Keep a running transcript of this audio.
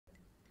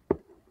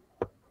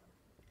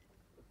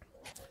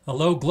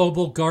Hello,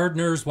 global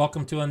gardeners.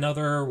 Welcome to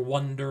another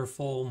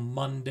wonderful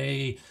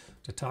Monday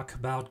to talk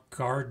about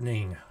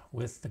gardening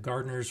with the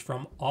gardeners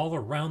from all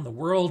around the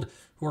world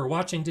who are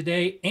watching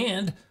today,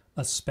 and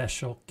a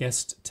special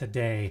guest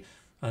today,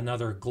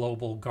 another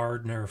global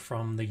gardener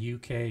from the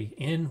UK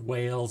in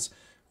Wales.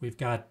 We've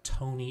got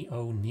Tony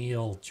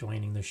O'Neill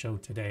joining the show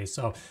today.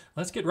 So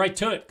let's get right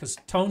to it because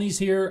Tony's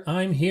here,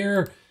 I'm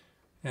here,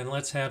 and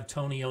let's have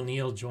Tony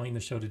O'Neill join the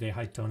show today.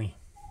 Hi, Tony.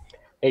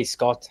 Hey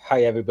Scott,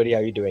 hi everybody, how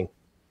are you doing?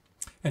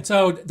 And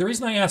so the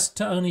reason I asked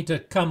Tony to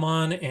come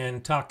on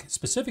and talk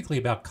specifically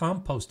about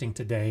composting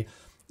today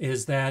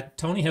is that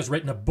Tony has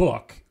written a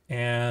book,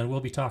 and we'll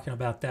be talking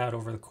about that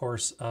over the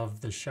course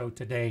of the show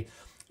today.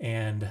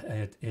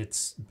 And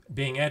it's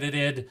being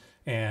edited,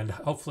 and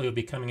hopefully it'll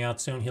be coming out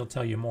soon. He'll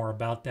tell you more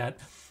about that.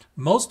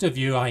 Most of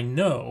you, I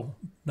know,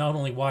 not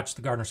only watch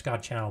the Gardener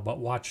Scott channel, but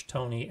watch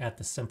Tony at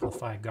the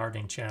Simplified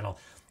Gardening channel.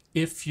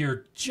 If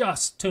you're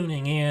just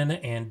tuning in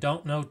and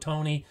don't know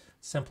Tony,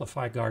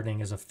 Simplified Gardening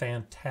is a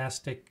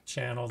fantastic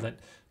channel that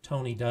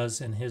Tony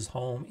does in his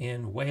home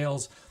in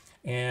Wales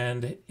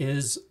and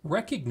is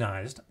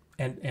recognized.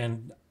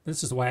 And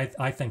this is the way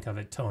I think of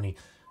it, Tony.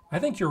 I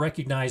think you're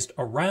recognized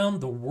around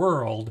the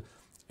world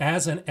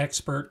as an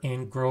expert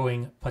in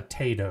growing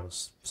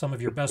potatoes. Some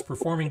of your best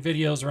performing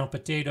videos are on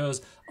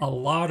potatoes. A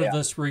lot of Yeah.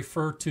 us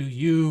refer to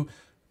you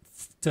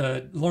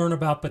to learn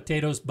about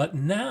potatoes, but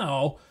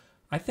now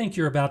I think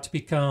you're about to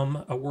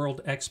become a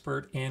world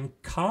expert in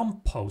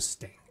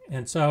composting.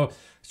 And so,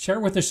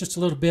 share with us just a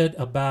little bit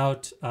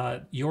about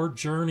your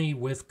journey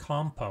with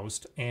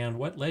compost and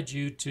what led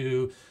you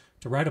to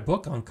write a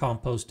book on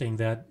composting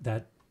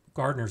that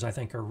gardeners I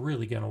think are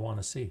really going to want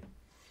to see.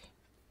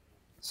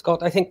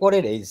 Scott, I think what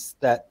it is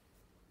that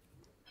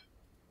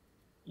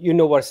you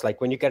know what it's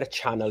like when you get a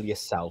channel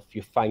yourself,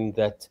 you find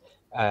that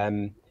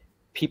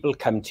people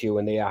come to you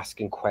and they're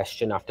asking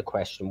question after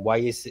question. Why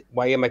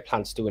are my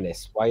plants doing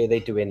this? Why are they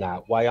doing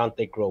that? Why aren't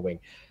they growing?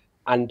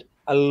 And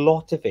a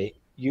lot of it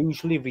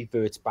usually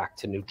reverts back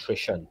to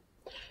nutrition.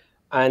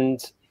 And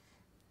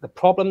the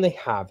problem they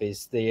have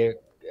is they're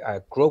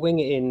growing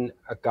in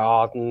a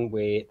garden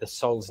where the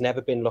soil's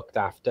never been looked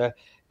after.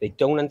 They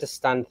don't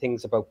understand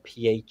things about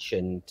pH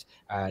and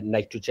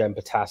nitrogen,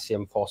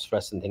 potassium,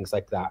 phosphorus, and things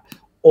like that.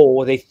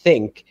 Or they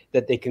think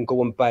that they can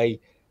go and buy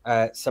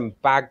some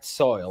bagged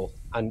soil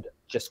and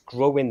just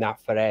grow in that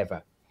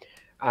forever.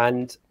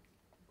 And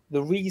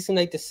the reason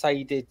I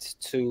decided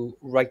to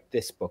write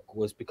this book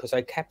was because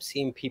I kept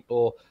seeing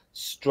people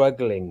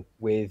struggling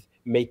with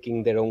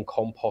making their own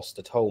compost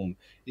at home.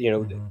 You know,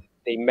 Mm-hmm.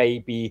 they may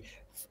be,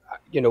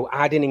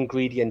 adding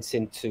ingredients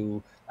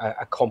into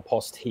a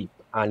compost heap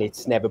and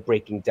it's never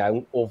breaking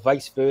down, or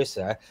vice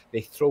versa.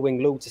 They're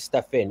throwing loads of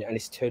stuff in and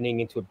it's turning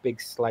into a big,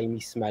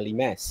 slimy, smelly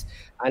mess.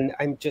 And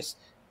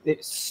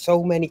there's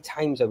so many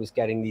times I was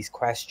getting these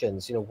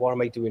questions, what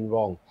am I doing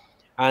wrong?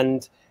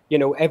 And,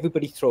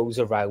 everybody throws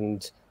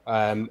around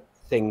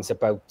things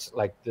about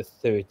like the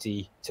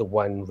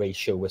 30-to-1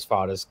 ratio as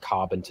far as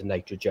carbon to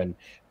nitrogen,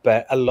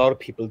 but a lot of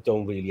people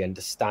don't really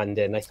understand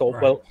it. And I thought,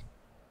 Right. well,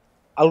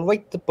 I'll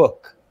write the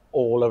book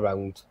all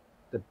around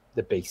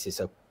the basis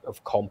of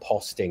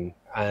composting.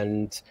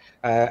 And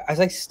as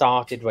I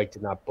started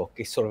writing that book,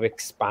 it sort of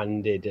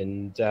expanded,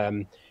 and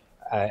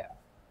uh,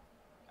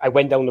 I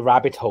went down the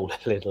rabbit hole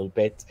a little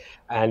bit,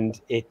 and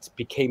it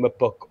became a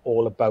book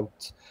all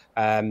about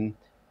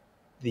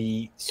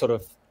the sort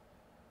of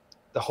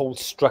the whole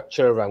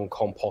structure around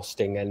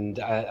composting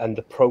and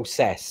the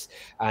process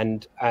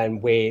and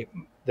where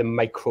the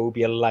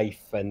microbial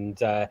life and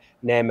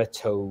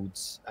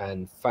nematodes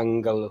and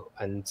fungal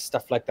and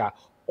stuff like that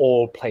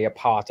all play a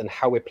part, and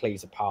how it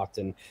plays a part,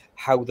 and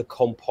how the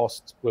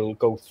compost will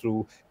go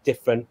through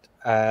different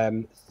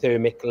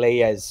thermic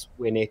layers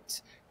when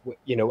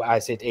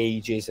as it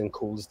ages and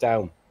cools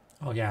down.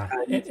 Oh yeah,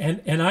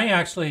 And and I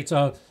actually,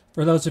 so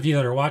for those of you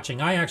that are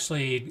watching, I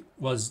actually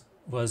was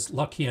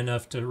lucky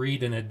enough to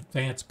read an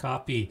advanced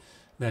copy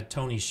that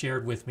Tony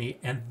shared with me,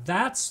 and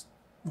that's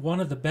one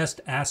of the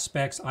best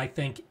aspects I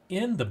think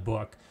in the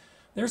book.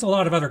 There's a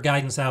lot of other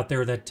guidance out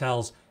there that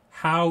tells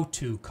how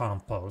to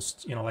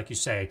compost. You know, like you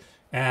say,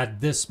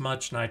 add this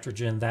much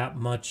nitrogen, that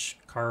much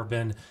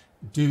carbon,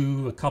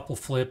 do a couple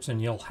flips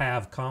and you'll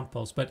have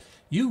compost. But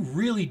you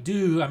really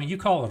do, I mean, you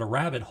call it a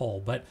rabbit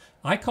hole, but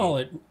I call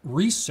it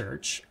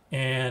research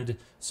and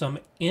some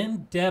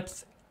in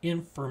depth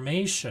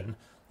information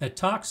that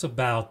talks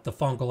about the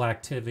fungal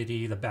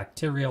activity, the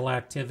bacterial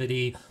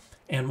activity,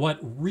 and what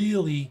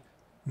really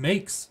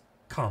makes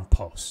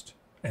compost.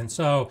 And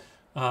so,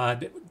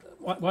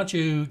 why don't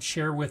you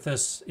share with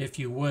us, if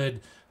you would,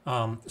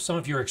 some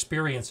of your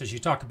experiences? You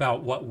talk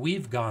about what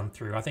we've gone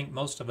through. I think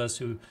most of us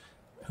who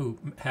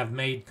have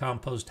made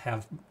compost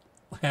have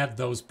had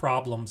those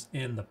problems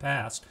in the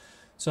past.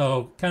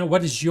 So, kind of,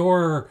 what is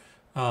your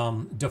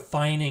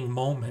defining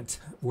moment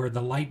where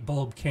the light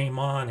bulb came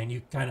on and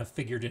you kind of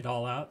figured it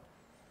all out?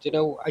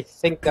 I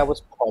think that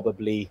was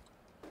probably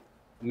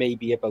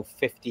maybe about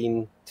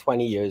 15,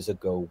 20 years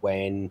ago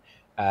when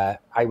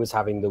I was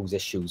having those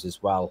issues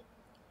as well.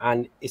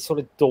 And it sort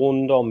of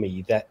dawned on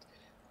me that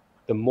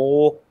the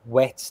more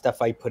wet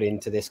stuff I put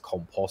into this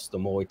compost, the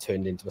more it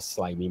turned into a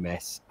slimy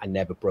mess and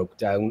never broke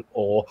down.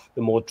 Or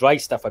the more dry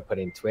stuff I put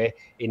into it,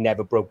 it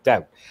never broke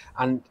down.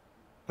 And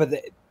but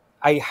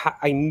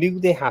I knew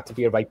there had to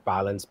be a right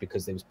balance,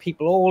 because there was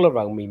people all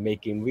around me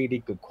making really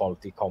good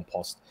quality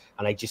compost,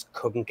 and I just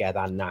couldn't get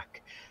that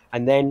knack.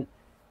 And then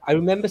I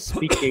remember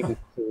speaking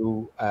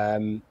to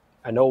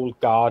an old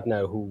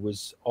gardener who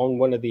was on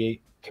one of the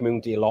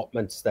community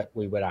allotments that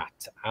we were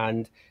at,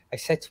 and I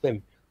said to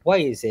him, "Why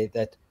is it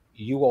that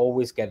you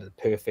always get the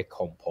perfect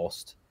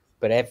compost,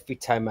 but every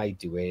time I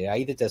do it, it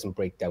either doesn't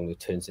break down or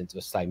turns into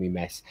a slimy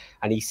mess?"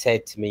 And he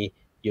said to me,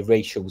 "Your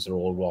ratios are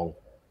all wrong."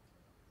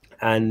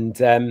 And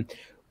the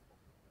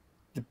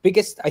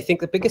biggest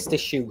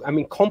issue, I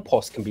mean,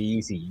 compost can be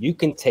easy. You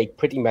can take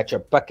pretty much a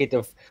bucket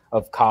of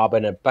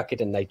carbon, a bucket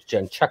of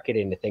nitrogen, chuck it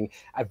in the thing.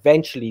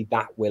 Eventually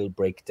that will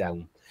break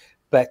down.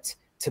 But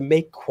to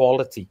make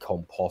quality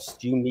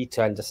compost, you need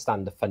to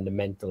understand the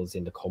fundamentals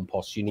in the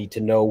compost. You need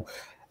to know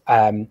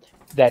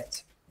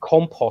that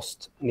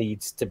compost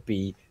needs to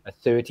be a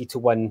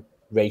 30-to-1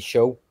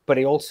 ratio, but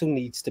it also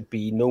needs to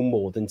be no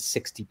more than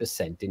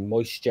 60% in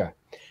moisture.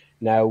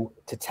 Now,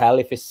 to tell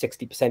if it's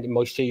 60% in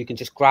moisture, you can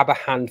just grab a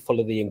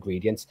handful of the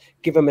ingredients,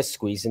 give them a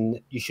squeeze,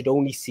 and you should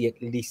only see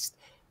at least,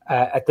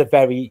 at the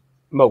very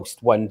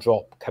most, one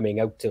drop coming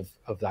out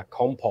of that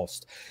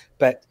compost.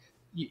 But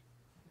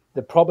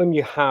the problem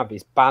you have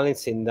is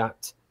balancing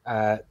that,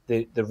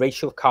 the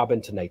ratio of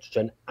carbon to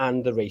nitrogen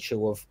and the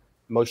ratio of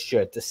moisture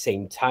at the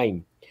same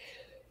time.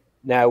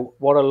 Now,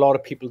 what a lot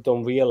of people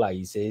don't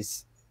realize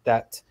is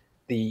that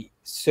the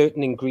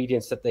certain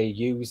ingredients that they're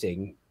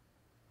using,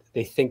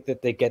 they think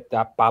that they get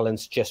that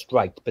balance just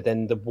right, but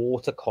then the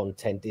water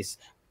content is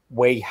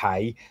way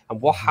high.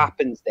 And what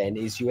happens then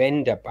is you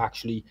end up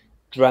actually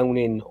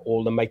drowning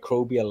all the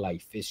microbial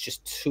life. It's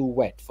just too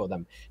wet for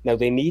them. Now,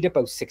 they need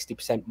about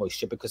 60%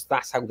 moisture, because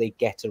that's how they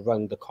get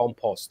around the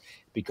compost,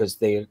 because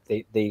they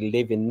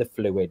live in the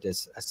fluid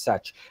as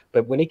such.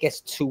 But when it gets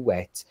too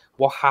wet,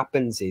 what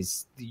happens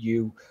is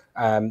the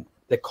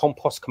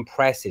compost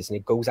compresses and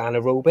it goes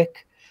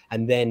anaerobic,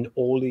 and then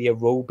all the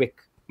aerobic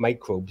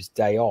microbes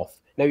die off.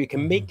 Now, you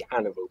can make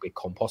anaerobic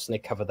compost, and I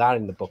cover that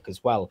in the book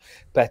as well.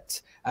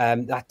 But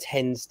that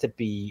tends to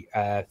be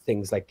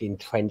things like in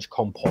trench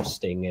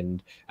composting,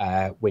 and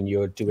when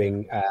you're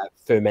doing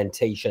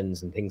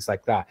fermentations and things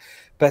like that.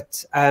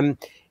 But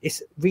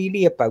it's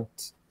really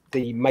about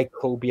the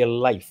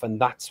microbial life, and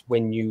that's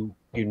when you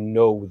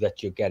know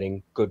that you're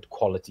getting good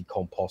quality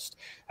compost.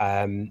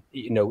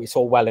 It's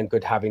all well and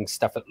good having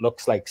stuff that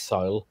looks like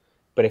soil,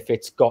 but if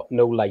it's got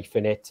no life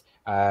in it,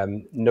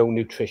 no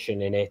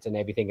nutrition in it, and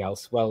everything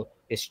else, well,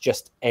 it's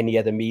just any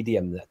other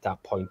medium at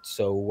that point.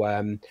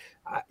 So,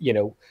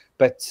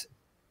 but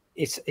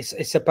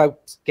it's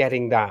about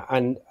getting that.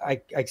 And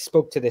I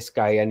spoke to this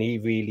guy, and he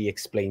really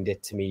explained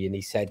it to me, and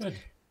he said, Good.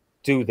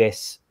 "Do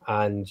this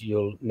and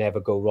you'll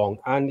never go wrong."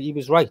 And he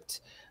was right.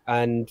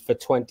 And for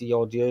 20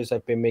 odd years,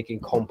 I've been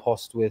making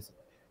compost with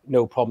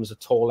no problems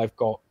at all. I've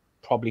got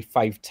probably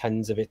 5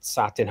 tons of it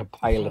sat in a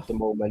pile at the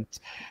moment,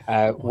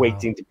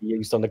 waiting to be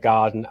used on the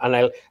garden.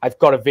 And I've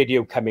got a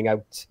video coming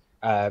out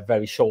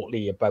very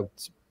shortly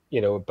about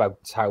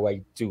how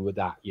I do with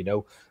that,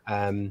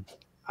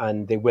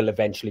 and there will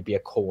eventually be a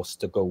course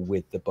to go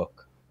with the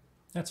book.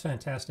 That's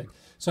fantastic.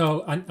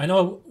 So I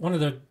know one of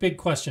the big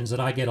questions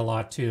that I get a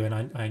lot too, and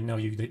I know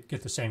you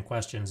get the same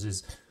questions,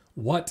 is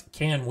what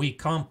can we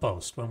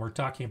compost when we're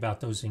talking about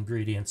those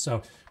ingredients?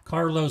 So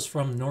Carlos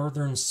from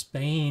northern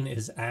Spain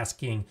is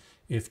asking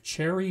if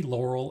cherry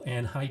laurel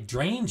and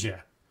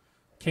hydrangea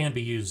can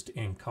be used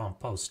in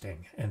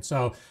composting. And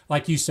so,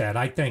 like you said,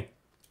 I think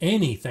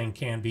anything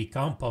can be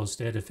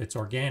composted if it's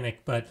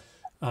organic, but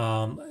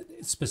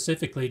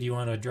specifically, do you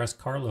want to address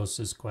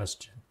Carlos's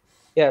question?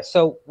 Yeah,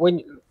 so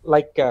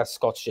like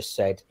Scott's just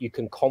said, you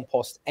can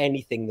compost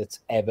anything that's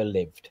ever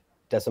lived.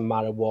 Doesn't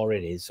matter what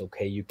it is,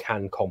 okay? You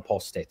can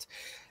compost it.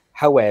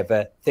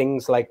 However,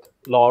 things like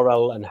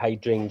laurel and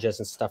hydrangeas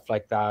and stuff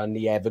like that, and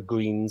the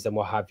evergreens and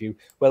what have you,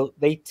 well,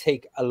 they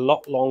take a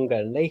lot longer,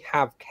 and they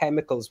have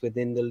chemicals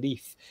within the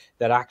leaf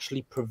that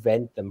actually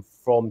prevent them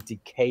from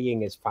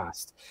decaying as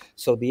fast.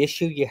 So the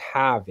issue you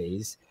have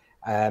is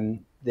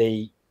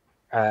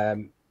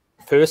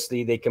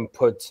firstly, they can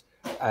put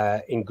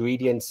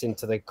ingredients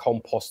into the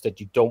compost that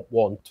you don't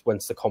want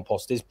once the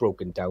compost is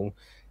broken down.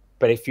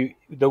 But if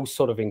those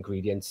sort of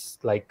ingredients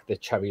like the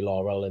cherry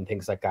laurel and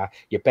things like that,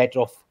 you're better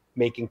off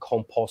making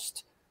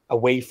compost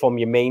away from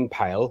your main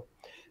pile,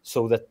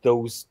 so that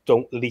those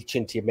don't leach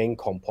into your main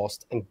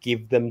compost, and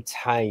give them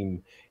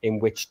time in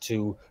which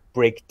to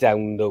break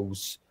down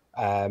those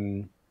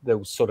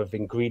sort of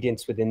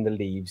ingredients within the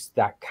leaves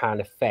that can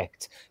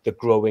affect the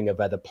growing of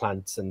other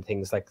plants and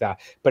things like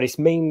that. But it's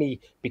mainly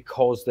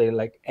because they're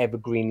like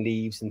evergreen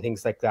leaves and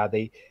things like that.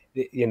 They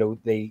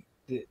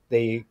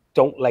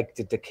don't like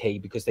to decay,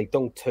 because they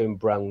don't turn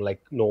brown like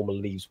normal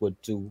leaves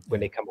would do when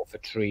they come off a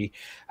tree.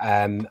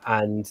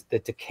 And the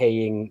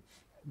decaying,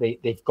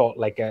 they've got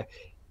like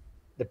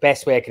the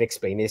best way I can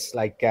explain is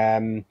like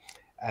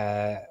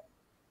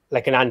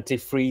like an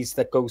antifreeze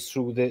that goes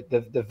through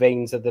the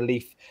veins of the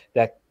leaf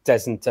that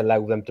doesn't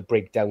allow them to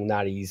break down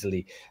that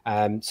easily.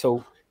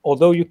 So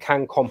although you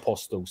can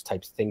compost those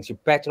types of things, you're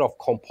better off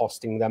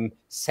composting them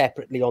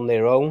separately on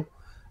their own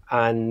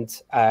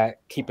and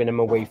keeping them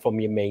away from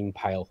your main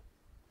pile.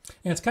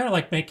 And it's kind of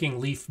like making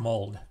leaf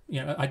mold.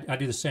 I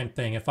do the same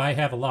thing. If I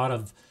have a lot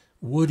of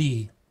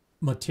woody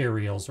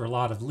materials or a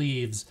lot of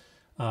leaves,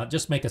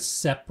 just make a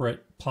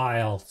separate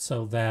pile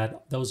so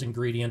that those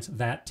ingredients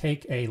that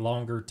take a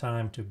longer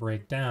time to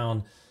break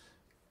down,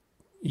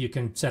 you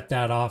can set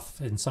that off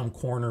in some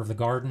corner of the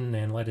garden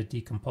and let it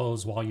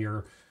decompose while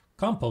your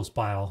compost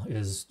pile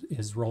is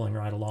rolling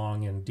right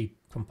along and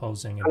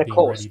decomposing and And of being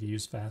course, ready to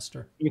use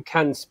faster. you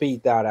can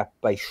speed that up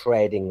by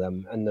shredding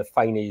them, and the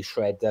finer you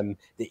shred them,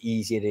 the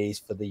easier it is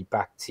for the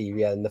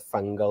bacteria and the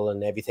fungal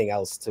and everything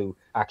else to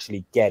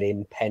actually get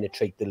in,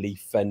 penetrate the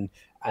leaf, and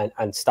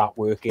start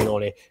working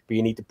on it. But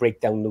you need to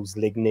break down those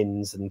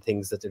lignins and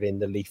things that are in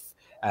the leaf,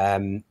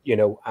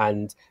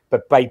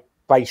 but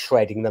by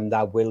shredding them,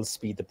 that will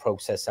speed the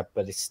process up,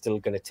 but it's still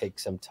going to take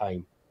some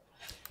time.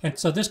 And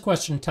so this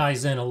question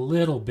ties in a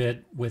little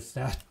bit with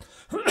that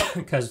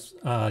because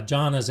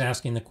John is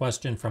asking the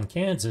question from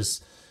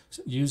Kansas,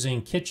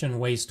 using kitchen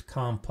waste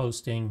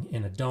composting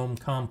in a dome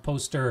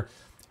composter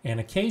and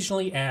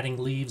occasionally adding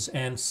leaves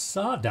and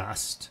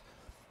sawdust.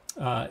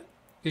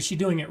 Is she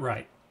doing it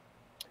right?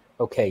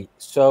 Okay,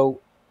 so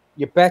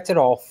you're better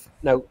off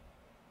now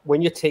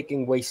when you're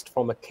taking waste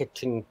from a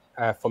kitchen,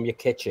 from your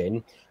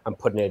kitchen and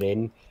putting it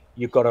in.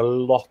 You've got a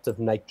lot of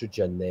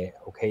nitrogen there,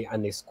 okay,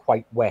 and it's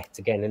quite wet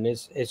again. And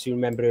as you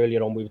remember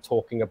earlier on, we were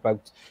talking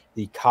about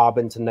the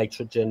carbon to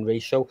nitrogen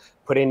ratio.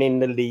 Putting in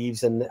the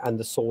leaves and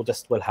the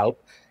sawdust will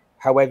help.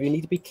 However, you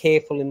need to be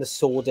careful in the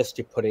sawdust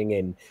you're putting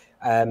in.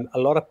 A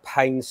lot of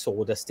pine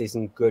sawdust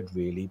isn't good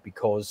really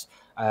because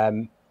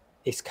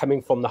it's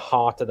coming from the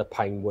heart of the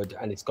pine wood,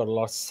 and it's got a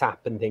lot of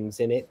sap and things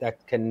in it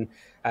that can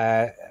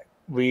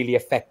really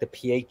affect the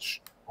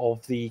pH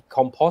of the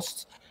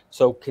compost.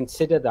 So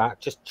consider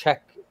that. Just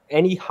check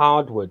any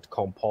hardwood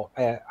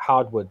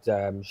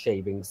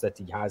shavings that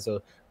he has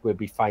will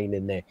be fine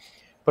in there.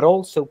 But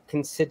also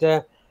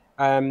consider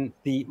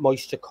the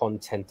moisture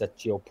content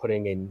that you're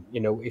putting in.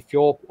 If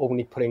you're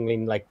only putting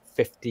in like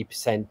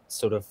 50%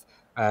 sort of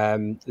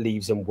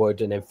leaves and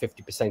wood and then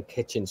 50%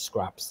 kitchen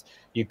scraps,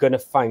 you're going to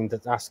find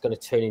that that's going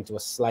to turn into a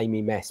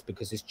slimy mess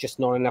because it's just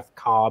not enough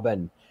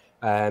carbon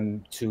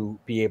to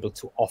be able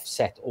to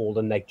offset all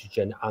the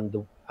nitrogen and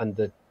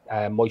the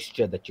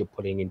moisture that you're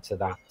putting into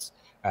that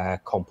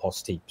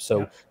compost heap.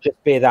 So just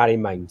bear that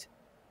in mind.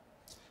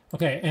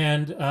 Okay,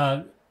 and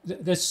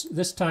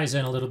this ties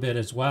in a little bit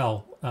as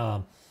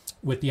well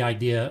with the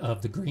idea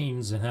of the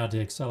greens and how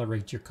to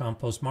accelerate your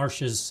compost.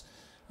 Marcia's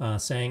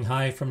saying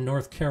hi from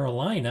North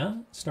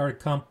Carolina. Started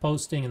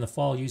composting in the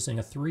fall using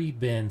a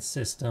 3-bin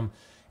system.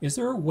 Is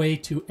there a way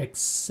to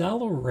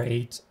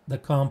accelerate the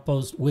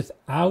compost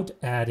without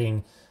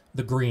adding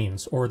the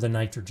greens or the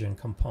nitrogen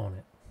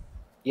component?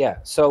 Yeah,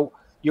 so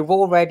you've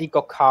already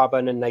got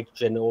carbon and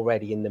nitrogen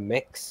already in the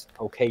mix.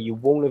 Okay, you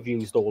won't have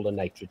used all the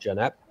nitrogen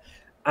up.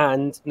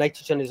 And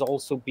nitrogen is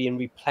also being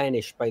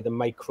replenished by the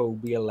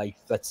microbial life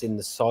that's in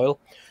the soil.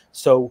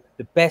 So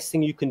the best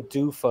thing you can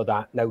do for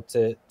that now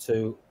to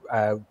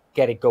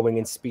get it going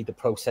and speed the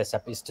process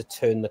up is to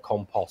turn the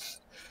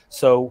compost.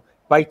 So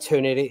by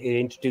turning it, it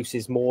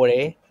introduces more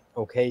air,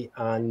 okay,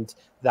 and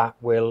that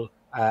will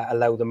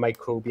allow the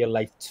microbial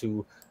life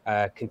to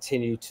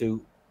continue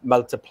to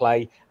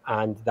multiply,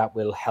 and that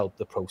will help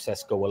the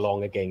process go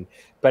along again.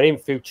 But in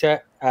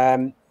future,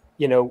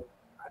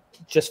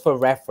 just for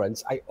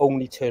reference, I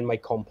only turn my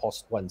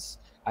compost once.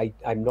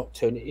 I'm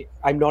not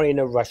in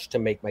a rush to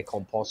make my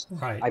compost.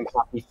 Right. I'm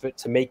happy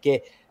to make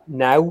it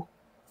now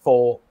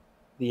for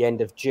the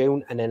end of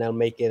June, and then I'll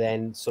make it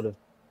then sort of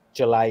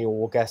July,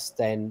 August,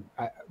 then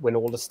when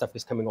all the stuff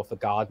is coming off the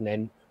garden,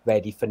 then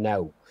ready for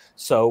now.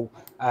 So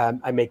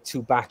I make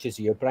 2 batches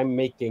a year, but I'm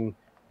making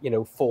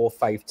 4 or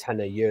 5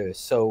 ton a year.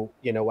 So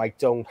I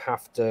don't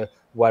have to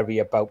worry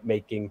about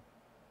making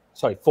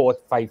 4 or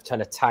 5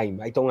 ton a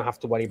time. I don't have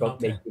to worry about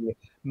making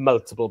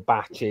multiple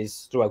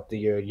batches throughout the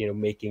year,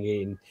 making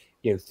it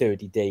in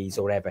 30 days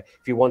or whatever.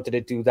 If you wanted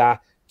to do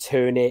that,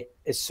 turn it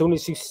as soon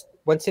as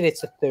once it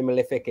hits the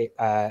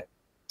thermolytic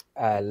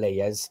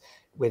layers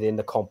within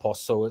the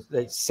compost, so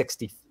it's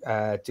 60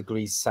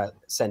 degrees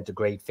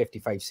centigrade,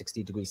 55,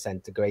 60 degrees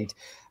centigrade.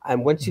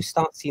 And once you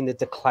start seeing the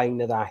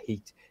decline of that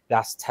heat,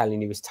 that's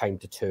telling you it's time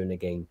to turn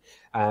again.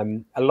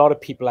 A lot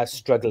of people have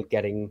struggled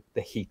getting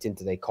the heat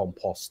into their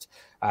compost,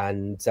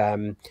 and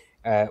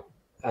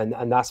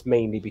that's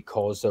mainly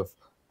because of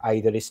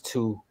either it's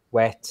too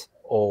wet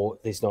or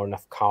there's not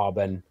enough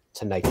carbon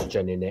to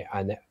nitrogen in it.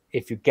 And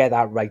if you get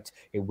that right,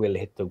 it will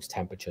hit those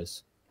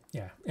temperatures.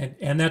 Yeah,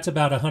 and that's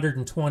about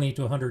 120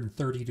 to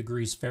 130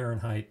 degrees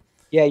Fahrenheit.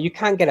 Yeah, you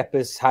can get up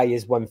as high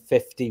as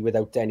 150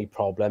 without any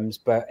problems,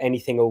 but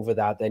anything over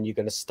that, then you're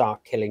going to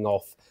start killing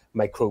off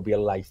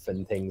microbial life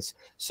and things.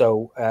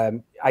 So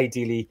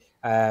ideally,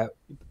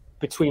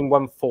 between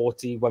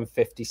 140,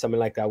 150, something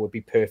like that would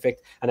be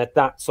perfect. And at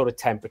that sort of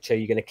temperature,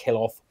 you're going to kill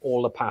off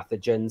all the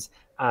pathogens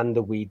and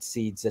the weed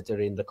seeds that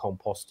are in the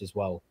compost as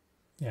well.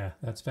 Yeah,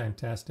 that's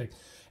fantastic.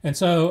 And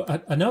so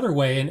another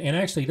way, and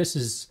actually this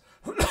is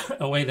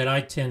a way that I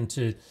tend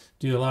to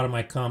do a lot of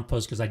my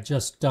compost because I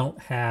just don't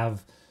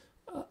have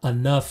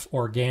enough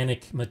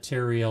organic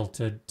material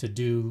to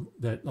do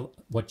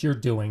what you're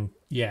doing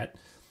yet.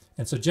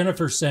 And so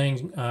Jennifer's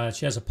saying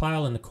she has a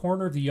pile in the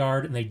corner of the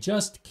yard and they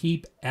just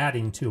keep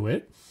adding to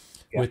it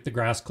with the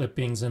grass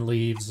clippings and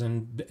leaves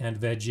and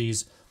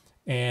veggies.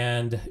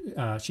 And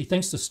she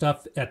thinks the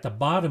stuff at the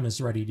bottom is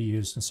ready to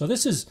use. And so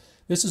this is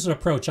an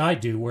approach I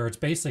do where it's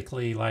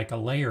basically like a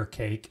layer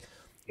cake,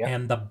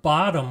 and the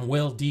bottom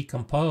will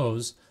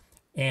decompose,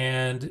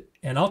 and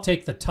I'll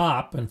take the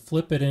top and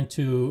flip it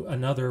into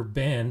another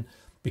bin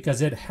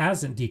because it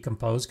hasn't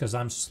decomposed because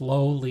I'm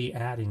slowly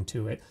adding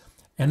to it,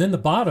 and then the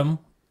bottom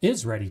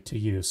is ready to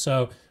use.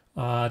 So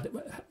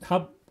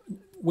how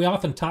we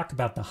often talk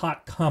about the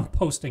hot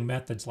composting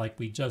methods like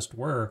we just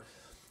were.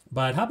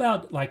 But how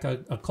about like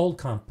a cold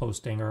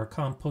composting or a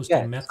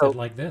composting method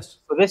like this?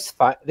 So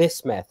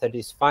this method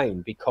is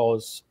fine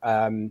because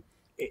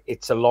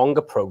it's a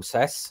longer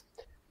process,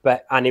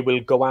 and it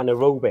will go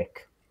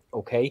anaerobic.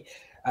 Okay,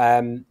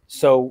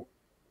 so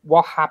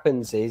what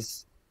happens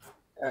is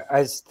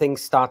as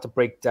things start to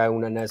break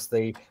down and as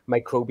the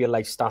microbial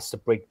life starts to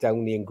break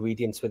down the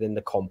ingredients within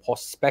the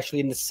compost, especially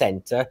in the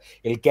center,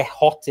 it'll get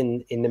hot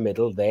in the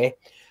middle there,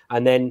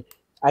 and then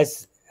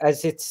as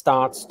it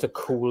starts to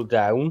cool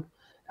down,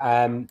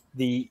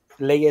 the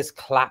layers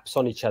collapse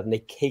on each other and they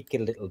cake a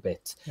little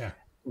bit.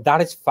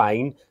 That is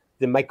fine.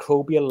 The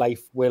microbial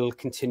life will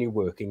continue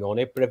working on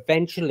it, but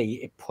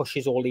eventually it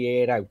pushes all the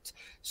air out.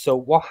 So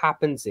what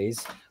happens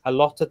is a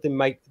lot of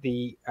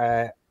the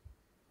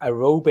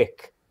aerobic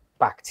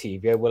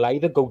bacteria will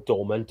either go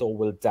dormant or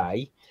will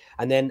die,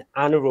 and then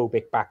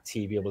anaerobic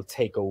bacteria will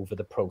take over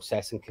the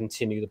process and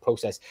continue the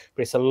process,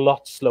 but it's a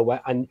lot slower,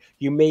 and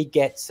you may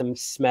get some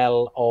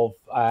smell of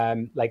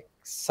like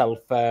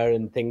sulfur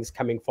and things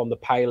coming from the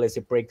pile as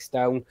it breaks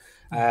down,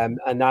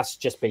 and that's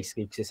just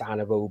basically because it's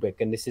anaerobic.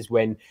 And this is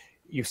when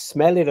you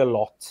smell it a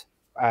lot.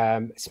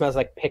 It smells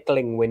like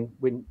pickling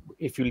when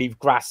if you leave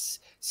grass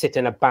sit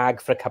in a bag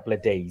for a couple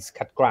of days,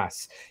 cut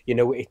grass, you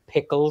know, it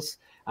pickles,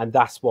 and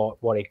that's what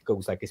it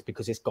goes like. It's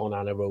because it's gone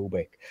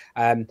anaerobic.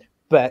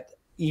 But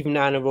even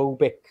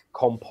anaerobic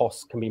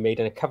compost can be made,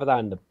 and I cover that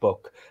in the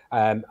book.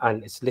 And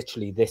it's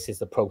literally, this is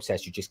the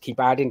process. You just keep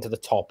adding to the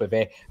top of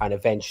it, and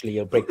eventually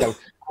it'll break down.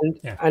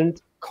 And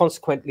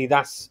consequently,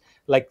 that's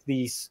like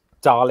these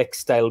Dalek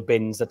style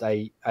bins that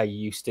I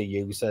used to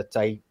use, that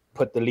I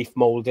put the leaf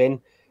mold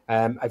in.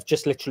 I've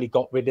just literally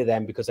got rid of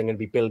them because I'm going to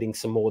be building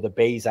some more of the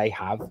bays I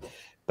have.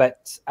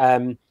 But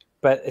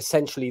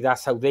essentially,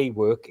 that's how they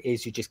work,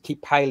 is you just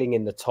keep piling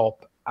in the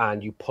top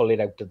and you pull it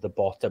out at the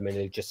bottom and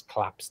it just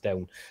collapse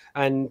down.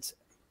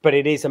 But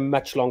it is a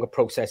much longer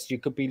process. You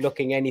could be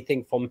looking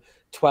anything from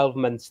 12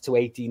 months to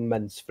 18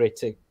 months for it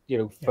to,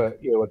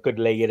 a good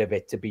layer of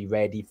it to be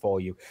ready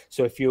for you.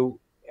 So if you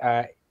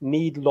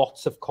need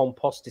lots of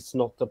compost, it's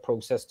not the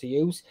process to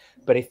use.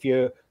 But if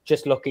you're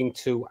just looking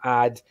to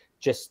add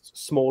just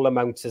small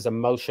amounts as a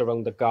mulch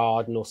around the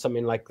garden or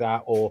something like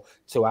that, or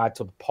to add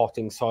to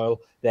potting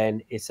soil,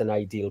 then it's an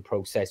ideal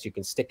process. You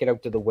can stick it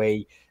out of the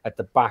way at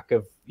the back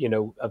of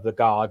the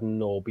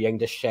garden or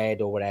behind a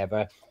shed or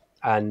whatever,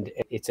 and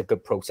it's a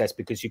good process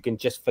because you can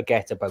just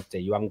forget about it.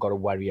 You haven't got to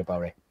worry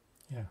about it.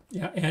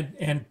 Yeah,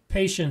 and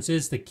patience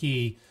is the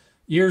key.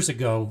 Years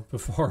ago,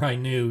 before I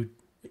knew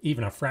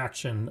even a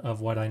fraction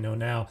of what I know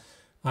now,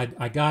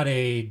 I got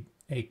a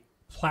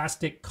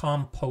plastic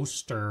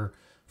composter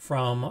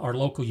from our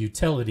local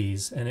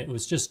utilities, and it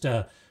was just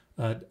a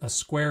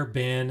square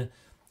bin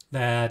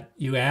that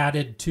you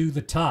added to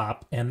the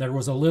top, and there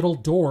was a little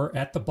door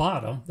at the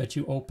bottom that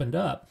you opened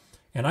up.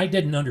 And I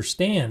didn't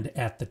understand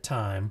at the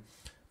time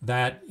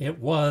that it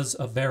was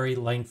a very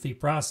lengthy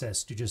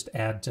process to just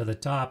add to the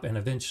top and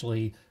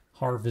eventually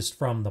harvest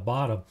from the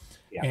bottom.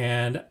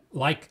 And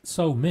like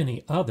so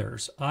many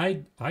others,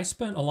 I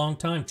spent a long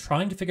time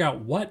trying to figure out,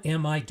 what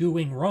am I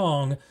doing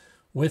wrong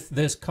with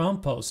this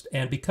compost?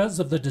 And because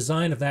of the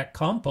design of that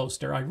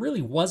composter, I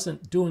really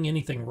wasn't doing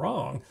anything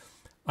wrong.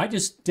 I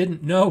just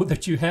didn't know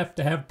that you have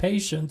to have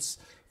patience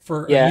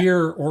for a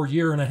year or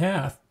year and a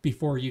half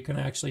before you can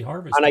actually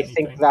harvest and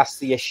anything. I think that's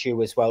the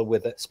issue as well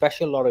with it,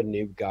 especially a lot of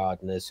new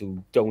gardeners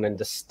who don't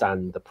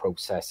understand the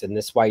process. And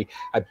that's why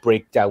I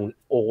break down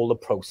all the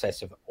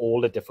process of all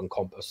the different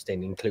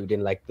composting, including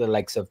like the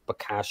likes of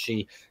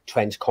bokashi,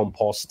 trench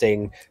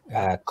composting,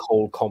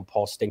 cold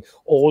composting,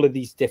 all of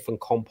these different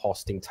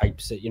composting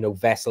types,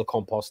 vessel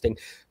composting,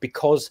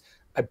 because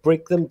I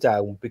break them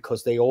down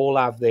because they all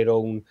have their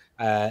own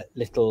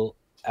little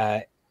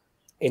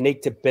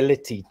innate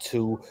ability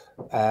to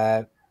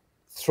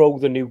throw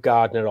the new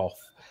gardener off.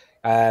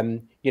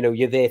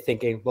 You're there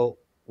thinking, well,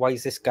 why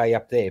is this guy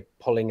up there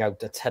pulling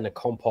out a ton of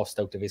compost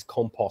out of his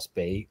compost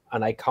bay,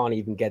 and I can't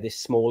even get this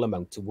small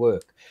amount to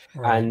work?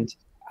 And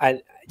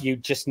you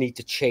just need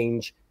to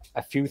change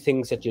a few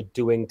things that you're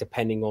doing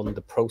depending on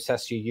the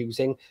process you're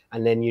using,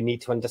 and then you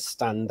need to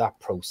understand that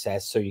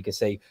process so you can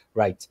say,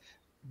 right,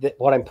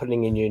 what I'm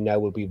putting in here now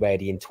will be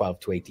ready in 12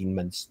 to 18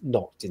 months,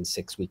 not in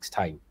 6 weeks'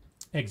 time.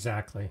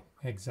 Exactly,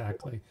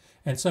 exactly.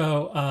 And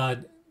so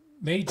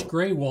Mage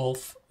Grey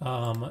Wolf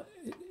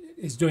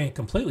is doing it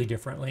completely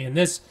differently. And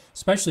this,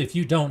 especially if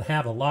you don't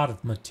have a lot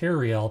of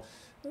material,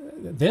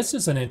 this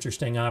is an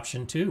interesting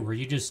option too, where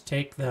you just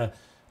take the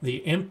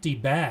empty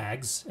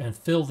bags and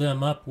fill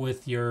them up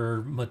with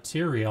your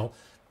material.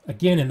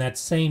 Again, in that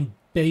same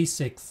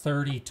basic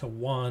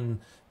 30-to-1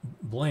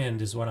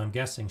 blend is what I'm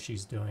guessing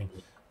she's doing.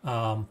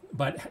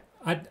 But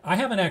I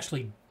haven't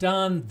actually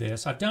done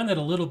this. I've done it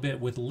a little bit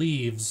with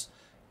leaves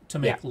to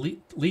Yeah.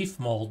 make leaf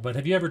mold, but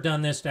have you ever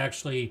done this to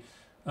actually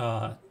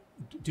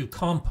do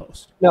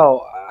compost?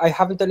 No, I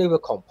haven't done it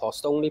with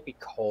compost, only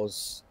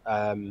because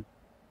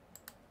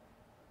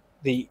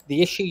the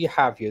issue you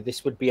have here,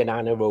 this would be an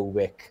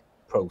anaerobic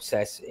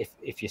process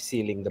if you're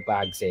sealing the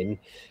bags in,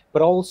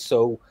 but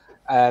also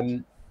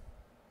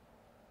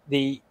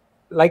the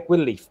like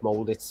with leaf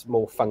mold, it's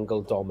more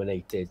fungal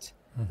dominated.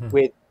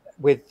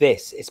 With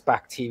this, it's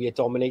bacteria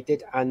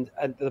dominated, and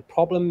the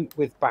problem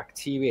with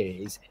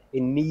bacteria is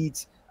it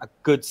needs a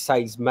good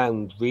sized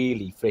mound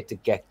really for it to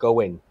get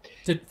going.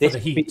 For This the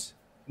would be, heat.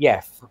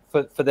 yeah,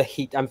 for the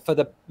heat and for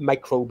the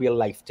microbial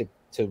life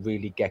to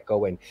really get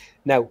going.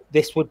 Now,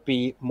 this would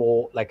be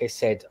more, like I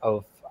said,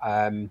 of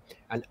an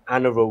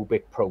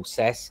anaerobic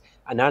process.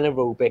 An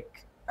anaerobic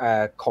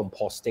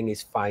composting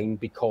is fine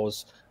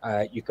because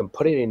you can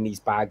put it in these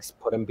bags,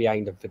 put them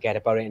behind and forget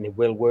about it, and it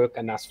will work,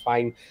 and that's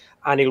fine.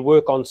 And it'll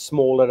work on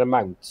smaller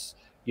amounts.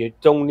 You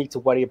don't need to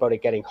worry about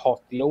it getting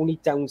hot. The only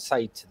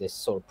downside to this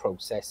sort of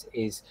process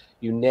is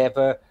you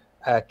never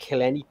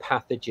kill any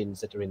pathogens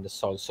that are in the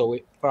soil. So,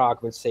 for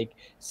argument's sake,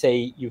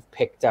 say you've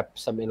picked up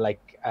something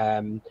like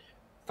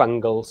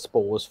fungal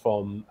spores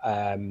from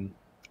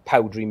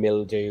powdery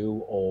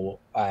mildew or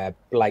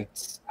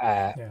blights,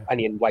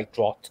 onion white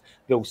rot,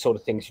 those sort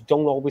of things. You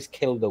don't always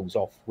kill those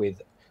off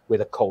with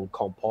a cold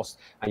compost,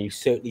 and you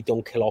certainly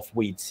don't kill off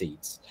weed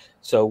seeds.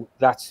 So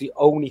that's the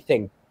only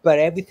thing. But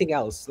everything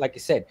else, like I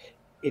said,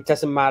 it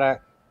doesn't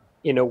matter,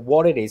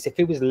 what it is. If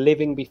it was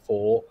living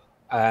before,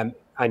 and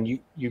you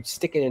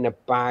stick it in a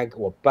bag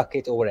or a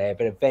bucket or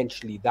whatever,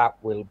 eventually that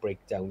will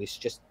break down. It's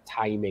just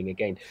timing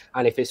again.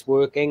 And if it's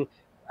working,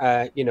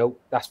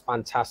 that's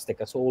fantastic.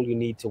 That's all you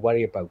need to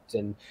worry about.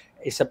 And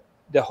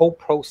the whole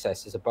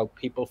process is about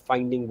people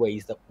finding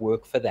ways that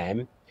work for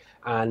them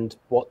and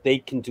what they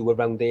can do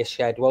around their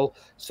schedule,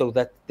 so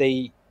that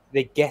they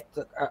get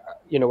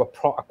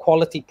a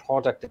quality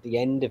product at the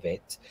end of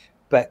it,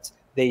 but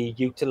they're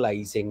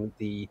utilizing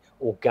the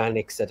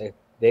organics that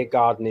their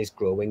garden is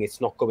growing.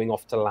 It's not going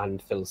off to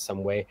landfill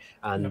somewhere,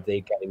 and they're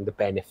getting the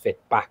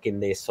benefit back in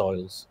their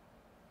soils.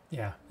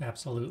 Yeah,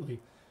 absolutely.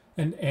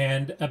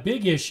 And a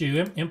big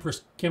issue,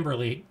 Empress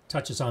Kimberly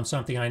touches on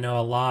something I know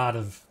a lot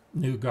of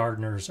new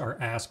gardeners are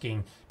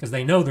asking, because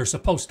they know they're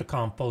supposed to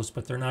compost,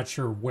 but they're not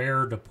sure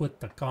where to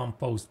put the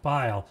compost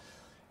pile.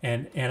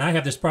 And I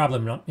have this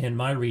problem in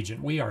my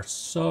region. We are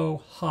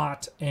so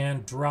hot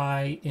and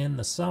dry in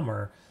the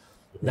summer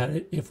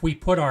that if we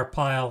put our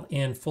pile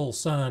in full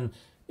sun,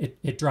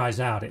 it dries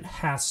out. It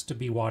has to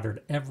be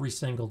watered every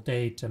single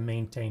day to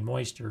maintain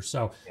moisture.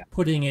 So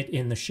putting it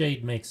in the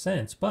shade makes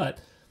sense. But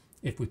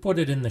if we put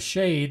it in the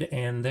shade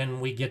and then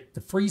we get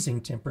the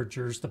freezing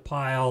temperatures, the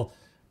pile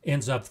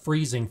ends up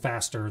freezing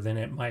faster than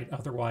it might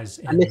otherwise.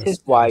 And this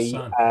is why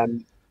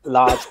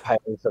large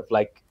piles of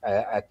like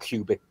a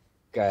cubic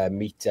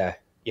meter,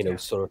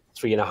 sort of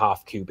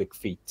 3.5 cubic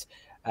feet,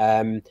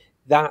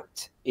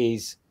 that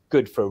is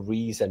good for a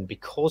reason.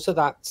 Because of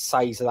that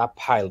size of that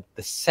pile,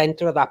 the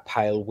center of that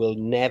pile will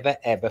never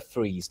ever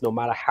freeze, no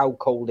matter how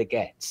cold it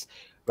gets,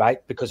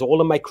 right? Because all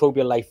the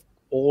microbial life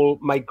all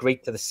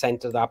migrate to the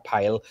center of that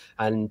pile,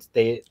 and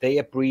they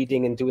are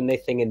breeding and doing their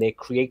thing, and they're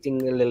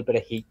creating a little bit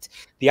of heat.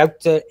 The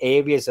outer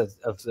areas of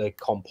the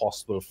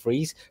compost will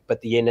freeze,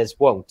 but the inners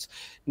won't.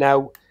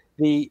 Now,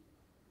 the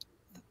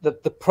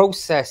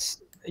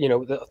process,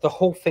 the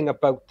whole thing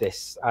about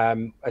this,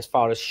 as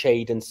far as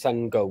shade and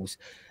sun goes,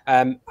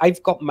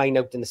 I've got mine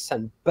out in the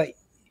sun, but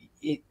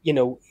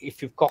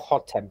if you've got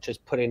hot temperatures,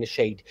 put it in the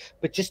shade.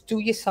 But just do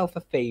yourself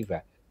a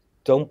favor.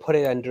 Don't put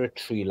it under a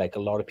tree like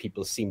a lot of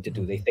people seem to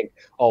do. They think,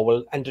 oh,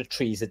 well, under a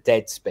tree is a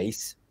dead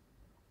space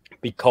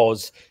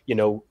because,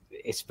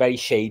 it's very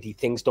shady.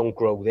 Things don't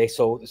grow there.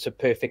 So it's a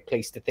perfect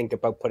place to think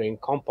about putting in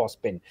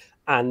compost bin,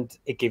 and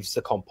it gives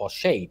the compost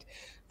shade.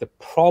 The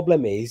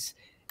problem is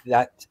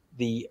that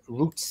the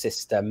root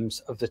systems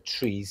of the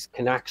trees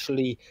can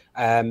actually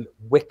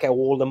wick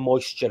all the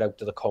moisture out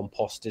of the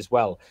compost as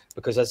well,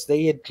 because as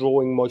they are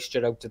drawing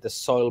moisture out of the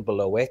soil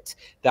below it,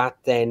 that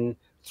then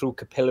through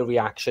capillary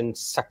action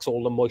sucks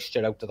all the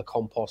moisture out of the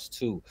compost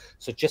too.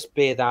 So just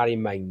bear that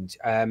in mind.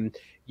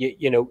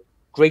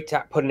 Great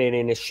at putting it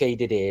in a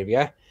shaded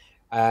area.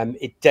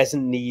 It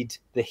doesn't need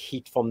the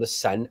heat from the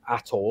sun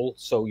at all,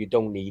 so you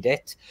don't need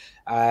it.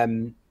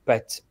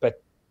 But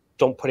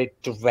don't put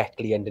it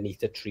directly underneath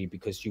the tree,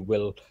 because you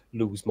will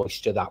lose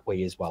moisture that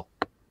way as well.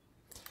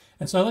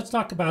 And so let's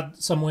talk about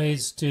some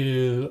ways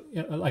to,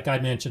 like I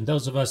mentioned,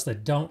 those of us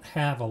that don't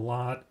have a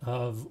lot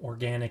of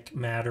organic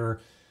matter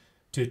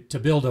to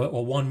build a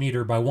 1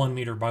 meter by 1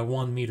 meter by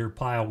 1 meter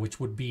pile, which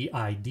would be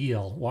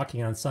ideal.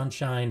 Walking on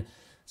Sunshine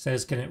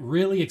says, can it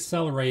really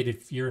accelerate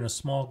if you're in a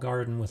small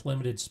garden with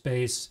limited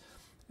space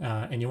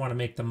and you want to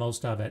make the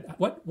most of it?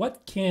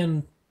 What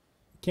can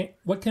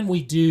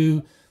we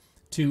do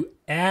to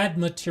add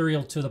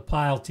material to the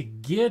pile to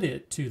get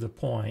it to the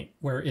point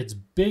where it's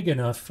big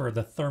enough for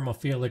the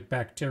thermophilic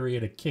bacteria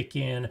to kick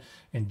in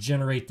and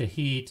generate the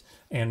heat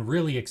and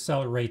really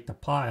accelerate the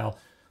pile,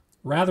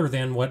 rather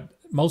than what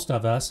most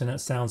of us, and it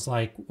sounds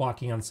like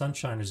Walking on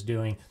Sunshine is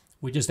doing,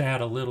 we just add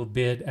a little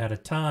bit at a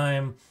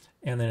time,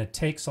 and then it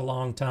takes a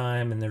long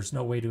time and there's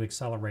no way to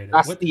accelerate it.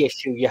 That's the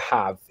issue you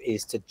have,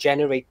 is to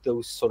generate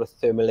those sort of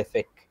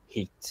thermolytic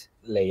heat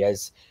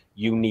layers,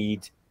 you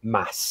need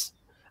mass.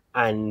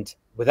 And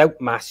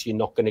without mass, you're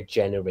not going to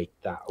generate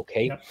that,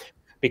 okay? Yep.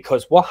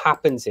 Because what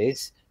happens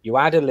is you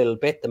add a little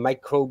bit, the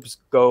microbes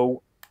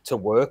go to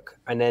work,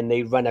 and then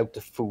they run out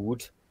of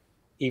food.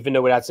 Even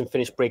though it hasn't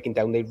finished breaking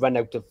down, they run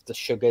out of the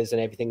sugars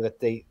and everything that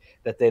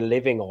they're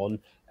living on,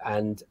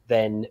 and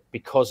then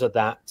because of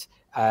that,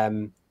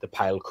 the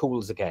pile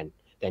cools again.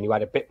 Then you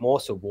add a bit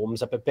more, so it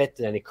warms up a bit,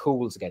 and then it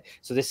cools again.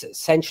 So this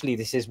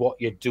is what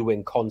you're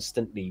doing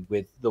constantly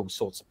with those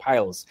sorts of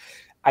piles.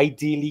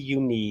 Ideally, you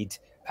need,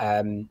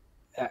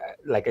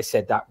 like I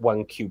said, that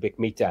 1 cubic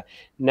meter.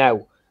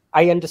 Now,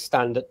 I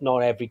understand that not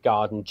every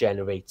garden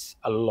generates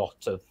a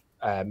lot of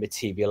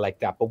material like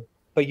that,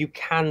 but you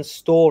can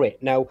store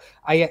it. Now,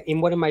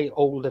 in one of my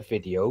older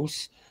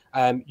videos,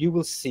 you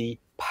will see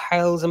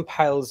piles and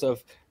piles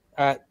of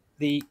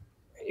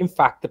in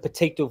fact, the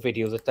potato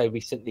video that I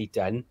recently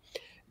done,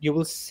 you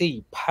will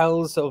see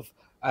piles of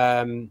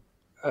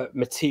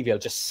material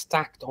just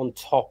stacked on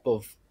top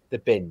of the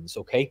bins,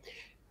 okay?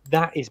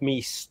 That is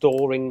me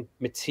storing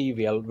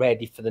material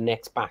ready for the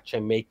next batch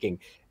I'm making.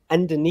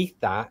 Underneath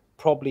that,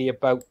 probably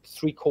about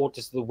 3/4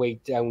 of the way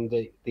down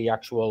the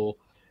actual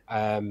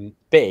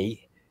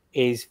bay,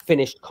 is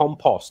finished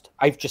compost.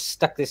 I've just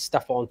stuck this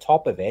stuff on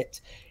top of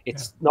it.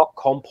 It's not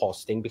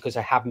composting because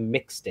I haven't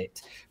mixed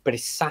it, but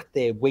it's sat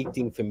there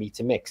waiting for me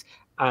to mix.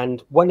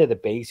 And one of the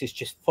bays is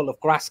just full of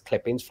grass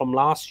clippings from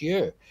last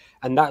year,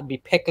 and that would be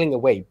pickling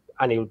away,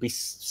 and it would be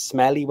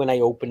smelly when I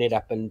open it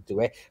up and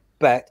do it,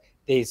 but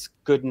there's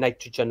good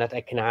nitrogen that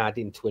I can add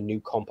into a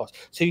new compost.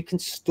 So you can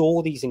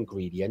store these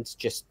ingredients,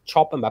 just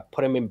chop them up,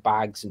 put them in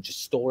bags, and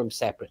just store them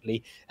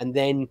separately. And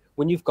then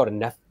when you've got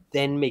enough,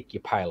 then make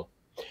your pile.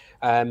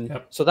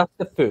 So that's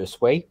the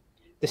first way.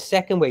 The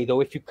second way,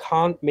 though, if you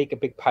can't make a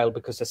big pile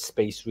because of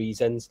space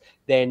reasons,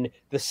 then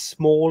the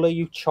smaller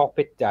you chop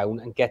it down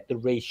and get the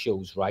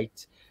ratios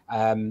right,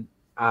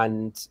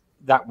 and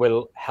that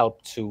will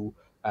help to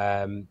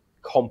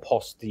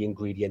compost the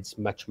ingredients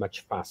much,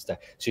 much faster.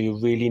 So you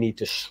really need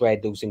to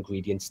shred those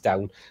ingredients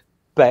down,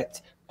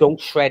 but don't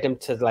shred them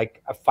to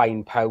like a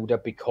fine powder,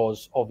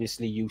 because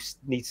obviously you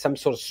need some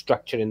sort of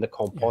structure in the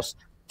compost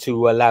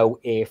to allow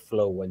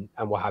airflow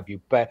and what have you.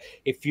 But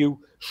if you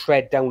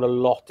shred down a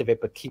lot of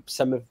it, but keep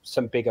some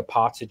bigger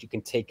parts that you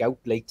can take out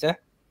later,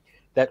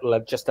 that will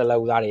just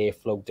allow that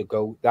airflow to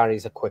go. That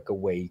is a quicker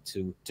way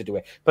to do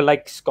it. But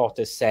like Scott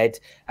has said,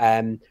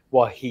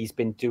 what he's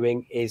been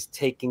doing is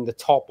taking the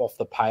top off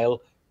the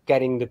pile,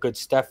 getting the good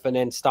stuff, and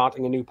then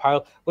starting a new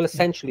pile. Well,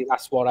 essentially,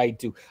 that's what I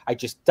do. I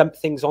just dump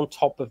things on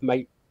top of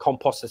my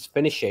compost that's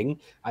finishing.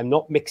 I'm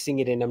not mixing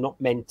it in. I'm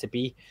not meant to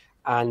be.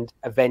 And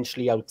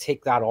eventually I'll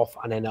take that off,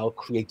 and then I'll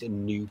create a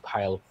new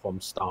pile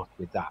from start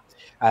with that.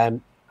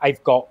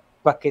 I've got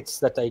buckets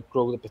that I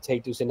grow the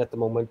potatoes in at the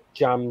moment,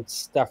 jammed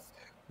stuff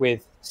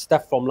with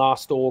stuff from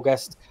last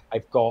August.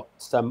 I've got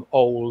some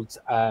old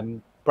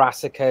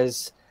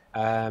brassicas,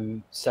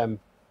 some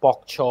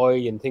bok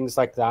choy and things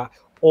like that,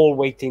 all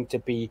waiting to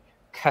be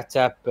cut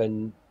up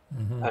and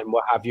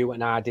what have you,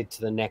 and added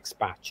to the next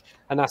batch.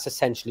 And that's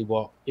essentially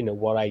what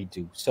I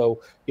do.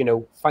 So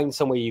find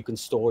somewhere you can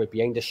store it,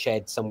 behind a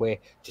shed somewhere,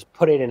 just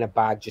put it in a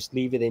bag, just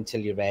leave it until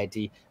you're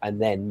ready,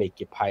 and then make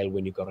your pile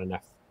when you've got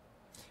enough.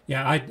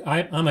 Yeah,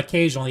 I'm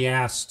occasionally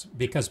asked,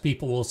 because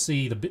people will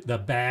see the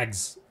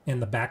bags in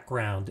the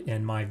background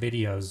in my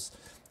videos,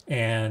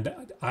 and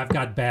I've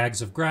got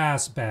bags of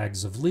grass,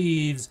 bags of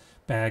leaves,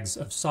 bags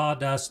of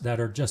sawdust that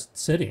are just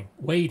sitting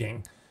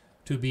waiting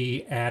to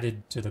be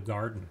added to the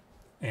garden.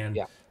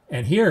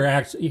 And here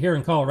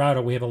in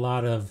Colorado, we have a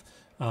lot of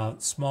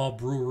small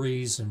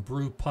breweries and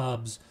brew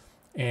pubs,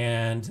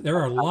 and there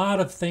are a lot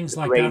of things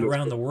like that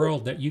around the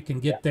world that you can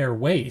get their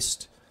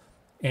waste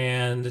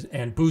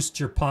and boost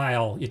your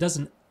pile. It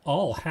doesn't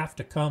all have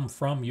to come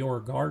from your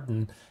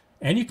garden,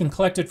 and you can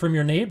collect it from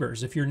your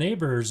neighbors if your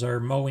neighbors are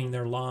mowing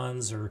their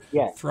lawns or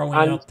throwing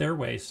out their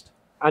waste.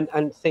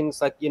 And things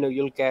like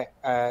you'll get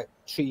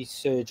tree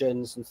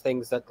surgeons and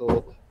things that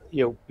will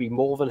be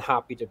more than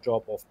happy to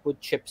drop off wood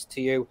chips to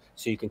you,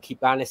 so you can keep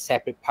that in a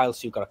separate pile,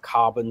 so you've got a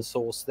carbon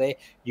source there.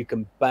 You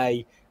can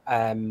buy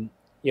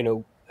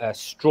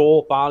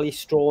straw, barley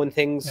straw and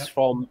things Yep.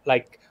 from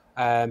like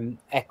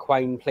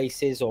equine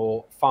places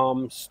or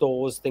farm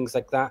stores, things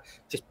like that.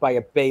 Just buy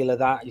a bale of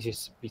that. You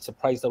just be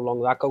surprised how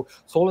long that goes.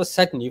 So all of a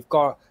sudden you've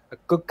got a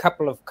good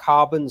couple of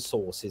carbon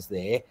sources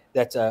there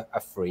that are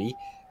free.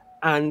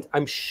 And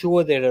I'm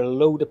sure there are a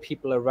load of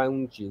people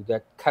around you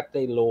that cut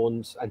their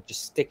lawns and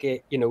just stick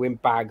it, you know, in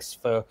bags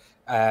for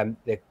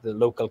the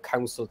local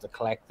council to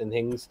collect and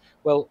things.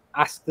 Well,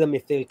 ask them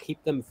if they'll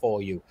keep them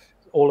for you.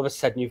 All of a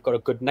sudden, you've got a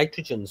good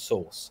nitrogen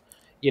source.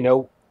 You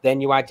know,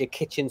 then you add your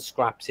kitchen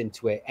scraps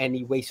into it,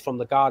 any waste from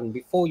the garden.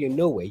 Before you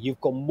know it,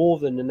 you've got more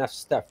than enough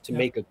stuff to Yep.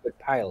 make a good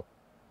pile.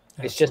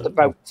 It's just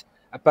Absolutely.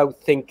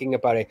 about thinking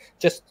about it.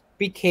 Just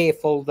be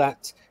careful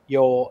that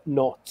you're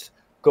not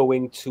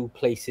going to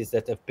places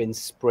that have been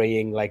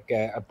spraying like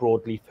a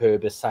broadleaf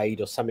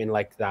herbicide or something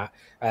like that.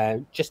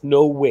 Just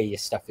know where your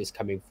stuff is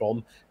coming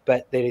from,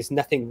 but there is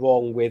nothing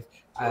wrong with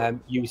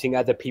using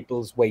other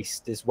people's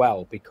waste as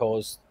well,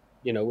 because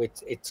you know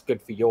it's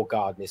good for your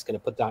garden. It's going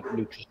to put that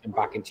nutrition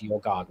back into your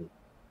garden.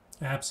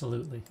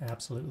 Absolutely,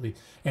 absolutely.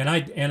 And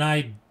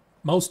I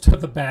most of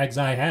the bags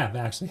I have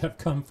actually have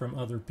come from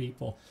other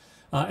people.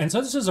 And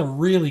so this is a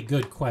really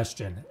good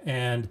question.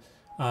 And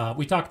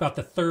we talked about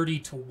the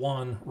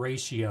 30-to-1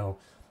 ratio.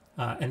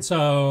 And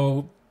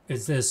so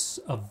is this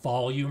a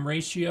volume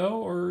ratio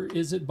or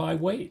is it by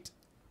weight?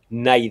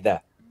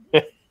 Neither.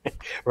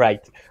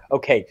 Right.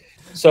 Okay.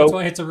 That's So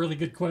why it's a really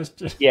good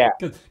question. yeah.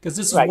 Because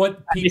this is Right. what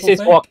And this people is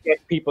what think.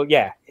 gets people,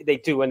 yeah, they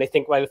do. And they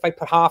think, well, if I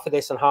put half of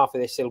this and half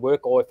of this, it'll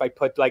work. Or if I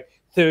put like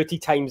 30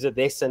 times of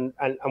this and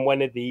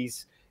one of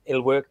these,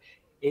 it'll work.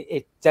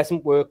 It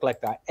doesn't work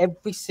like that.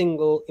 Every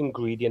single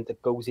ingredient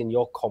that goes in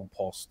your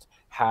compost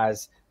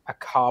has a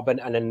carbon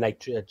and a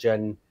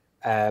nitrogen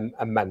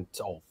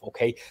amount of,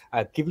 okay?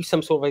 I'll give you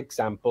some sort of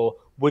example.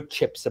 Wood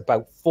chips,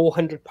 about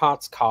 400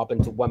 parts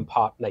carbon to 1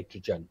 part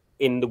nitrogen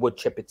in the wood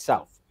chip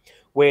itself.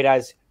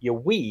 Whereas your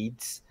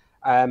weeds,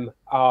 are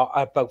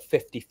about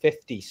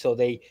 50-50. So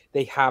they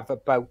have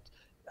about,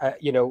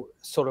 you know,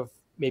 sort of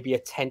maybe a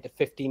 10 to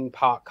 15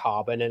 part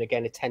carbon and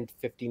again a 10 to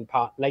 15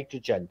 part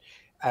nitrogen.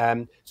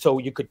 So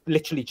you could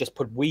literally just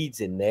put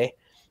weeds in there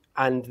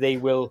and they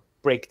will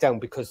break down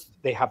because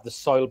they have the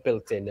soil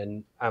built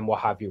in and what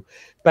have you.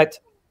 But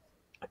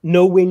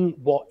knowing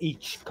what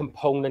each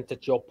component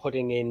that you're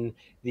putting in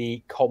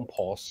the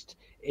compost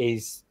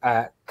is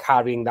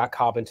carrying that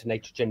carbon to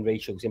nitrogen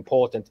ratio is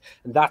important.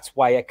 And that's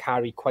why I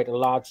carry quite a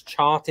large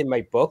chart in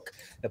my book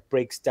that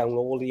breaks down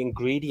all the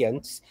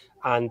ingredients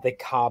and the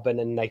carbon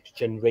and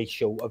nitrogen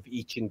ratio of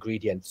each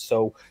ingredient.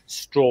 So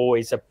straw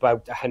is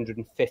about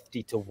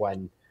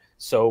 150-to-1.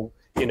 So,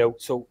 you know,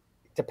 so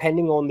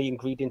depending on the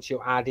ingredients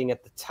you're adding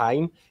at the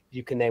time,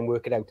 you can then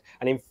work it out.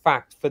 And in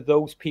fact, for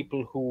those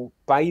people who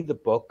buy the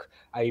book,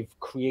 I've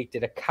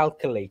created a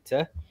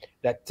calculator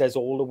that does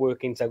all the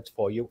workings out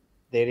for you.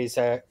 There is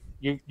a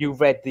you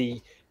read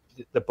the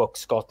book,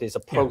 Scott. There's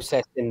a Yeah.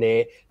 process in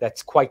there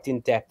that's quite in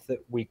depth. That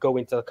we go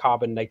into the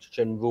carbon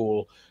nitrogen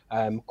rule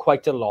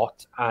quite a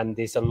lot, and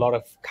there's a lot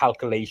of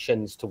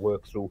calculations to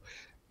work through.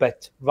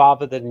 But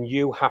rather than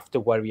you have to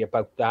worry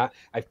about that,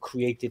 I've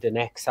created an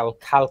Excel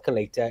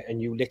calculator,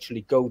 and you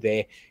literally go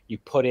there, you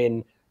put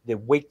in the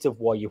weight of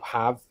what you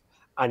have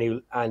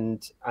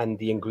and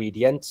the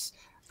ingredients,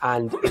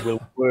 and it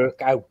will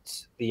work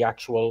out the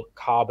actual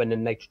carbon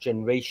and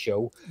nitrogen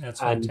ratio.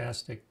 That's And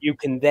fantastic. you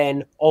can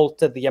then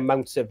alter the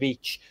amounts of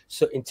each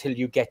so until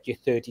you get your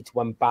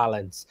 30-to-1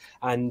 balance.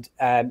 And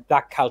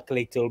that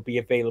calculator will be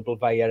available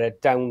via a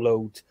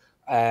download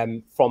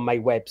from my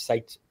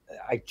website.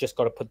 I just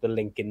got to put the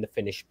link in the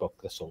finished book.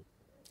 That's all.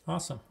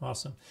 Awesome,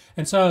 awesome.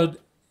 And so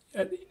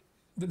uh,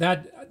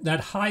 that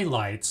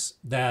highlights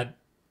that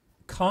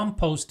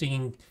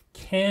composting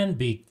can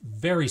be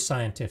very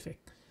scientific.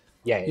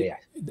 Yeah, yeah,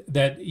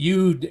 That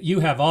you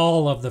have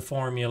all of the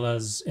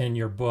formulas in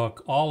your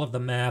book, all of the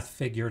math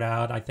figured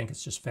out. I think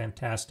it's just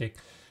fantastic.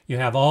 You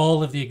have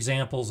all of the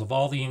examples of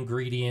all the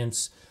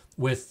ingredients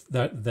with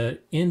the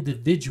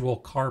individual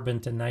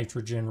carbon to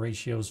nitrogen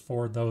ratios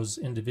for those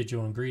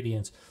individual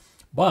ingredients.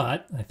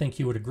 But I think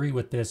you would agree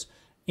with this.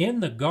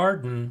 In the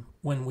garden,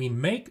 when we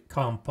make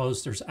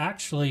compost, there's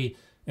actually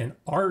an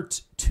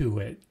art to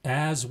it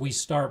as we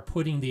start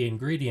putting the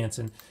ingredients.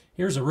 And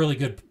here's a really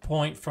good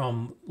point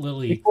from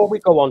Lily. Before we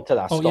go on to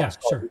that, Oh, yeah,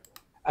 Scott,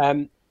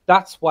 sure.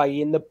 that's why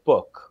in the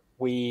book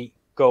we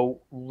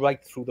go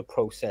right through the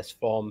process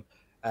from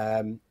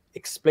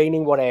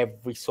explaining what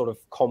every sort of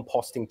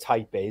composting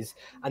type is,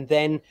 and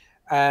then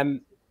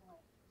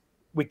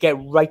we get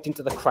right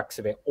into the crux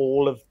of it,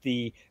 all of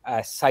the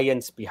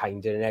science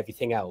behind it and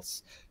everything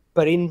else.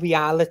 But in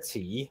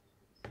reality,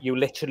 you're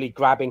literally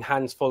grabbing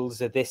handfuls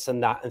of this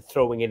and that and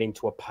throwing it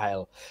into a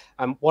pile.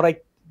 And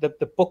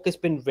the book has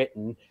been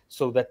written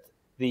so that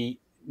the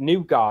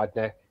new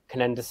gardener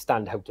can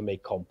understand how to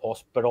make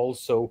compost, but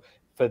also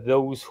for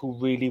those who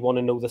really want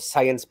to know the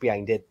science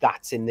behind it,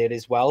 that's in there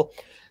as well.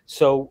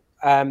 So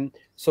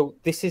so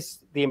this is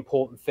the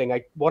important thing.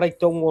 What I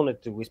don't want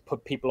to do is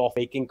put people off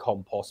making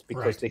compost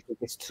because Right. they think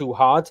it's too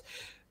hard.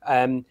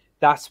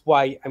 That's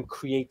why I'm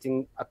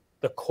creating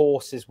the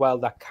course as well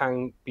that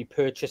can be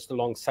purchased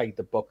alongside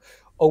the book,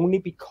 only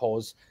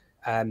because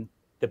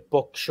the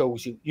book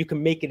shows you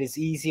can make it as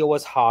easy or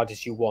as hard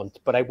as you want,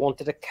 but I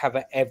wanted to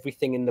cover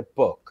everything in the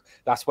book.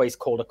 That's why it's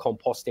called a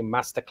composting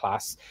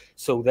masterclass,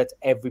 so that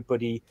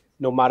everybody,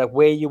 no matter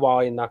where you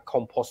are in that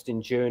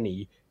composting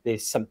journey,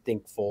 there's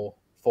something for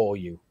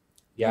you.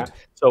 Yeah. Good.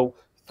 So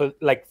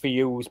for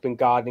you who's been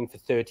gardening for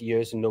 30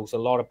 years and knows a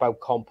lot about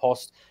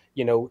compost,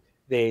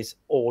 there's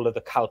all of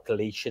the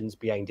calculations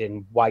behind it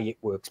and why it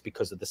works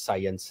because of the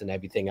science and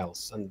everything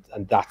else. And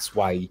that's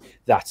why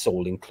that's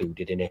all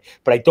included in it.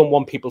 But I don't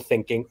want people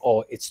thinking,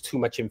 oh, it's too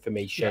much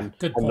information.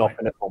 Good I'm not point.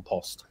 going to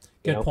compost.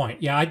 Good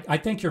point. Yeah, I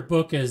think your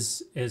book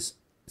is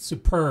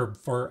superb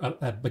for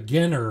a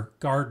beginner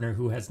gardener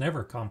who has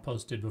never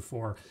composted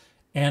before,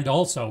 and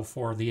also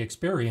for the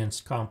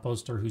experienced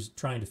composter who's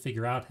trying to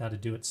figure out how to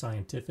do it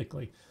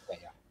scientifically. Yeah.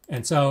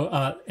 And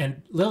so,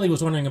 and Lily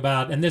was wondering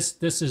about, and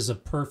this is a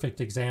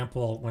perfect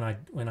example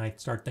when I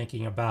start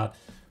thinking about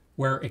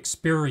where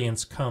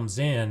experience comes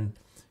in,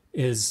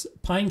 is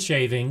pine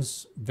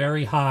shavings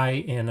very high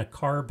in a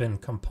carbon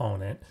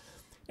component,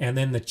 and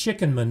then the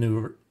chicken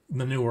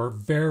manure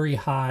very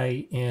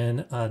high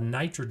in a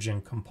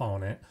nitrogen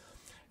component.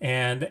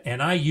 And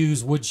I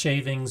use wood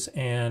shavings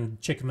and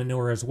chicken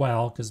manure as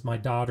well, because my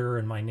daughter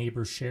and my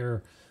neighbors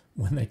share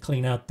when they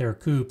clean out their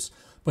coops.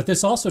 But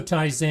this also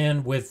ties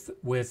in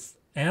with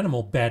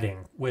animal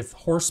bedding, with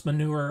horse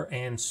manure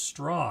and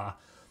straw.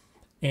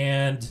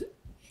 And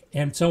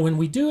so when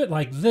we do it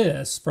like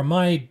this, from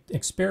my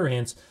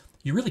experience,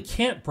 you really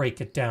can't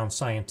break it down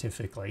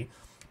scientifically,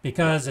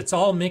 because it's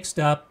all mixed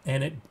up,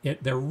 and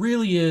there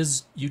really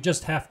is, you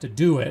just have to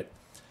do it.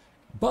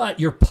 But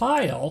your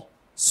pile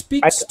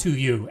speaks to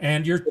you,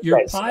 and your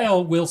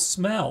pile will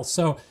smell.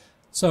 So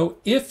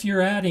if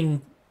you're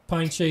adding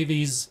pine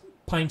shavings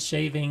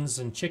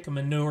and chicken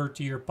manure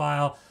to your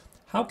pile,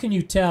 how can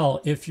you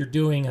tell if you're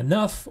doing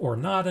enough or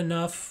not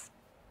enough?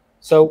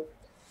 So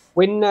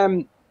when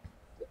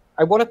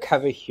I want to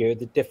cover here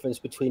the difference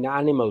between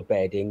animal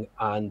bedding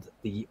and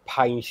the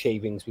pine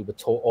shavings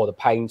or the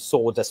pine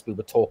sawdust we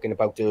were talking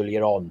about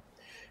earlier on,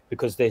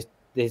 because there's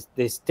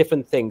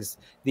different things.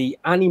 The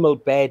animal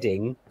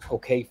bedding,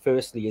 okay,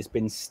 firstly, has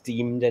been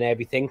steamed and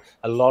everything.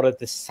 A lot of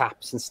the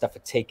saps and stuff are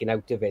taken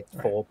out of it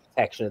for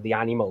protection of the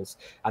animals,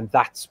 and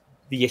that's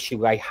the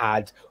issue I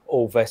had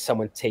over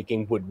someone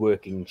taking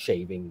woodworking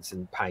shavings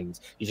and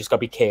pines. You just got to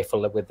be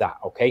careful with that,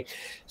 okay?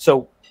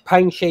 So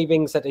pine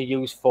shavings that are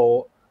used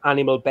for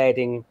animal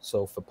bedding,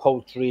 so for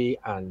poultry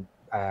and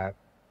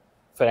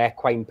for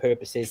equine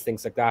purposes,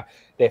 things like that,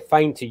 they're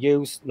fine to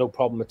use, no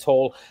problem at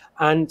all,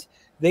 and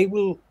they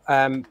will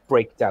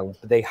break down,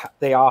 but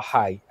they are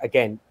high.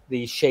 Again,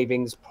 these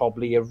shavings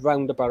probably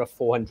around about a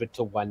 400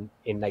 to 1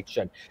 in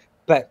nitrogen,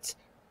 but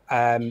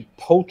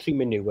poultry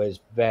manure is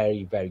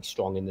very, very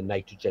strong in the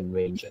nitrogen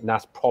range, and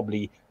that's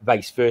probably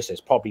vice versa.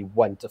 It's probably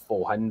 1 to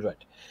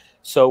 400.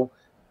 So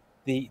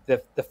the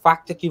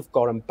fact that you've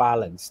got them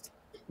balanced.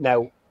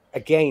 Now,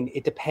 again,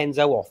 it depends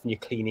how often you're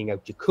cleaning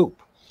out your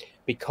coop,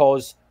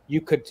 because you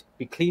could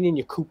be cleaning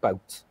your coop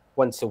out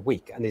once a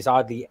week and there's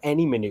hardly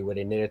any manure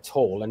in it at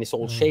all, and it's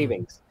all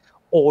shavings.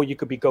 Or you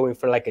could be going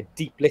for like a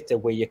deep litter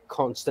where you're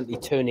constantly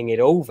turning it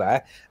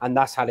over, and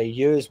that's had a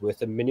year's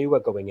worth of manure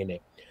going in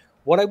it.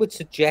 What I would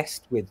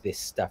suggest with this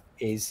stuff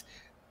is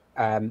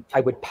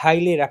I would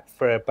pile it up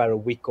for about a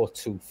week or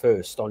two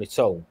first on its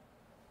own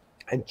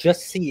and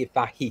just see if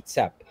that heats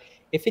up.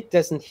 If it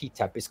doesn't heat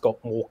up, it's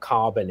got more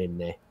carbon in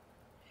there.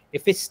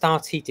 If it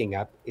starts heating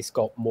up, it's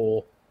got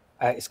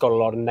a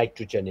lot of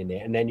nitrogen in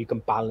it, and then you can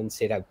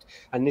balance it out.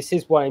 And this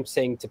is what I'm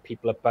saying to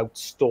people about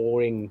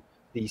storing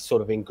these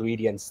sort of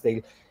ingredients.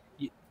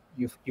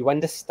 You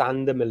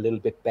understand them a little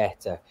bit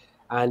better.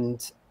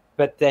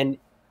 But then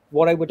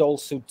what I would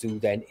also do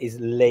then is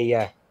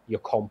layer your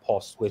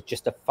compost with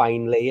just a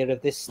fine layer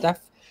of this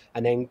stuff,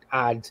 and then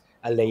add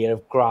a layer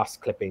of grass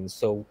clippings.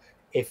 So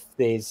if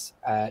there's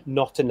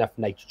not enough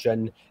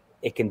nitrogen,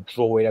 it can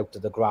draw it out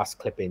of the grass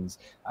clippings.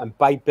 And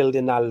by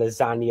building that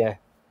lasagna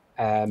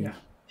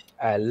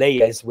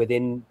layers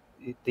within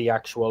the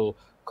actual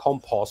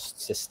compost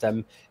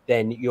system,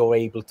 then you're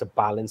able to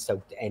balance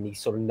out any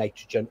sort of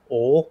nitrogen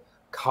or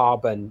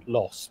carbon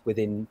loss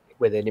within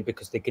it,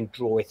 because they can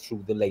draw it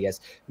through the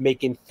layers,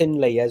 making thin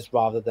layers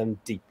rather than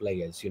deep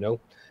layers,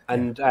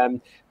 And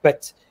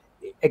but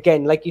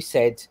again, like you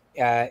said,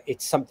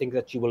 it's something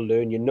that you will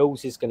learn. Your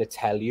nose is going to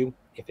tell you.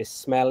 If it's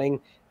smelling,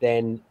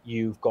 then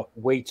you've got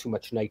way too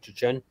much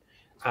nitrogen.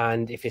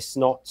 And if it's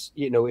not,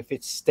 if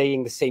it's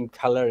staying the same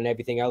color and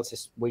everything else,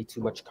 it's way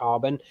too much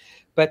carbon.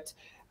 But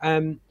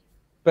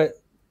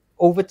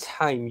over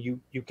time, you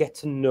get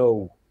to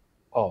know,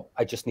 oh,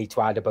 I just need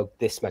to add about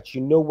this much.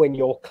 When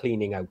you're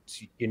cleaning out,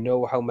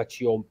 how much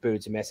your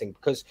birds are messing,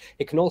 because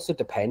it can also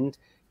depend,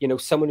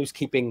 someone who's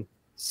keeping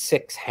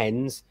 6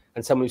 hens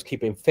and someone who's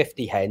keeping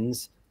 50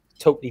 hens,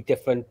 totally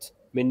different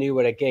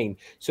manure again.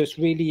 So it's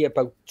really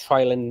about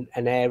trial and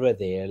error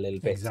there a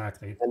little bit.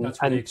 Exactly.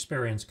 That's where the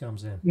experience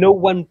comes in. No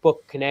one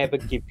book can ever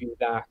give you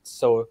that.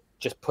 So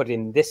just put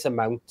in this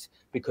amount,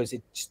 because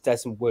it just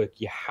doesn't work.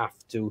 You have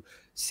to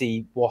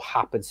see what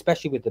happens,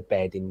 especially with the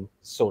bedding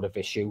sort of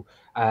issue.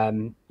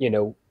 You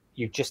know,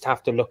 you just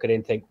have to look at it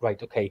and think,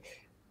 right, okay,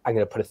 I'm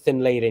going to put a thin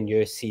layer in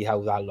here, see how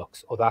that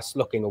looks. Oh, that's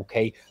looking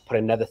okay. Put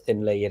another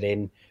thin layer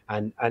in,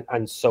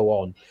 and so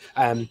on.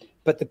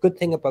 But the good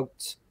thing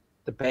about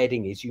the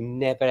bedding is you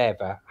never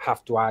ever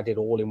have to add it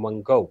all in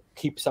one go.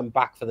 Keep some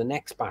back for the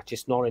next batch.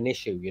 It's not an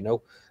issue, you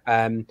know.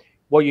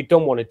 What you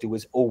don't want to do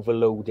is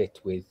overload it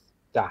with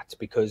that,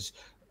 because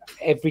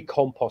every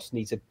compost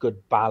needs a good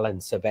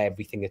balance of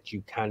everything that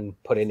you can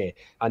put in it.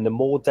 And the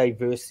more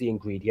diverse the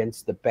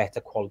ingredients, the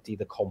better quality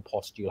the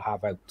compost you'll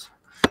have out.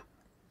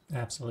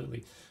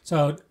 Absolutely.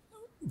 So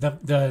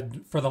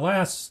the for the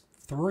last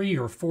 3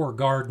 or 4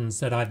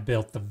 gardens that I've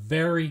built, the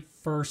very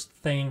first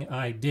thing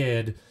I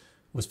did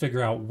was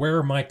figure out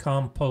where my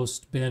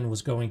compost bin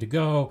was going to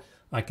go.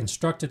 I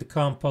constructed the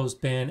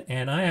compost bin,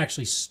 and I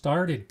actually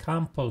started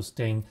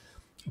composting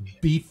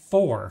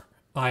before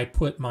I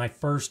put my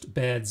first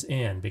beds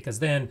in, because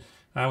then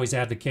I always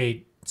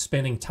advocate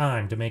spending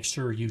time to make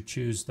sure you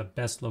choose the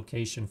best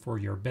location for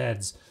your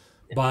beds.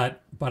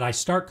 But I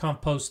start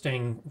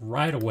composting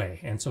right away.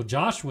 And so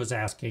Josh was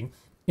asking,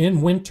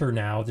 in winter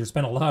now, there's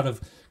been a lot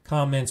of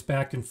comments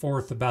back and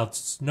forth about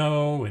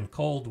snow and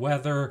cold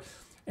weather.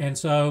 And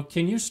so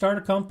can you start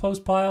a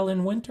compost pile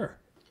in winter?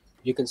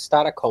 You can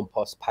start a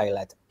compost pile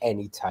at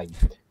any time.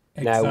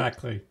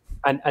 Exactly.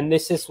 Now, and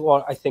this is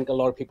what I think a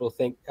lot of people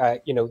think,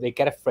 you know, they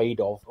get afraid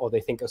of, or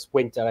they think it's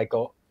winter. I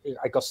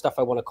got stuff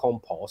I want to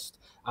compost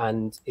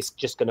and it's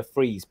just going to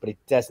freeze, but it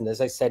doesn't.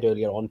 As I said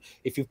earlier on,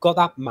 if you've got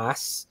that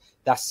mass,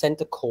 that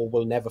center core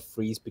will never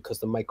freeze, because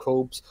the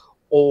microbes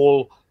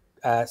all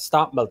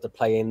start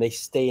multiplying. They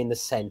stay in the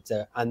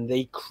center and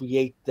they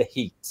create the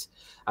heat.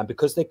 And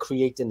because they're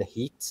creating the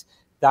heat,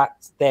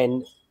 that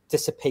then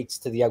dissipates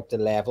to the outer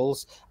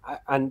levels,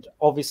 and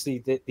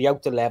obviously the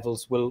outer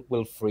levels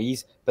will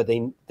freeze, but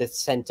then the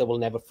center will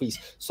never freeze.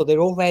 So they're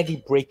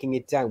already breaking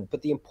it down.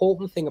 But the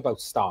important thing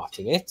about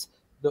starting it,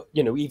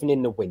 you know, even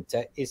in the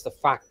winter, is the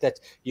fact that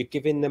you're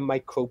giving the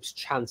microbes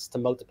chance to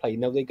multiply.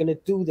 Now, they're going to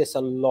do this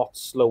a lot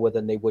slower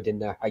than they would in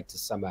the height of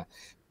summer,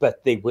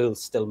 but they will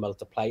still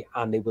multiply,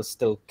 and they will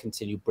still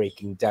continue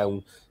breaking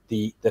down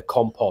the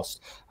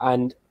compost.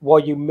 And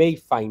what you may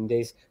find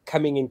is,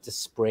 coming into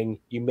spring,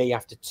 you may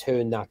have to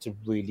turn that to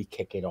really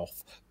kick it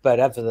off.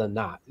 But other than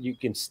that, you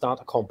can start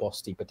a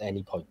compost heap at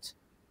any point.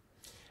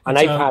 And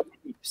I've had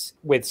heaps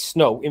with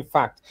snow. In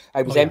fact,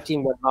 I was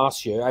emptying one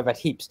last year. I've had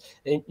heaps.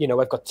 You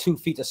know, I've got 2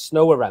 feet of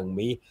snow around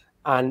me,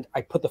 and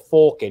I put the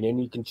fork in,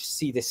 and you can just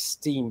see this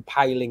steam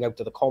piling out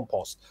of the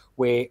compost,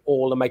 where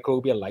all the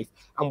microbial life.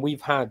 And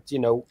we've had, you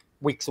know,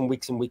 weeks and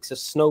weeks and weeks of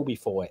snow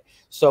before it.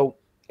 So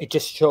it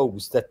just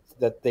shows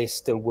that they're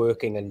still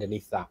working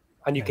underneath that.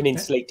 And you can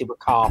insulate it with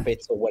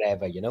carpets or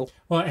whatever, you know.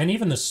 Well, and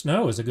even the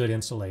snow is a good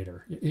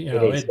insulator. You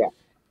know,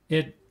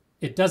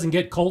 it doesn't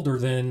get colder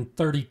than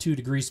 32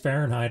 degrees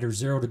Fahrenheit or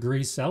 0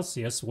 degrees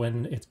Celsius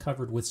when it's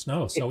covered with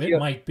snow. So it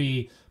might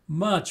be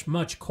much,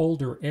 much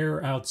colder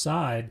air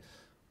outside,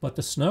 but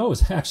the snow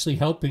is actually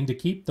helping to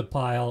keep the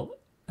pile,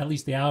 at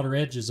least the outer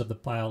edges of the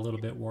pile, a little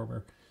bit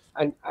warmer.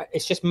 And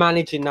it's just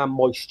managing that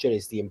moisture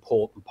is the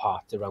important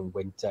part around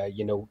winter.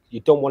 You know, you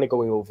don't want to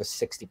go over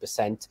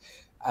 60%.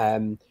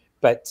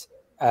 But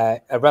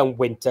around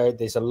winter,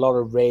 there's a lot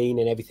of rain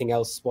and everything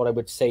else. What I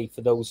would say for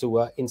those who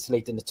are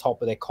insulating the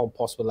top of their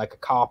compost with like a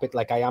carpet,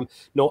 like I am,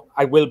 no,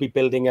 I will be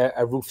building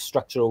a roof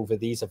structure over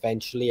these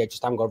eventually. I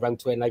just haven't got around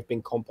to it, and I've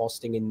been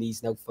composting in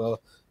these now for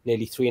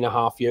nearly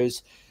 3.5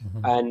 years.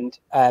 And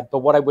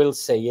but what I will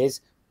say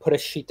is, put a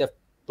sheet of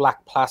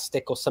black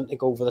plastic or something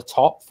over the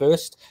top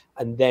first,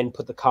 and then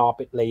put the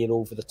carpet layer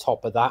over the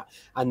top of that.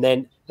 And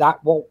then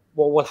that what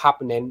will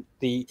happen then,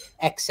 the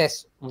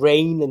excess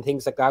rain and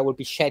things like that will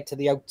be shed to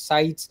the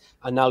outsides,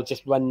 and they'll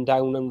just run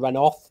down and run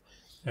off.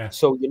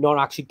 So you're not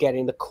actually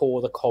getting the core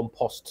of the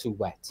compost too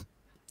wet.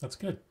 That's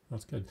good.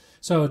 That's good.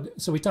 So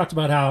we talked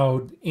about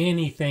how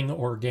anything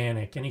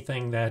organic,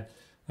 anything that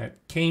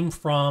came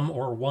from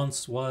or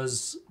once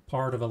was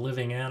part of a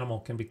living animal,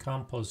 can be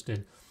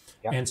composted.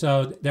 Yep. And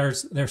so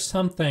there's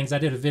some things, I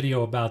did a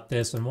video about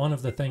this, and one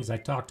of the things I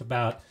talked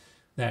about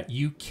that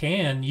you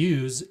can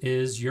use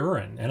is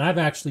urine. And I've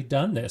actually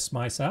done this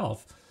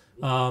myself.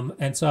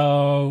 And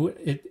so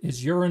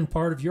is urine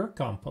part of your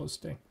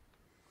composting?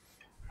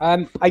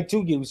 I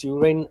do use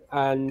urine,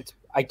 and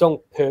I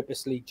don't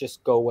purposely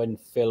just go and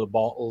fill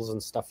bottles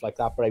and stuff like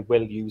that, but I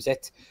will use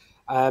it.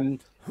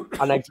 And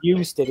I've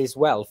used it as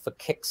well for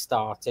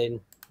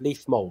kickstarting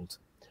leaf mold.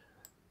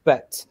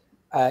 But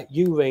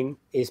urine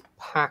is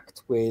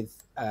packed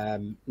with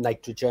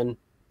nitrogen.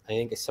 I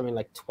think it's something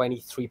like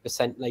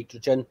 23%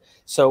 nitrogen.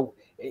 So,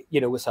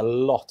 you know, it's a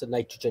lot of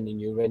nitrogen in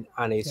urine,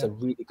 and it's a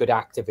really good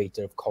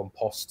activator of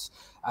composts.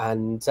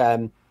 And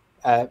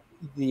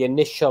the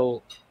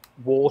initial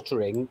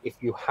watering, if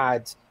you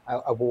had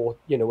a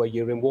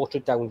urine, water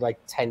it down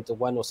like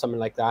 10-1 or something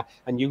like that,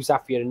 and use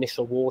that for your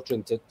initial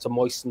watering to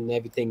moisten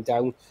everything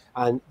down,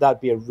 and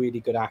that'd be a really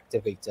good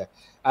activator.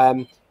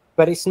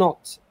 But it's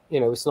not,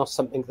 it's not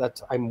something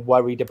that I'm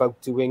worried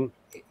about doing.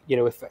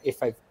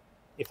 If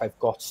I've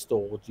got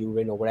stored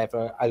urine or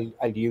whatever,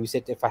 I'll use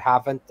it. If I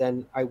haven't,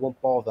 then I won't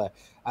bother.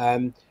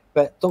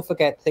 But don't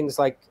forget things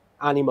like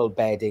animal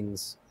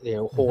beddings,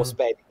 horse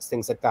beddings,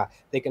 things like that.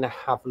 They're going to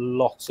have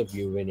lots of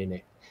urine in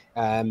it.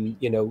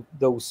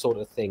 Those sort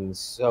of things.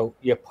 So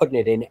you're putting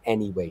it in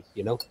anyway.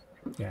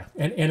 Yeah,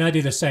 and I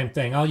do the same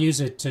thing. I'll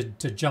use it to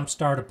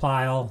jumpstart a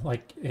pile,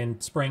 like in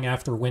spring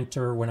after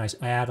winter when I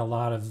add a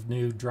lot of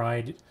new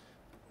dried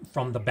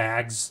from the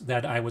bags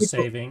that I was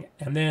saving,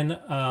 and then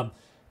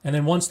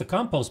once the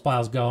compost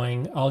pile's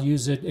going, I'll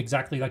use it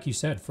exactly like you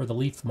said for the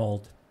leaf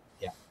mold.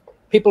 Yeah,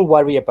 people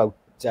worry about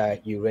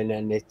urine,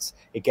 and it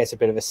gets a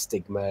bit of a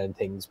stigma and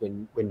things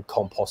when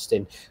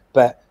composting.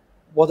 But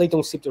what they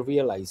don't seem to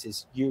realize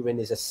is urine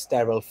is a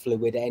sterile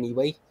fluid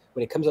anyway.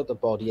 When it comes out the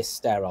body, it's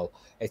sterile.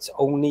 It's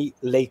only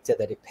later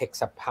that it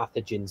picks up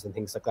pathogens and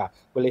things like that.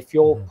 Well, if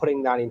you're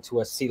putting that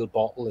into a sealed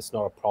bottle, it's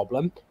not a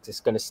problem because it's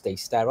going to stay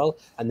sterile.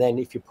 And then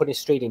if you put it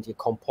straight into your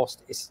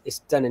compost, it's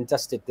done and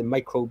dusted. The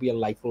microbial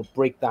life will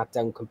break that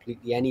down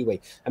completely anyway.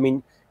 I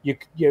mean,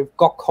 you've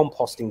got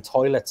composting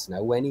toilets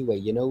now anyway.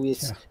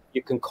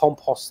 You can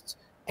compost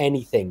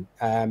anything,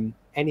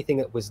 anything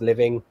that was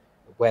living,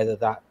 whether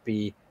that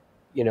be,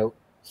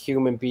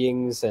 human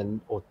beings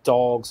or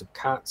dogs or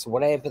cats,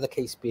 whatever the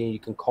case be. You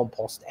can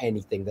compost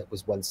anything that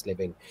was once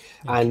living.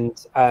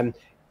 And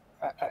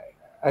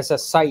as a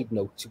side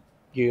note,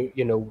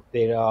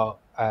 there are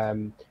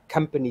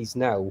companies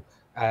now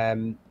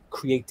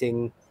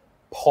creating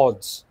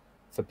pods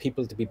for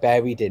people to be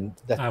buried in.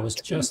 That I was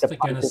just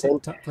going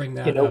to bring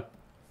that up,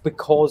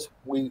 because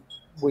we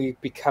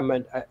become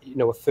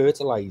a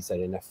fertilizer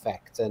in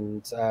effect,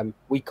 and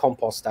we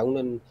compost down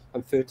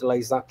and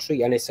fertilize that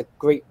tree, and it's a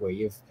great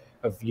way of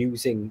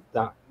using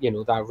that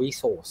that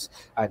resource.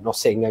 I'm not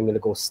saying I'm going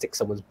to go stick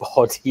someone's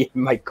body in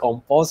my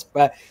compost,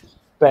 but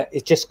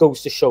it just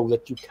goes to show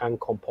that you can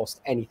compost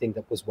anything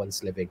that was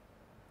once living.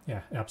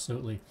 Yeah,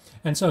 absolutely.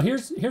 And so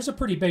here's a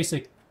pretty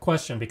basic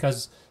question,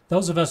 because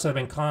those of us that have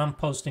been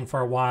composting for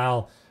a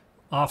while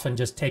often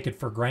just take it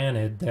for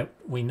granted that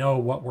we know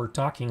what we're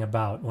talking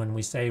about when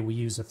we say we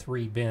use a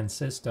 3-bin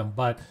system.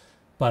 But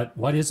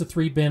what is a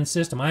 3-bin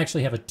system? I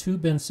actually have a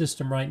 2-bin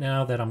system right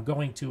now that I'm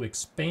going to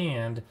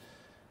expand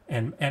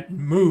and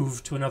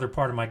move to another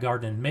part of my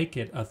garden and make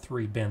it a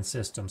 3-bin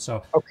system.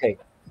 So okay,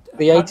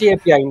 the idea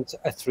behind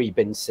a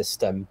 3-bin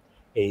system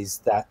is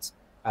that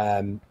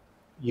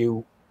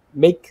you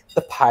make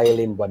the pile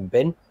in 1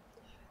 bin,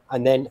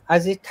 and then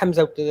as it comes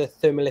out to the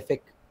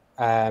thermolytic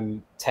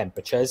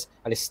temperatures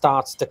and it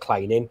starts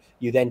declining,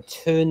 you then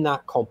turn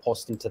that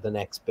compost into the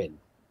next bin.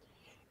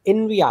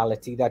 In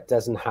reality, that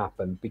doesn't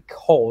happen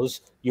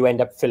because you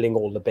end up filling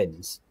all the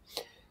bins.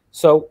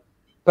 So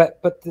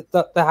but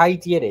the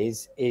idea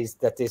is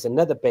that there's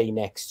another bay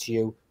next to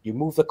you. You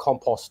move the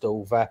compost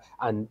over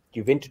and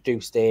you've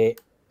introduced it,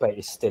 but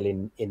it's still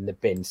in the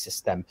bin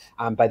system.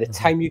 And by the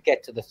time you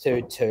get to the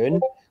 3rd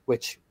turn,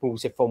 which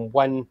moves it from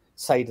one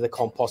side of the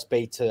compost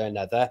bay to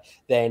another,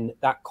 then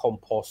that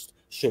compost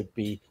should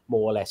be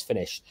more or less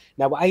finished.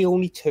 Now, I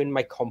only turn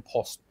my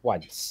compost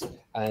once,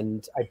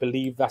 and I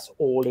believe that's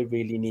all it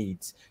really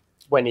needs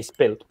when it's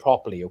built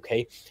properly,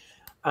 okay?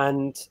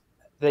 And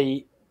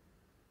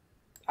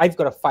I've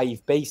got a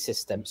 5-bay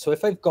system, so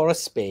if I've got a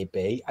spare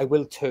bay, I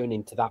will turn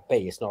into that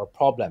bay. It's not a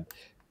problem.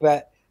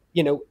 But,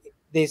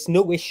 there's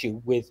no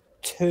issue with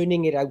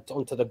turning it out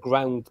onto the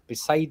ground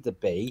beside the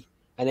bay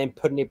and then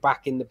putting it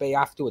back in the bay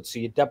afterwards. So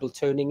you're double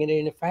turning it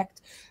in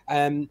effect.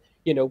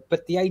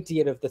 But the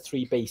idea of the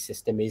 3-bay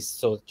system is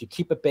so that you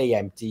keep a bay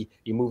empty,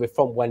 you move it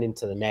from one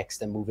into the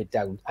next and move it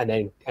down,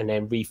 and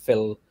then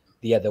refill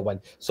the other one.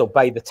 So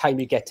by the time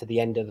you get to the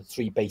end of the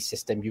 3-bay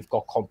system, you've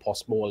got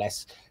compost more or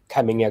less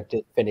coming out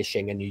to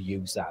finishing, and you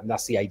use that. And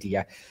that's the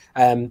idea.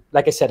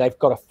 Like I said, I've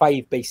got a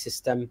 5-bay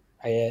system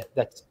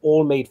that's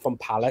all made from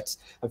pallets.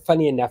 And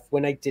funny enough,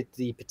 when I did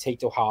the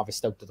potato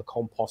harvest out of the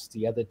compost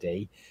the other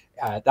day,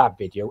 that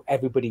video,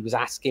 everybody was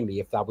asking me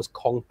if that was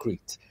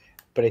concrete,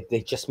 but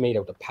they just made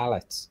out of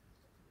pallets.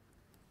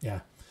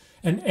 Yeah,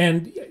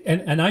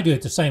 and I do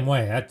it the same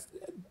way.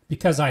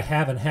 Because I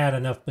haven't had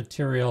enough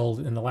material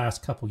in the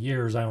last couple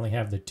years, I only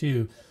have the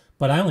 2,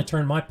 but I only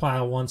turn my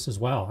pile once as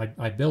well.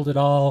 I build it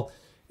all,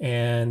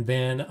 and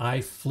then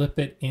I flip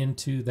it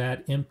into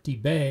that empty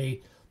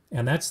bay,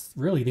 and that's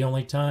really the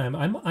only time.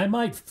 I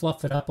might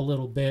fluff it up a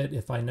little bit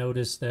if I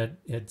notice that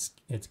it's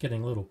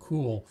getting a little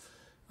cool,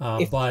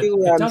 but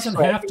it doesn't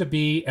have to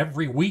be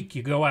every week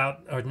you go out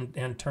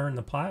and turn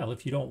the pile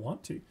if you don't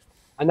want to.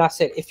 And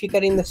that's it. If you're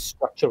getting the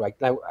structure right.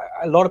 Now,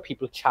 a lot of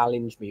people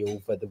challenge me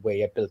over the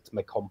way I built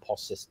my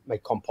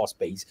compost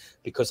bays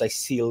because I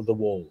seal the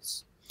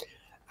walls.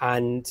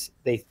 And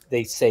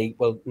they say,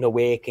 well, no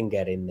air can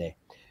get in there.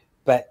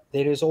 But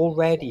there is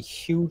already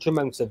huge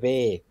amounts of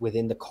air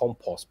within the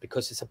compost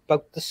because it's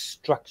about the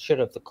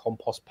structure of the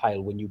compost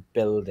pile when you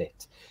build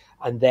it.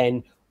 And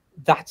then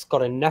that's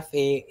got enough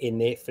air in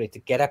there for it to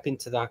get up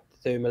into that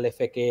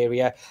thermolytic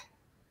area,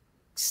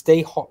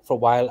 stay hot for a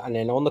while, and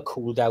then on the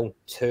cool down,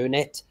 turn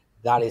it.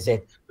 That is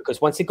it.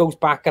 because once it goes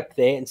back up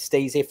there and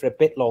stays there for a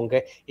bit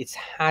longer, it's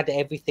had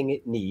everything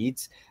it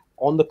needs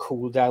on the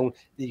cool down.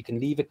 You can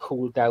leave it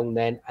cool down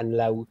then and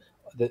allow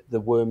the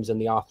worms and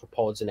the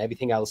arthropods and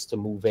everything else to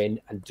move in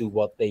and do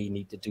what they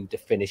need to do to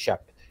finish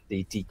up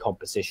the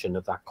decomposition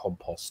of that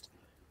compost.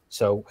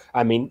 So,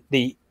 I mean,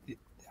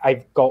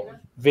 I've got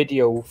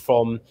video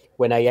from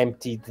when I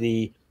emptied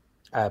the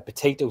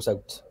potatoes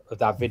out of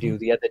that video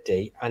the other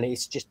day, and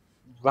it's just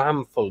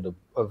ram full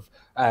of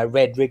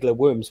red wriggler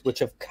worms, which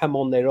have come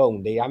on their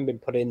own. They haven't been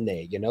put in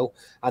there, you know,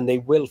 and they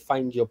will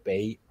find your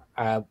bay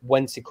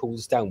once it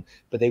cools down,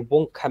 but they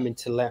won't come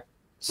until it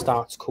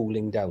starts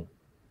cooling down.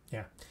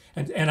 Yeah,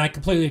 and I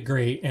completely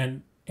agree,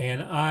 and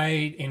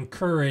I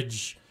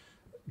encourage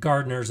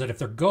gardeners that if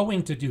they're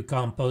going to do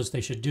compost,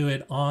 they should do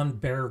it on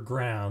bare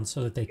ground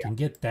so that they can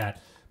get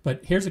that.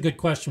 But here's a good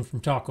question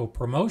from Taco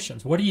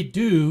Promotions. What do you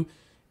do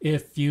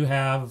if you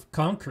have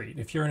concrete?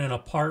 If you're in an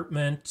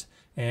apartment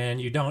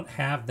and you don't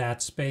have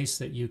that space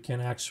that you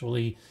can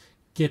actually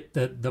get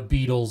the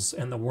beetles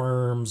and the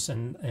worms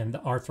and the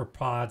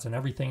arthropods and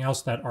everything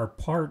else that are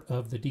part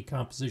of the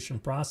decomposition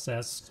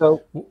process,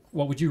 So,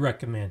 what would you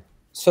recommend?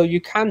 so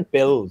you can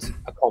build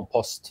a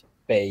compost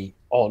bay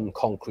on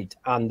concrete,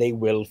 and they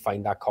will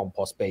find that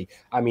compost bay.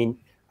 I mean,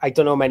 I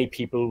don't know many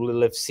people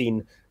will have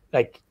seen,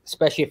 like,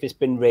 especially if it's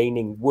been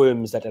raining,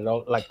 worms that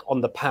are like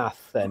on the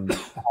path and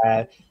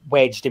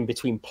wedged in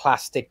between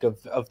plastic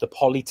of the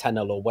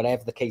polytunnel or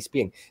whatever the case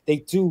being. They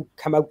do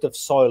come out of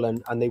soil,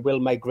 and they will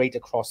migrate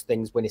across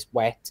things when it's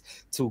wet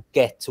to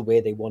get to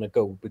where they want to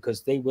go,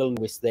 because they will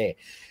know it's there.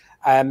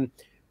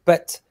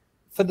 But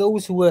for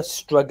those who are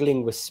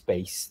struggling with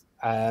space,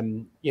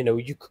 you know,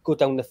 you could go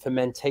down the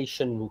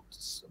fermentation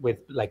routes with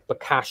like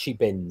bokashi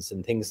bins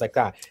and things like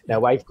that.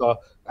 Now, I've got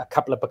a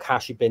couple of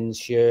bokashi bins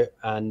here,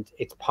 and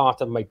it's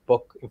part of my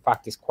book. In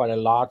fact, it's quite a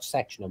large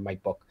section of my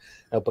book.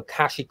 Now,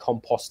 bokashi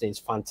composting is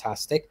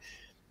fantastic.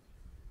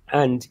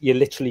 And you're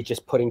literally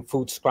just putting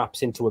food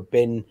scraps into a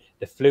bin.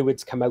 The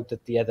fluids come out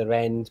at the other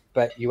end,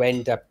 but you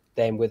end up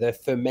then with a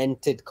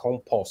fermented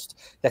compost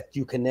that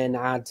you can then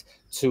add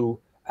to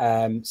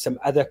some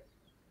other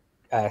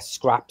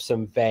scraps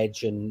and veg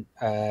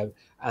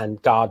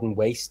and garden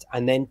waste,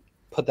 and then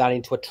put that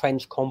into a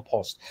trench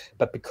compost.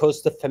 But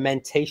because the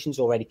fermentation's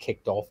already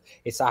kicked off,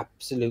 it's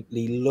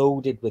absolutely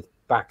loaded with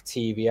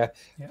bacteria,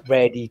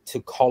 ready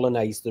to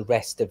colonize the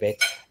rest of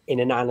it in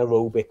an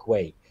anaerobic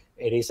way.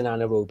 It is an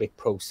anaerobic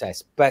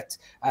process, but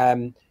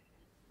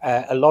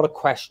a lot of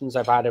questions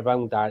I've had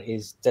around that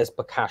is, does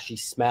bokashi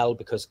smell?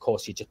 Because, of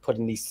course, you're just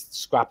putting these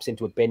scraps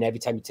into a bin. Every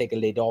time you take a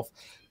lid off,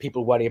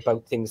 people worry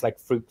about things like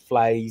fruit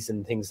flies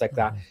and things like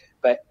that.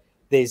 But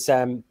there's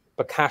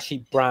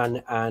bokashi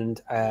bran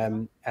and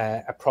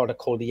a product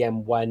called the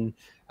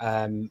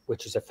M1,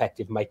 which is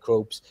effective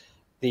microbes.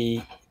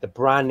 The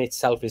bran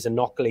itself is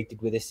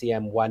inoculated with this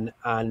EM1,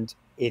 and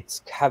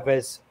it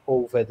covers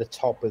over the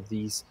top of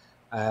these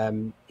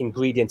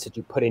ingredients that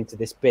you put into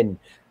this bin,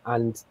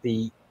 and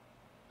the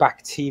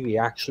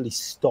bacteria actually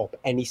stop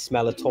any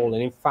smell at all.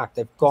 And in fact,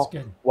 I've got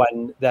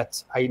one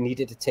that I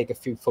needed to take a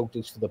few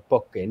photos for the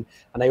book in,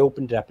 and I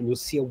opened it up, and you'll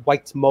see a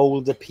white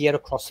mold appear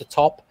across the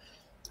top,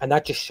 and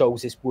that just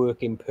shows it's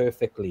working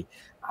perfectly.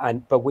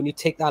 But when you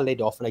take that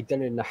lid off, and I've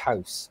done it in the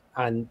house,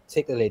 and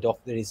take the lid off,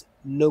 there is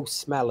no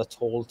smell at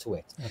all to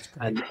it.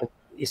 And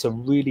it's a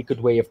really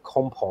good way of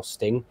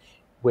composting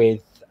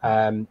with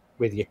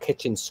your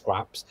kitchen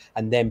scraps,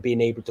 and then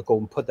being able to go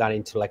and put that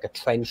into like a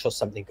trench or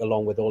something,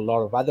 along with a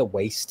lot of other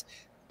waste,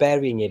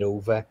 burying it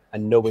over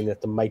and knowing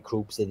that the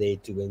microbes are there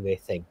doing their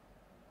thing.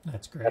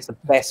 That's great. That's the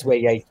best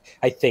way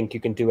I think you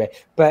can do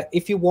it. But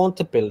if you want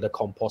to build a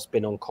compost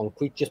bin on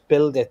concrete, just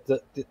build it.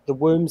 The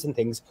worms and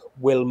things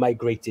will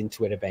migrate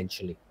into it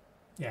eventually.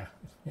 Yeah.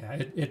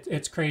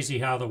 It's crazy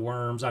how the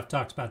worms, I've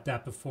talked about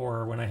that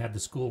before when I had the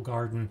school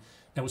garden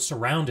that was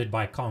surrounded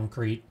by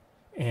concrete.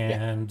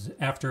 And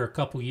after a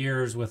couple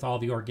years with all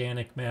the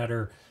organic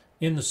matter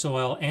in the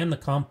soil and the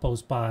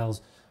compost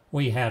piles,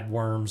 we had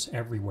worms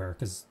everywhere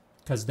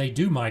because they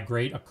do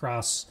migrate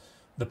across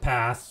the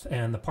path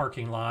and the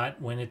parking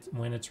lot when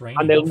it's raining.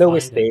 And they'll know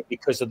it's there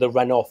because of the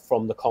runoff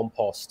from the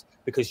compost,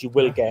 because you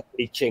will get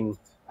leaching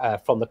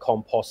from the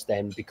compost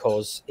then,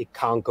 because it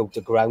can't go to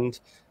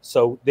ground.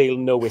 So they'll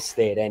know it's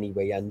there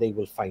anyway, and they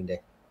will find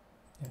it.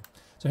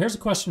 So here's a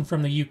question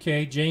from the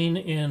UK. Jane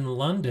in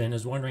London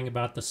is wondering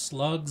about the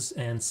slugs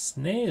and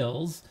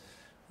snails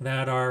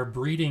that are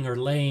breeding or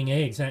laying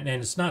eggs. And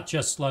it's not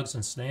just slugs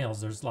and snails.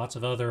 There's lots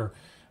of other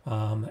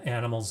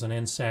animals and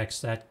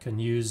insects that can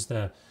use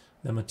the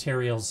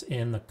materials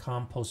in the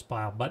compost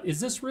pile. But is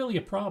this really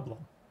a problem?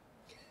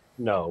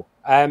 No.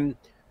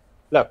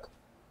 Look,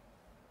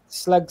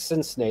 slugs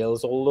and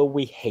snails, although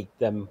we hate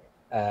them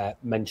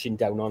munching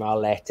down on our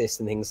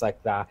lettuce and things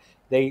like that,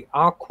 they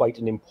are quite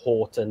an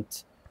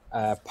important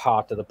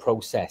part of the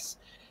process.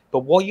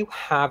 But what you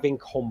have in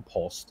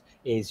compost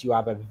is you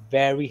have a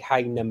very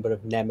high number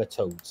of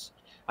nematodes,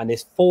 and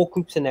there's 4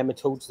 groups of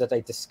nematodes that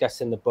I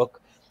discuss in the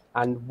book,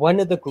 and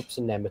one of the groups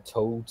of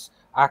nematodes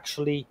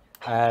actually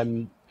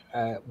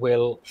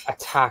will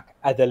attack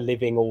other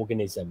living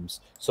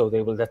organisms. So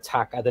they will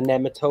attack other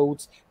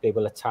nematodes, they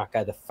will attack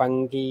other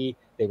fungi,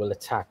 they will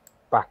attack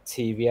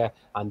bacteria,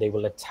 and they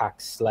will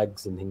attack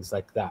slugs and things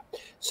like that.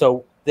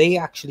 So they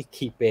actually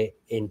keep it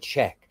in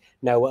check.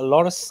 Now, a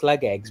lot of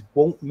slug eggs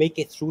won't make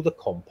it through the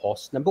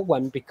compost, number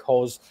one,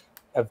 because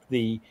of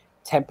the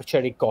temperature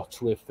it got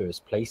to in the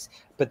first place.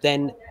 But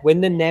then when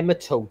the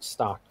nematodes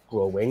start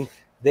growing,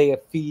 they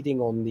are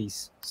feeding on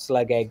these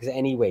slug eggs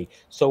anyway.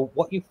 So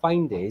what you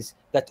find is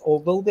that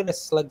although there are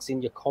slugs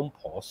in your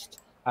compost,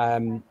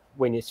 when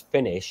it's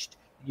finished,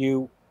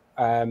 they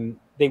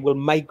will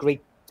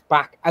migrate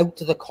back out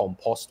to the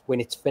compost when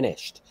it's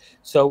finished.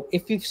 So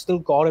if you've still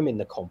got them in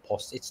the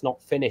compost, it's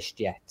not finished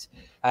yet.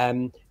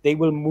 They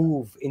will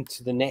move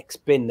into the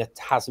next bin that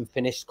hasn't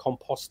finished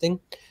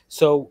composting.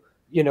 So,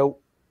 you know,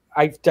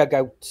 I've dug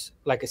out,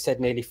 like I said,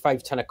 nearly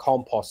 5 ton of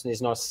compost, and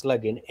there's not a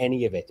slug in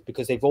any of it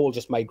because they've all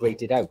just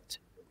migrated out.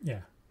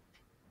 Yeah,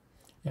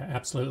 yeah,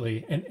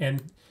 absolutely.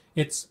 And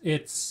it's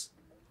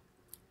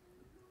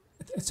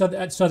so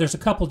there's a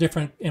couple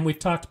different, and we've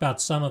talked about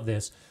some of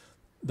this.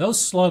 Those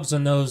slugs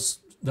and those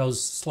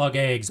slug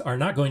eggs are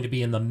not going to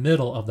be in the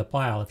middle of the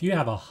pile. If you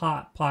have a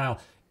hot pile,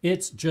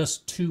 it's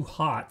just too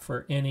hot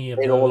for any of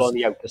They're those all on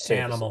the outer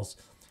animals.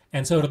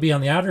 And so it'll be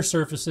on the outer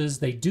surfaces.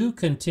 They do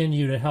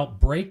continue to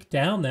help break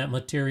down that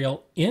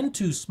material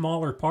into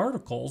smaller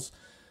particles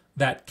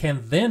that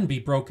can then be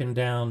broken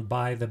down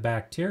by the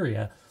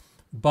bacteria.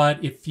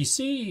 But if you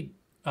see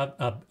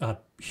a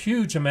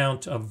huge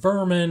amount of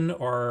vermin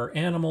or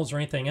animals or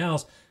anything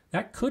else,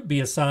 that could be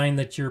a sign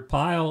that your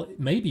pile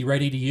may be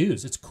ready to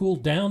use. It's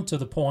cooled down to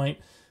the point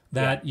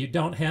that you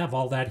don't have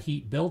all that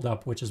heat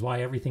buildup, which is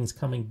why everything's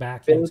coming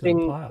back into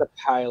the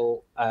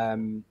pile.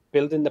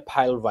 Building the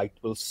pile right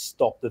will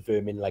stop the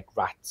vermin like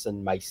rats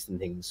and mice and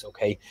things,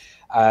 okay?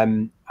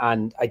 And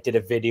I did a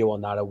video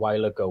on that a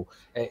while ago.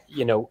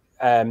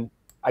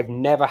 I've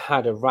never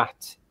had a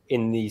rat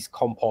in these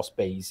compost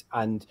bays,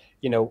 and,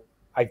 you know,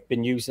 I've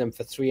been using them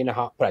for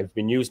 3.5, but I've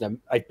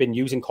been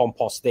using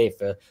compost there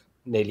for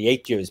nearly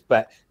 8 years,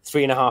 but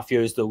 3.5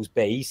 years, those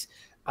bays,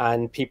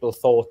 and people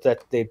thought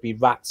that there'd be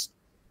rats,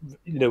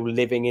 you know,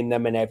 living in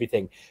them and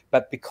everything.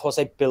 But because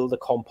I build the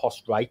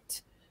compost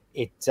right,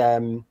 it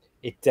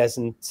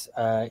doesn't,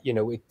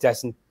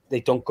 they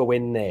don't go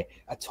in there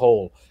at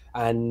all.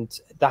 And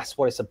that's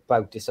what it's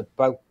about. It's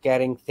about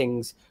getting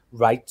things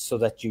right so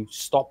that you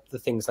stop the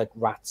things like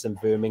rats and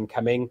vermin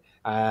coming,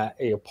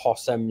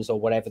 possums or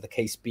whatever the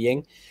case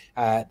being,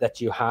 that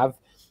you have.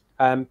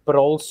 But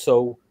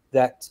also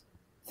that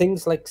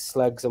things like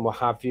slugs and what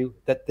have you,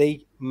 that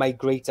they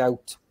migrate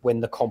out when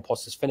the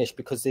compost is finished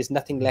because there's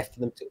nothing left for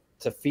them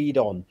to feed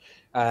on.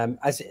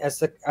 As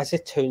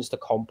it turns to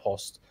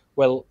compost,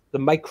 well, the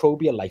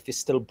microbial life is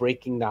still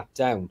breaking that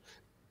down,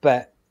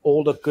 but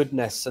all the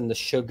goodness and the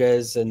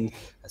sugars and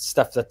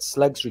stuff that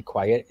slugs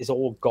require is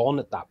all gone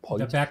at that point.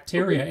 The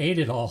bacteria ate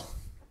it all.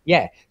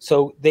 Yeah,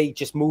 so they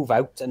just move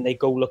out and they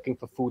go looking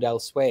for food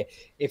elsewhere.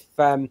 If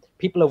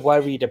people are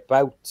worried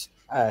about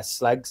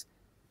slugs,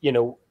 you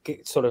know,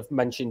 sort of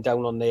munching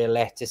down on their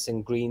lettuce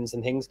and greens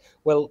and things,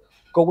 well,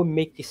 go and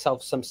make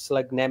yourself some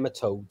slug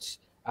nematodes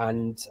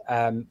and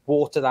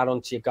water that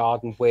onto your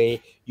garden where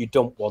you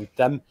don't want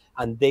them,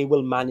 and they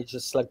will manage the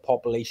slug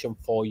population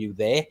for you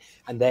there,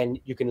 and then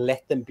you can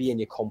let them be in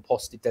your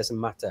compost. It doesn't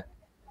matter.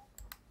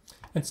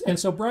 And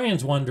so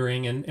Brian's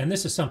wondering, and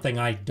this is something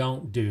I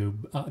don't do,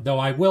 though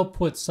I will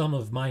put some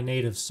of my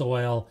native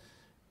soil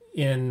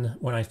in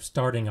when I'm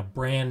starting a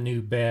brand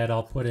new bed.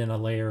 I'll put in a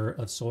layer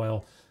of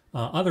soil.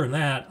 Other than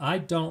that, I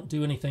don't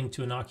do anything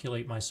to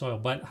inoculate my soil.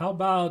 But how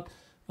about,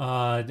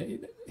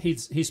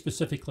 he's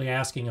specifically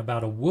asking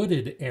about a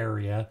wooded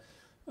area,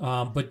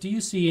 but do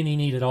you see any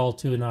need at all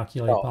to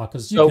inoculate?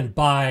 Because you can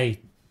buy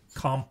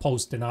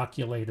compost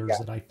inoculators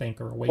that I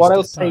think are a waste of time. What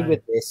I'll say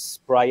with this,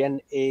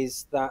 Brian,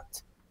 is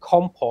that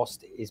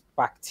compost is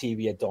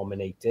bacteria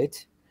dominated,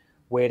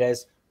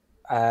 whereas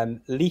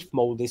leaf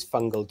mold is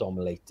fungal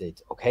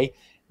dominated. Okay,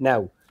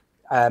 now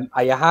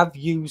I have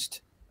used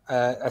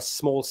a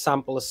small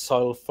sample of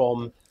soil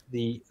from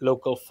the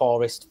local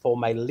forest for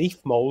my leaf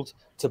mold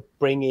to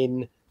bring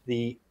in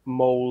the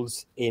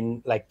molds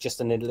in, like just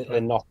a little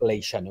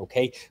inoculation,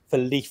 okay, for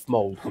leaf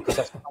mold, because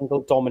that's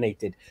fungal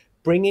dominated.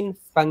 Bringing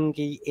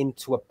fungi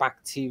into a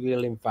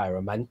bacterial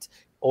environment,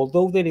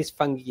 although there is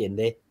fungi in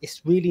there,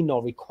 it's really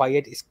not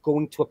required. It's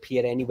going to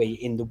appear anyway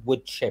in the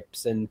wood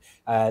chips and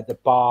the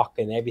bark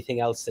and everything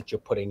else that you're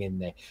putting in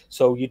there.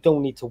 So you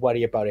don't need to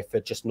worry about it for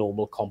just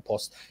normal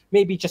compost.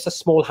 Maybe just a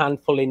small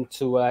handful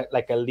into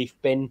like a leaf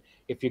bin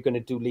if you're going to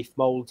do leaf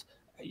mold.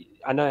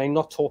 And I'm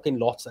not talking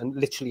lots, and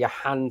literally a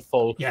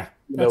handful. Yeah,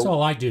 that's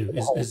all I do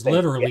is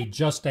literally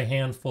just a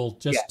handful,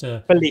 just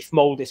to. For leaf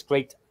mold, it's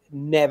great.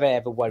 Never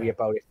ever worry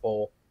about it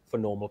for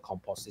normal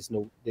compost.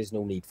 There's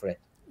no need for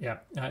it. Yeah,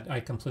 I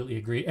completely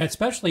agree.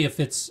 Especially if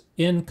it's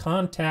in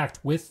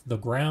contact with the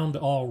ground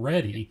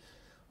already.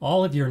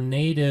 All of your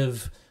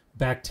native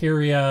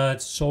bacteria,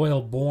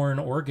 soil-borne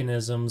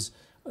organisms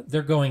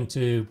they're going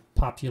to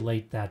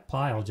populate that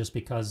pile just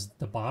because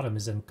the bottom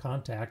is in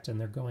contact, and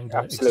they're going to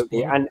Absolutely.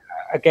 explode. And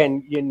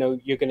again, you know,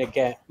 you're going to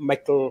get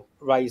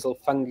mycorrhizal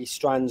fungi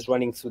strands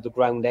running through the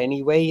ground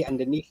anyway.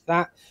 Underneath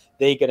that,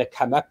 they're going to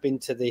come up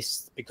into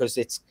this because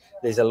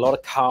there's a lot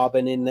of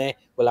carbon in there.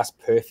 Well, that's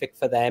perfect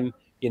for them.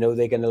 You know,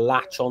 they're going to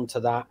latch onto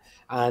that.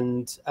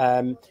 And,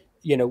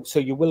 you know, so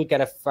you will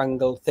get a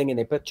fungal thing in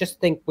it. But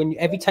just think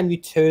every time you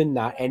turn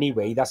that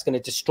anyway, that's going to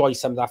destroy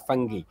some of that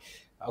fungi.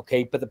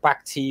 Okay. But the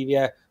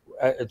bacteria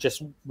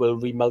just will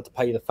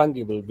remultiply, the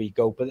fungi will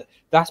re-go. But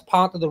that's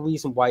part of the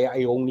reason why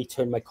I only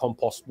turn my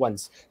compost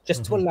once,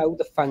 just to allow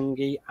the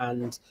fungi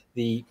and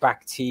the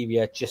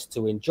bacteria just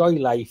to enjoy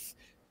life,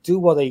 do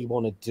what they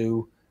want to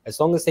do. As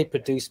long as they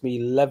produce me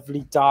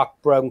lovely dark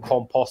brown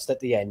compost at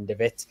the end of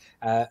it,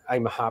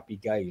 I'm a happy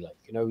guy. Like,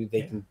 you know, they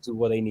Yeah. can do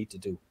what they need to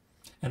do.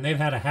 And they've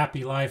had a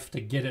happy life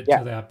to get it Yeah.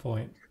 to that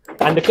point.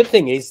 And the good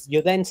thing is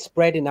you're then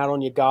spreading that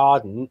on your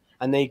garden,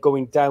 and they're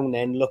going down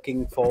then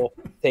looking for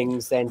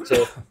things then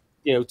to,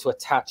 you know, to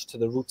attach to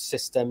the root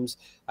systems.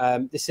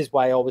 This is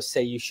why I always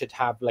say you should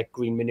have like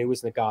green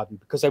manures in the garden.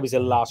 Because I was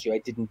ill last year, I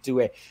didn't do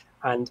it.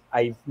 And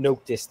I've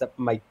noticed that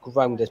my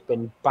ground has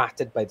been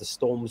battered by the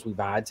storms we've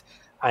had,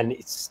 and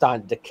it's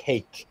starting to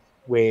cake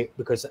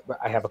because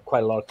I have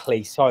quite a lot of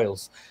clay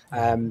soils.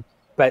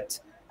 But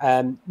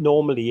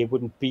normally it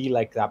wouldn't be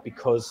like that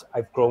because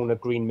I've grown a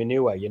green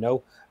manure, you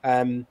know.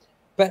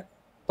 But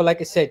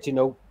like I said, you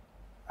know,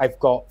 I've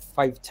got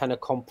 5 ton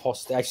of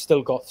compost. I've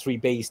still got 3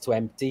 bays to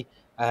empty.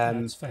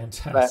 That's But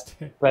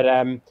fantastic.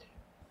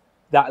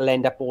 that'll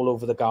end up all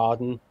over the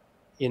garden.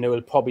 You know,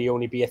 it'll probably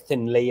only be a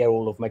thin layer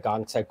all over my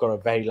garden because I've got a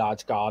very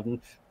large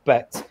garden.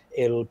 But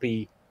it'll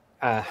be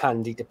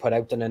handy to put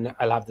out, and then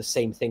I'll have the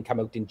same thing come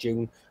out in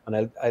June.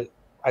 And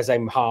as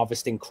I'm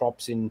harvesting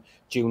crops in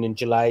June and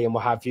July and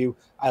what have you,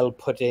 I'll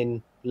put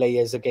in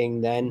layers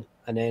again then,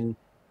 and then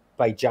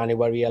by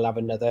January I'll have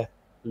another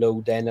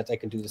load then that I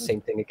can do the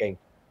same thing again.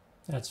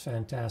 That's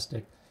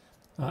fantastic.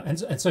 And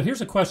so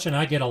here's a question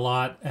I get a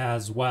lot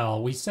as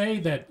well. We say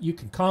that you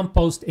can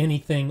compost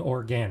anything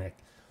organic,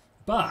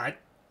 but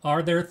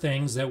are there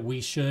things that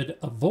we should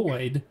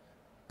avoid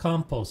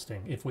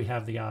composting if we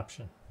have the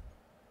option?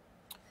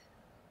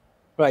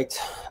 Right.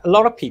 A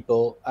lot of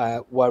people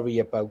worry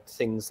about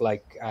things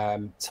like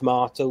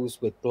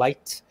tomatoes with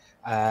blight,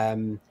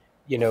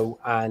 you know,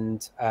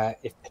 and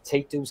if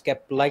potatoes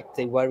get blight,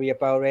 they worry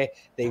about it.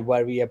 They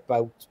worry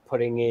about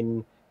putting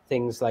in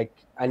things like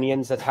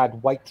onions that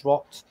had white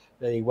rot.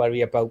 They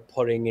worry about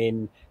putting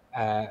in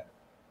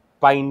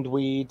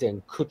bindweed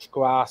and couch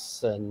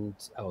grass and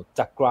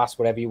duck grass,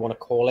 whatever you want to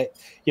call it.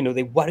 You know,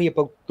 they worry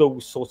about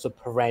those sorts of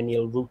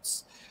perennial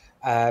roots,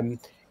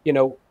 you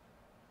know,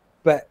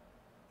 but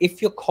if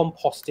you're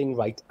composting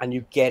right and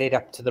you get it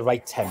up to the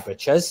right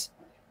temperatures,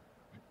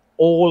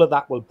 all of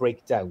that will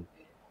break down.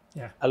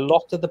 Yeah. A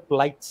lot of the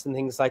blights and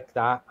things like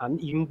that,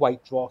 and even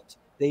white rot,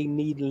 they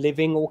need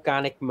living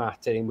organic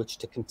matter in which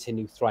to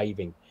continue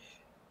thriving.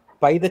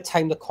 By the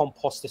time the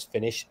compost is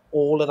finished,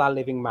 all of that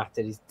living matter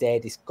is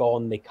dead, it's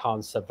gone, they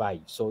can't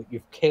survive. So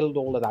you've killed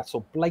all of that. So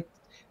blight,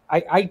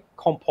 I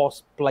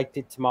compost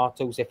blighted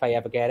tomatoes if I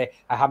ever get it.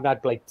 I haven't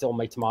had blight on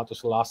my tomatoes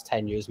for the last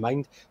 10 years,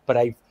 mind, but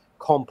I've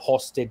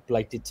composted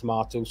blighted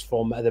tomatoes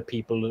from other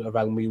people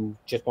around me who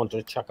just wanted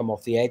to chuck them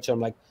off the edge. I'm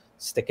like,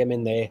 stick them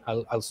in there,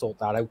 I'll sort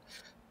that out.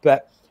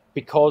 But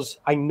because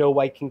I know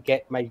I can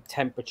get my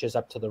temperatures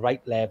up to the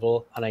right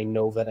level, and I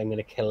know that I'm going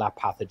to kill that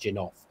pathogen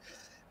off.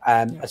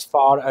 As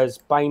far as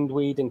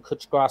bindweed and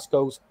couch grass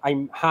goes,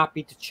 I'm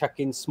happy to chuck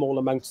in small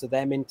amounts of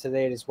them into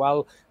there as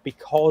well,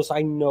 because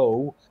I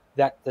know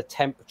that the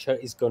temperature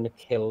is going to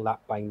kill that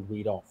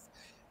bindweed off.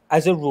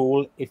 As a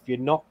rule, if you're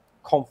not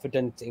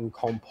confident in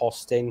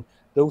composting,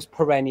 those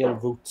perennial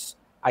roots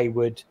I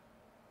would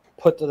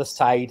put to the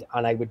side,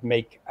 and I would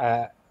make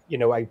you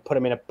know, I put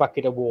them in a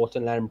bucket of water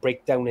and let them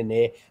break down in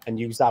there and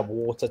use that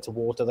water to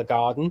water the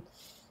garden.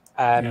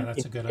 Yeah,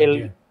 that's a good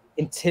idea.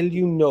 Until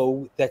you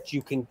know that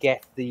you can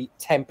get the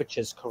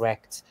temperatures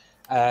correct.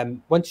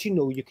 Once you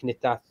know you can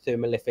hit that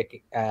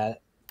thermalific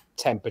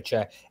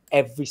temperature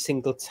every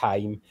single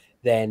time,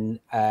 then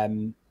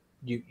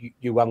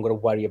you aren't going to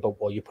worry about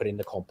what you put in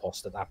the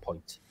compost at that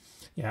point.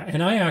 Yeah,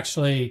 and I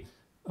actually,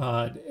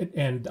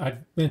 and I've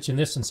mentioned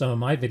this in some of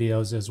my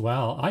videos as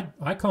well.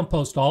 I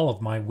compost all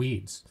of my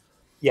weeds.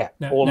 Yeah,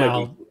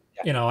 Now,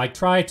 you know, I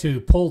try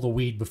to pull the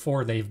weed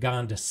before they've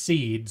gone to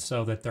seed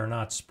so that they're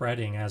not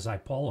spreading as I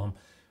pull them.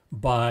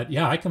 But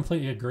yeah, I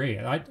completely agree.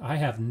 I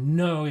have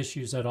no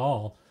issues at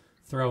all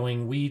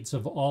throwing weeds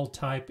of all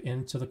type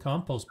into the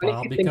compost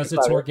pile because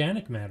it's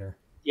organic matter.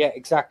 Yeah,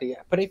 exactly.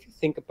 But if you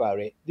think about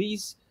it,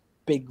 these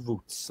big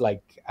roots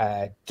like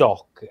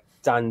dock,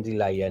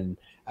 dandelion,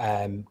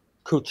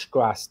 couch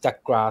grass,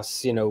 duck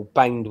grass, you know,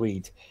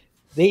 bindweed,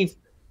 they've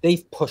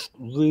pushed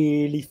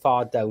really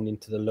far down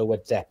into the lower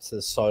depths of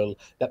the soil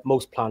that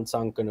most plants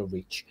aren't going to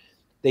reach.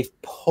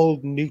 They've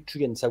pulled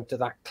nutrients out of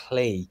that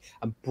clay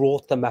and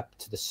brought them up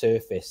to the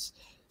surface.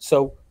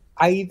 So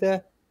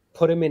either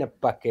put them in a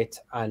bucket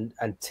and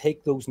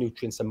take those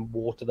nutrients and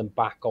water them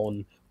back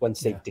on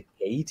once they've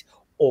decayed,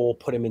 or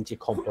put them into your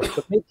compost.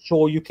 But make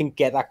sure you can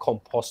get that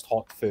compost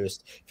hot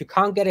first. If you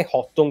can't get it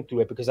hot, don't do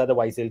it, because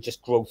otherwise they'll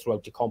just grow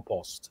throughout your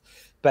compost.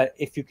 But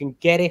if you can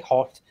get it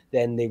hot,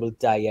 then they will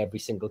die every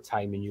single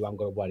time, and you aren't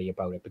going to worry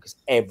about it, because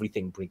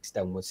everything breaks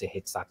down once it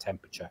hits that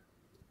temperature.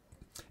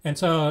 And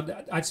so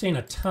I've seen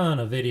a ton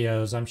of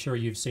videos. I'm sure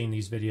you've seen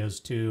these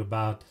videos too,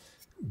 about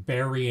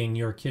burying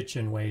your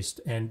kitchen waste.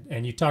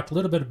 And you talked a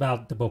little bit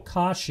about the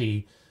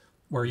bokashi,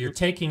 where you're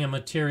taking a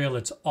material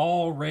that's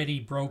already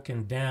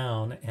broken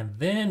down and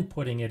then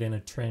putting it in a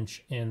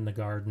trench in the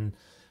garden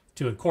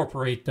to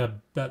incorporate the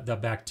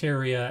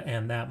bacteria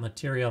and that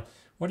material.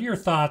 What are your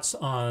thoughts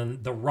on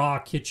the raw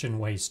kitchen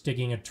waste,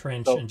 digging a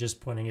trench and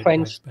just putting it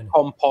trench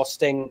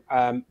composting?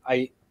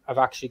 I've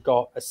actually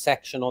got a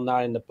section on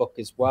that in the book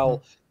as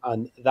well,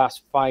 and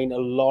that's fine. A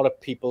lot of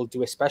people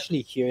do,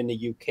 especially here in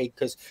the UK,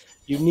 because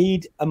you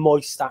need a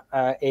moist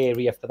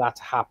area for that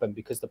to happen,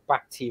 because the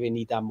bacteria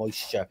need that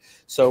moisture.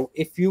 So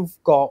if you've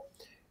got,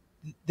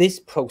 this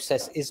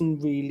process isn't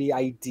really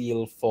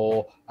ideal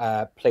for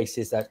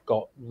places that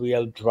got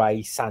real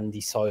dry,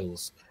 sandy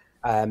soils.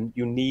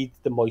 You need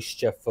the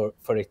moisture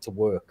for it to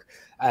work.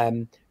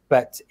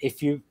 But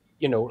if you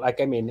know, like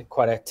I'm in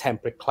quite a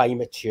temperate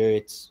climate here,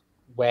 it's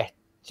wet,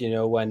 you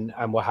know, and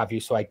what have you.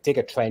 So I dig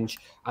a trench,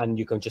 and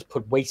you can just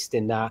put waste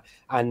in that,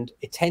 and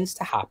it tends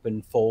to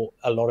happen for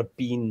a lot of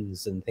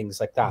beans and things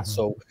like that.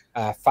 So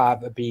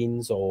fava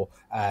beans or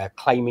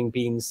climbing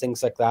beans,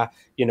 things like that,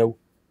 you know.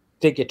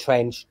 Dig your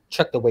trench,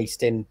 chuck the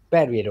waste in,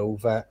 bury it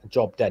over,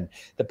 job done.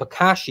 The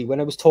bokashi, when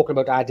I was talking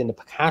about adding the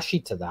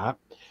bokashi to that,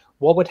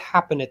 what would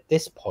happen at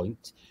this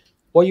point,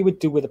 what you would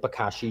do with the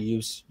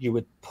bokashi, you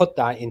would put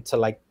that into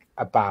like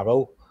a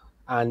barrel,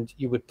 and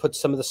you would put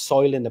some of the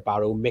soil in the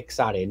barrel, mix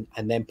that in,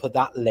 and then put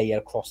that layer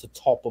across the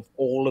top of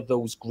all of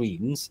those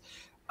greens,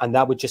 and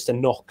that would just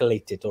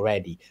inoculate it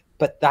already.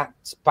 But that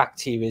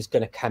bacteria is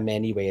going to come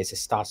anyway as it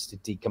starts to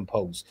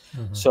decompose.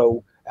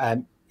 So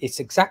it's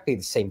exactly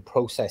the same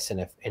process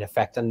in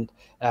effect. And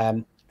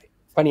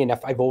funny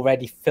enough, I've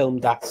already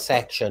filmed that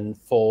section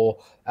for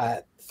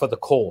the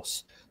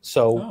course.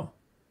 So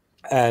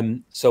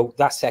so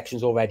that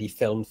section's already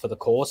filmed for the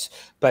course.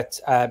 But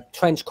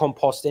trench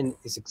composting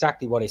is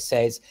exactly what it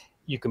says.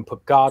 You can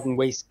put garden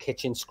waste,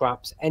 kitchen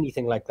scraps,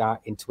 anything like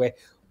that into it.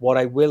 What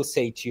I will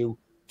say to you,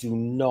 do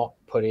not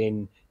put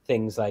in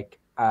things like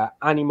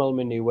animal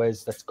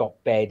manures that's got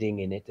bedding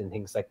in it and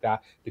things like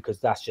that, because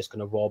that's just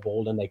going to rob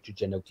all the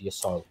nitrogen out of your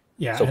soil.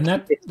 Yeah, so, and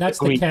that's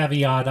the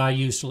caveat I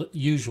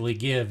usually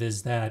give,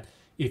 is that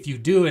if you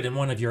do it in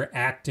one of your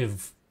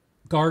active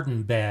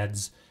garden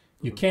beds,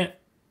 you can't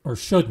or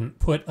shouldn't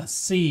put a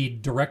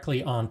seed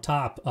directly on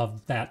top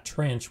of that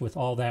trench with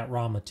all that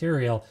raw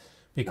material,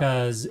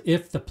 because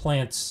if the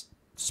plants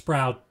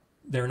sprout,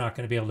 they're not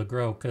going to be able to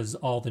grow, because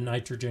all the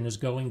nitrogen is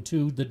going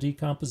to the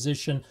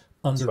decomposition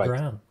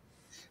underground.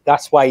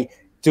 That's why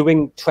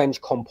doing trench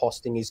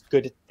composting is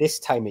good at this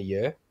time of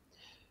year,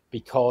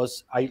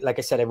 because like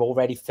I said, I've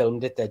already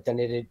filmed it. They've done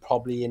it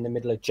probably in the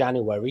middle of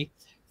January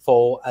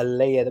for a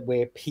layer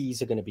where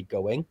peas are going to be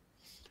going.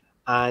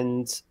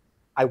 And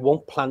I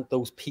won't plant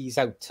those peas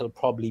out till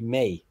probably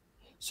May.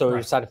 So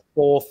it's at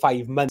 4 or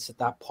 5 months at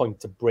that point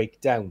to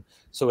break down.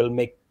 So it'll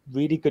make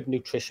really good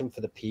nutrition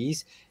for the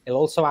peas. It'll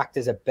also act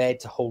as a bed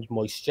to hold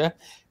moisture.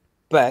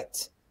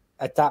 But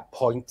at that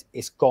point,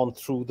 it's gone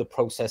through the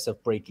process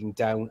of breaking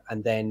down,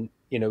 and then,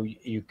 you know,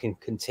 you can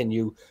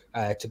continue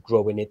to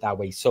grow in it that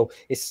way. So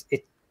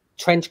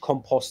trench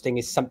composting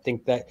is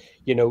something that,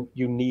 you know,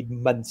 you need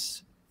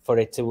months for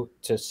it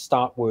to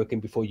start working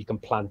before you can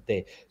plant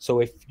it.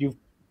 So if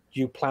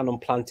you plan on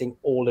planting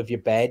all of your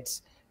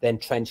beds, then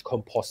trench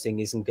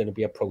composting isn't going to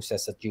be a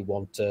process that you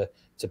want to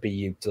be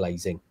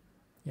utilizing.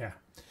 Yeah.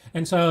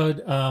 And so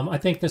I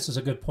think this is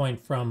a good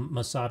point from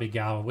Masabi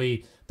Gal.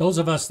 Those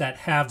of us that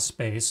have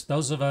space,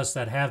 those of us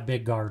that have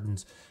big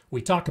gardens,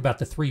 we talk about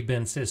the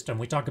 3-bin system.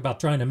 We talk about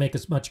trying to make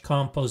as much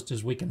compost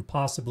as we can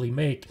possibly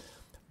make.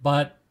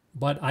 But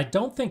I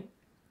don't think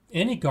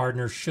any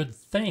gardener should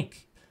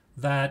think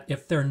that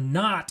if they're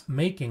not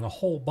making a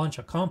whole bunch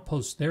of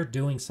compost, they're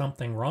doing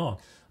something wrong.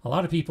 A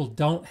lot of people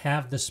don't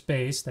have the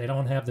space. They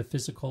don't have the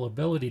physical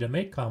ability to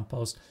make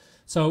compost.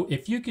 So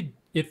if you could,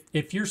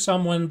 if you're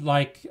someone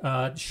like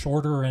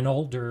shorter and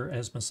older,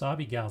 as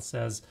Masabi Gal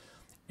says,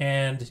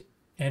 and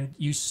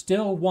you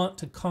still want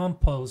to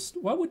compost,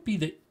 what would be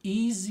the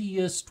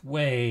easiest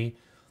way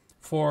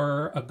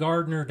for a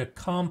gardener to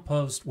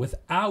compost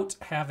without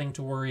having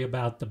to worry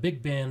about the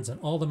big bins and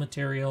all the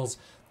materials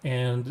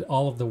and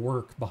all of the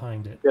work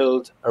behind it?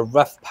 Build a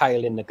rough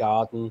pile in the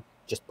garden.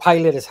 Just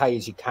pile it as high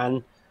as you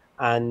can,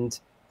 and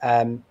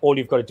all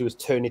you've got to do is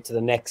turn it to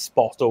the next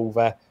spot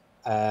over.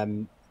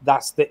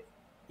 That's the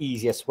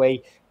easiest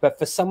way. But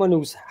for someone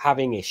who's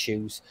having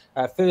issues,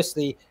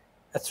 firstly,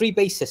 a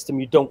 3-bay system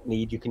you don't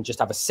need. You can just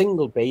have a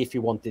single bay if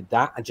you wanted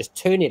that, and just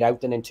turn it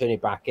out and then turn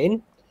it back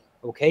in.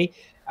 Okay.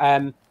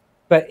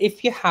 But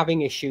if you're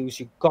having issues,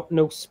 you've got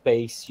no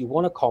space, you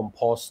want to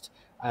compost,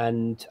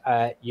 and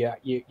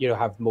you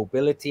have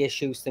mobility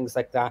issues, things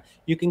like that,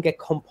 you can get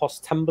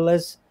compost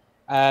tumblers.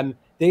 They're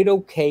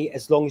okay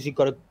as long as you've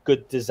got a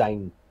good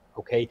design.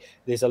 Okay,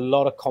 there's a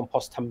lot of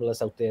compost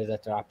tumblers out there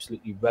that are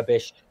absolutely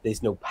rubbish.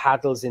 There's no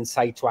paddles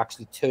inside to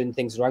actually turn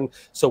things around.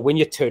 So when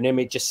you turn them,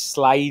 it just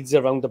slides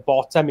around the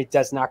bottom. It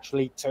doesn't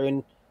actually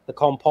turn the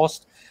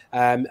compost.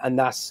 And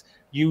that's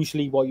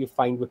usually what you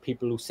find with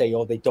people who say,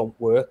 oh, they don't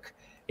work,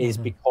 is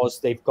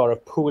because they've got a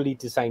poorly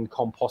designed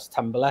compost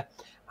tumbler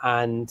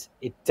and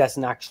it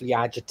doesn't actually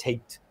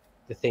agitate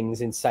the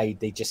things inside.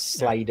 They just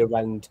slide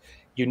around.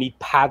 You need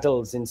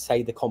paddles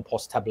inside the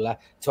compost tumbler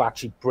to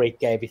actually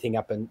break everything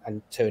up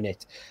and turn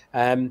it.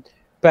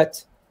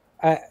 But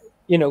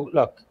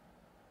look,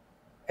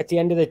 at the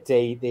end of the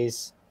day,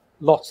 there's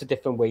lots of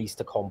different ways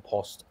to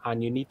compost,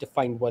 and you need to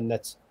find one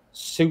that's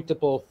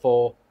suitable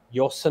for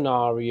your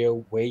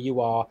scenario, where you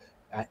are.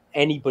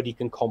 Anybody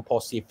can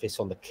compost. If it's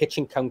on the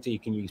kitchen counter, you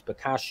can use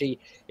Bokashi.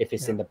 If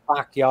it's in the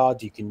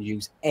backyard, you can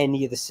use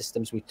any of the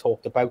systems we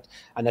talked about.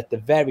 And at the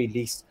very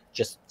least,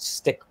 just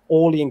stick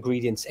all the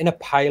ingredients in a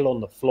pile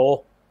on the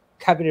floor,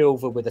 cover it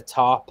over with a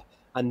tarp,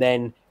 and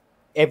then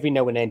every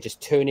now and then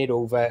just turn it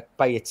over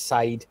by its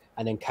side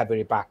and then cover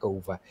it back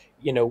over.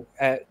 There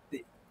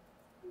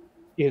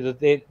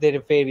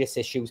are various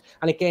issues.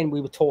 And again,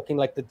 we were talking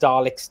like the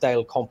Dalek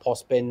style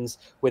compost bins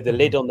with the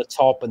lid on the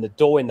top and the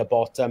door in the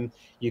bottom.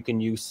 You can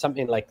use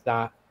something like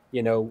that.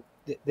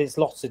 There's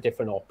lots of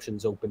different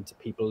options open to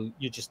people.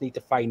 You just need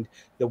to find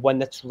the one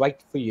that's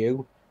right for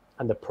you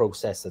and the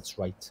process that's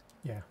right.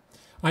 Yeah.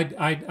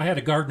 I had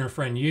a gardener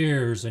friend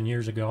years and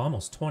years ago,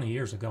 almost 20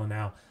 years ago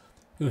now,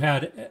 who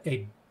had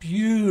a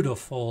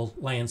beautiful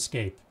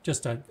landscape,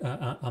 just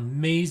a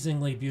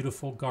amazingly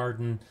beautiful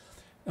garden,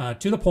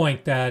 to the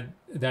point that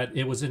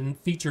it was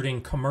featured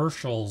in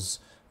commercials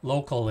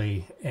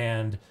locally.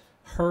 And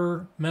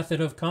her method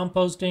of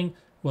composting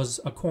was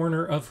a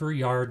corner of her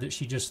yard that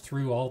she just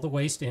threw all the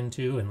waste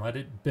into and let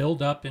it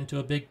build up into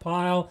a big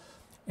pile,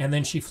 and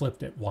then she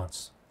flipped it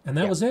once. And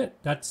that was it.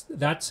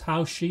 That's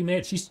how she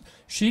made it.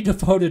 She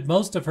devoted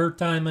most of her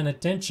time and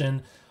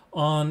attention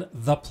on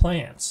the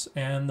plants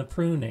and the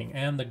pruning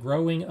and the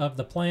growing of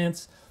the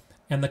plants,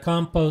 and the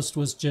compost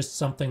was just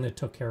something that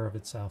took care of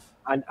itself.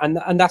 And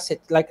that's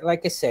it.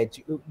 Like I said,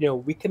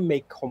 we can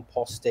make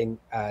composting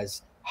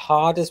as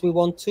hard as we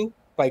want to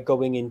by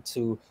going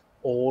into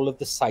all of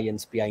the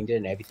science behind it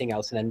and everything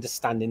else and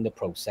understanding the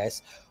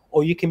process.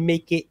 Or you can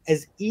make it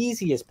as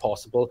easy as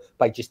possible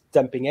by just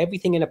dumping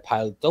everything in a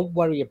pile. Don't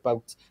worry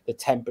about the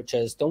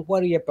temperatures. Don't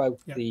worry about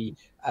the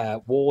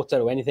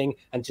water or anything,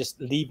 and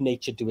just leave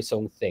nature do its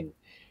own thing.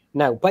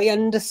 Now, by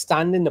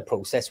understanding the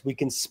process, we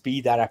can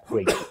speed that up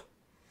greatly.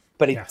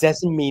 But it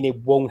doesn't mean it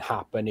won't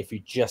happen if you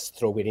just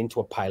throw it into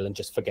a pile and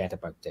just forget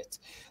about it.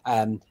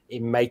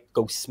 It might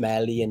go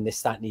smelly and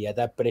this, that, and the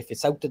other. But if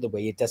it's out of the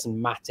way, it doesn't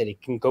matter.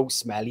 It can go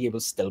smelly. It will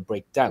still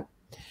break down.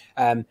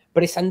 But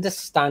it's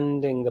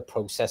understanding the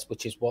process,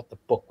 which is what the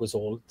book was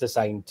all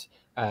designed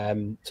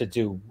to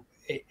do.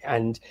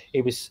 And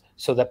it was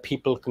so that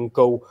people can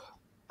go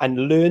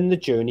and learn the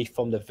journey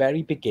from the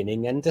very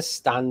beginning,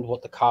 understand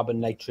what the carbon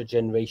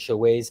nitrogen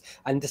ratio is,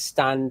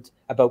 understand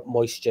about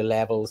moisture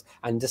levels,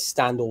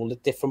 understand all the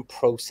different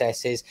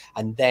processes.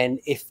 And then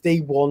if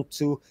they want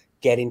to,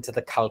 get into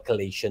the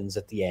calculations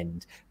at the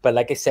end. But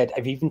like I said,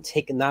 I've even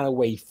taken that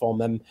away from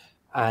them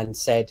and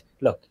said,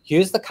 look,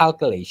 here's the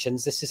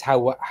calculations. This is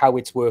how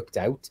it's worked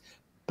out.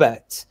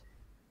 But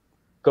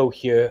go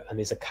here and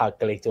there's a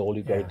calculator. All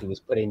you've got to do is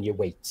put in your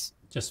weights.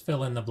 Just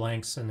fill in the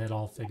blanks and it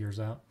all figures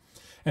out.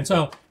 And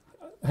so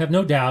I have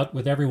no doubt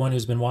with everyone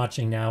who's been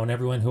watching now and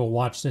everyone who will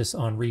watch this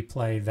on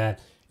replay that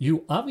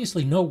you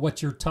obviously know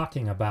what you're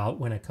talking about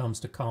when it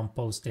comes to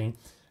composting.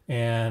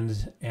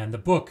 And the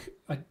book,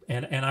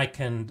 and I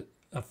can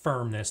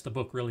affirm this, the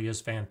book really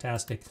is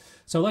fantastic.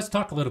 So let's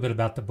talk a little bit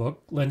about the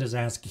book. Linda's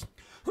asking,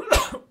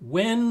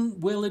 when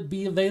will it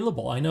be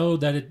available? I know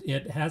that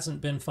it hasn't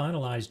been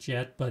finalized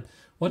yet, but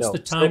what's the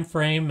time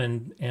frame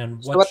and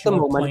what's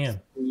your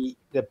plan?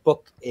 The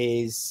book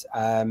is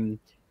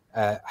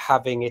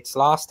having its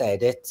last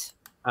edit,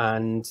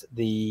 and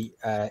the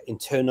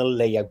internal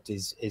layout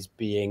is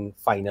being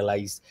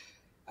finalized.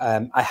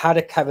 I had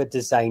a cover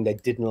designed, I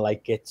didn't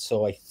like it,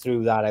 so I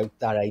threw that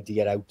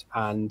idea out,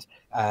 and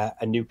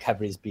a new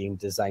cover is being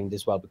designed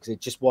as well, because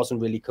it just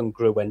wasn't really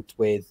congruent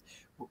with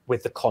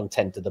the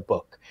content of the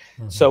book.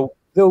 So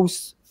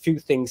those few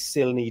things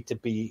still need to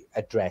be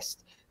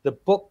addressed. The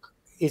book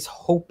is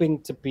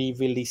hoping to be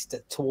released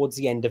towards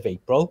the end of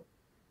April,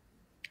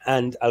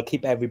 and I'll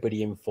keep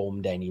everybody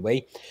informed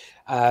anyway.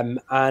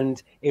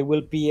 And it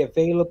will be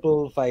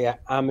available via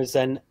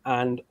Amazon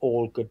and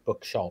all good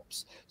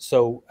bookshops.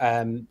 So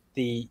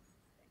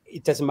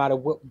it doesn't matter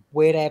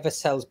wherever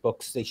sells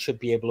books, they should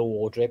be able to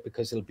order it,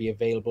 because it'll be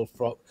available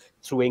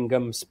through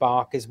Ingham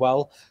Spark as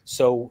well.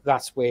 So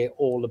that's where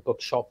all the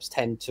bookshops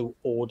tend to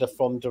order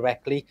from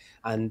directly,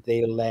 and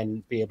they'll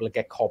then be able to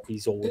get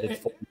copies ordered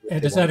for you.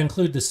 And does that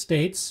include the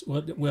states?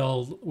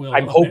 Will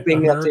I'm hoping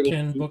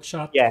American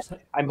bookshops? Yeah,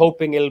 I'm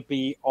hoping it'll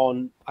be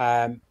on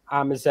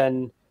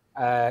Amazon,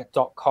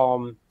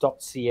 .com,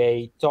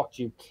 .ca,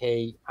 .uk,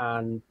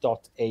 and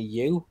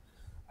 .au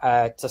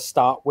to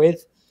start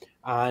with.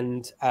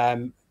 And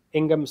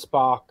Ingham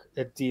Spark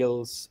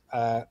deals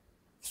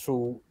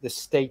through the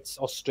States,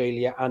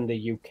 Australia, and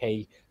the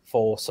UK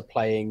for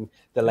supplying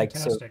the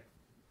likes of Fantastic.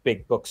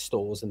 big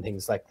bookstores and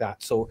things like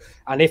that. So,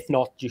 and if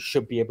not, you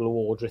should be able to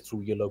order it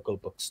through your local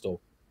bookstore.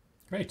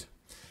 Great.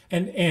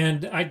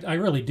 And I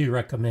really do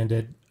recommend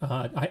it.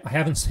 I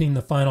haven't seen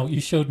the final.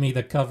 You showed me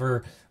the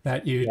cover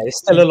that Yeah, you there's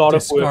still you a lot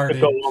of work to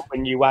go discarded. on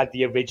when you add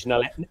the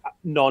original Yeah.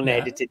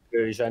 non-edited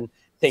version. So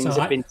Things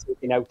have been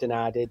taken out and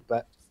added,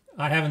 but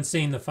I haven't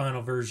seen the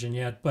final version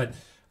yet, but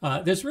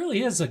this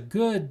really is a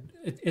good.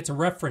 It's a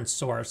reference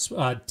source.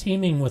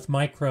 Teeming with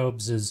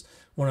Microbes is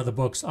one of the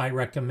books I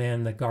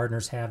recommend that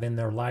gardeners have in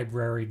their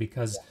library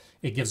because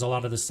it gives a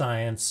lot of the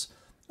science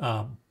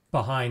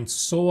behind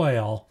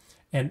soil,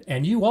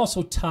 and you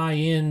also tie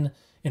in.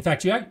 In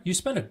fact, you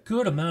spend a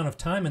good amount of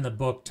time in the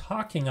book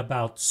talking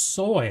about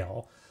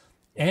soil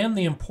and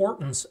the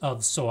importance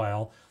of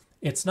soil.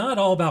 It's not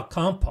all about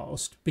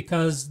compost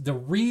because the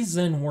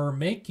reason we're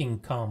making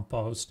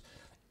compost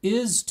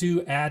is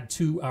to add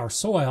to our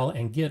soil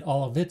and get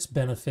all of its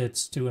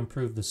benefits to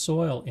improve the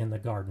soil in the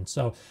garden.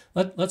 So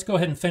let's go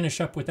ahead and finish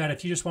up with that.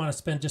 If you just want to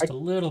spend just a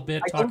little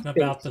bit I don't talking think,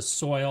 about the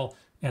soil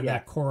and yeah,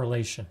 that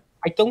correlation.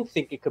 I don't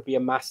think it could be a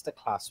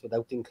masterclass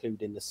without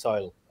including the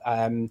soil,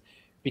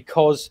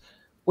 because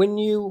when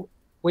you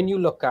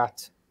look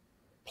at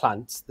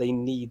plants, they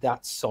need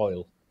that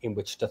soil in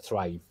which to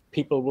thrive.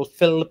 People will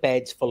fill the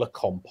beds full of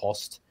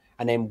compost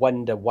and then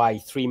wonder why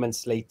 3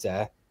 months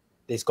later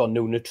there's got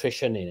no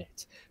nutrition in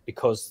it,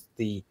 because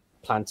the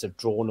plants have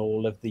drawn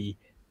all of the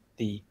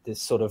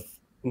sort of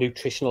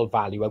nutritional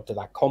value out of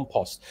that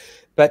compost.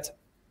 But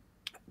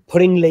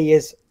putting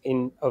layers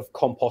in of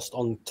compost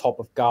on top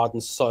of garden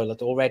soil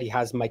that already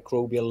has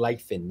microbial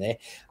life in there,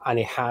 and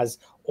it has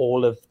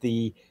all of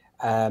the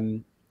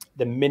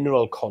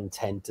mineral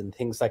content and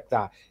things like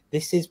that.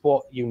 This is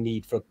what you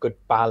need for a good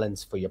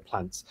balance for your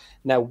plants.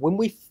 Now, when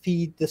we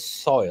feed the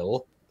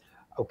soil,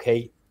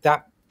 okay,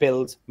 that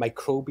builds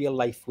microbial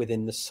life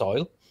within the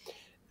soil.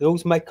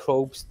 Those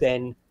microbes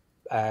then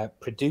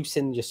produce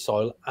in your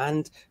soil,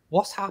 and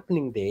what's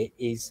happening there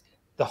is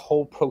the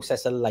whole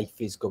process of life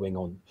is going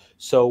on.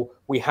 So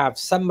we have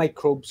some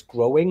microbes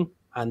growing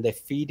and they're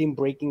feeding,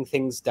 breaking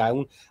things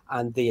down,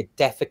 and they're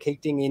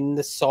defecating in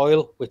the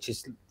soil, which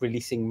is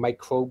releasing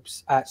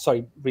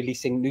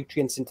releasing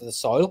nutrients into the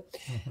soil.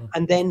 Mm-hmm.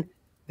 And then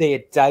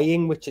they're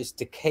dying, which is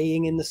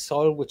decaying in the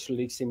soil, which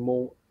releasing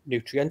more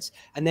nutrients.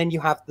 And then you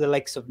have the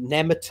likes of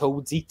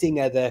nematodes eating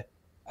other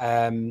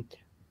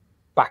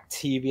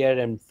bacteria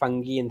and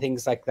fungi and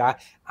things like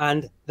that,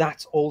 and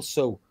that's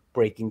also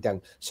breaking down.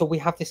 So we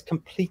have this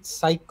complete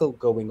cycle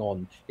going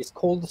on. It's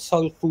called the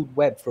soil food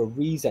web for a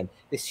reason.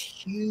 This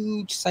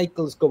huge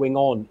cycles going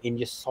on in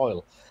your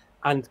soil,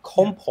 and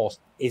compost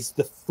is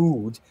the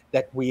food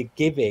that we're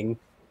giving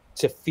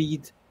to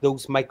feed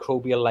those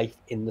microbial life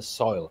in the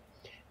soil.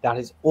 That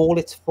is all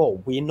it's for.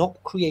 We're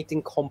not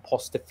creating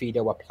compost to feed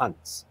our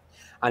plants,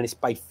 and it's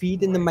by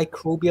feeding the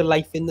microbial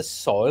life in the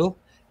soil,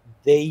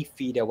 they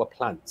feed our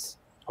plants.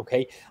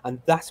 Okay,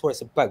 and that's what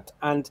it's about.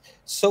 And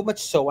so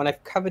much so, and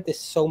I've covered this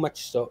so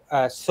much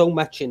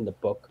in the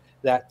book,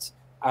 that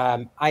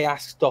I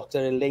asked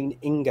Dr. Elaine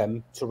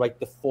Ingham to write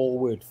the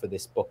foreword for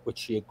this book, which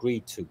she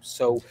agreed to.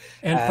 So,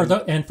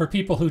 and for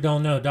people who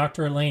don't know,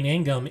 Dr. Elaine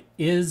Ingham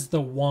is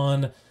the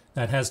one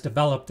that has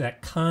developed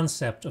that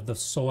concept of the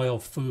soil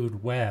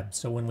food web.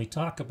 So when we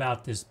talk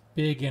about this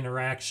big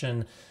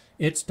interaction,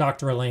 it's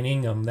Dr. Elaine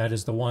Ingham that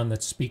is the one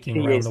that's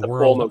speaking around the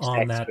world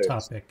on that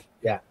topic.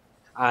 Yeah,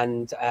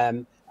 and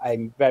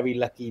I'm very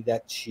lucky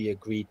that she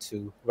agreed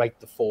to write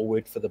the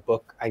foreword for the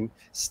book. I'm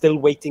still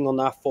waiting on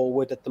that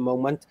foreword at the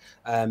moment,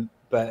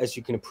 but as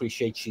you can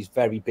appreciate, she's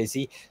very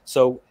busy.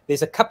 So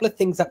there's a couple of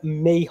things that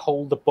may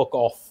hold the book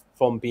off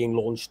from being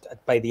launched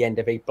by the end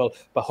of April,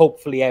 but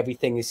hopefully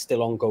everything is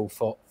still on go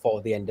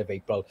for the end of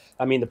April.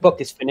 I mean, the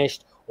book is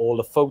finished, all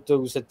the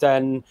photos are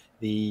done,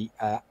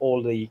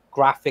 all the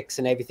graphics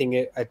and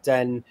everything are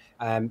done.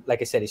 Like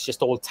I said, it's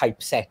just all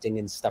typesetting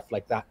and stuff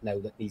like that now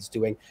that needs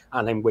doing,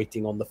 and I'm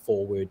waiting on the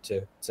foreword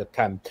to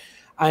come.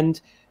 And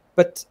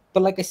but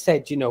like I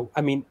said, you know,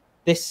 I mean,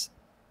 this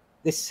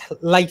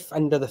life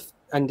under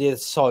the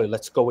soil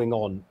that's going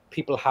on,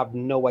 people have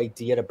no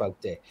idea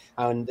about it,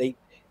 and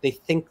they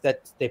think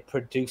that they're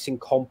producing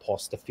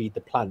compost to feed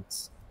the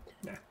plants,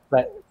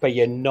 but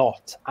you're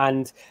not.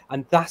 And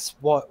that's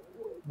what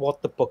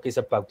the book is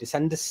about. It's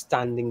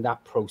understanding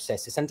that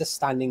process. It's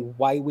understanding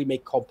why we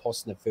make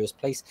compost in the first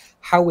place,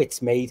 how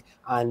it's made,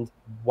 and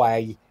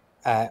why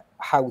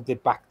how the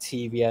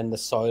bacteria and the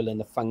soil and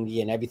the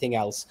fungi and everything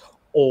else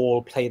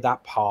all play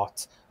that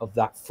part of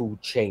that food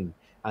chain.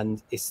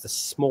 And it's the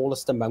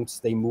smallest amounts,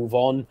 they move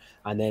on,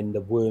 and then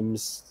the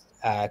worms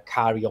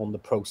carry on the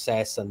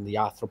process, and the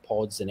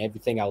arthropods and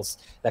everything else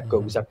that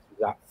goes up to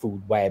that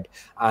food web.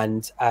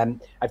 And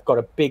I've got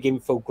a big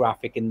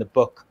infographic in the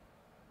book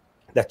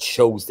that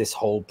shows this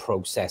whole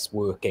process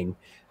working,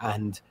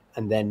 and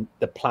then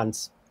the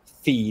plants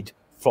feed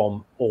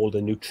from all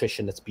the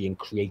nutrition that's being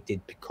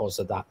created because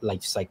of that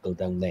life cycle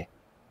down there.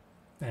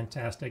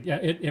 Fantastic. Yeah,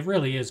 it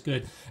really is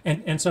good.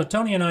 And so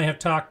Tony and I have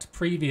talked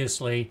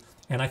previously,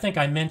 and I think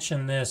I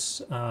mentioned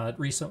this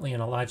recently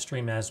in a live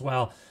stream as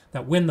well,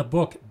 that when the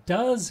book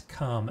does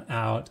come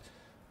out,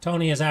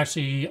 Tony is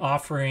actually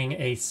offering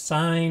a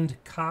signed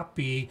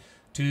copy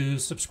to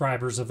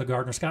subscribers of the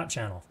Gardner Scott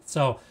channel.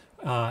 So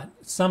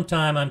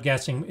sometime, I'm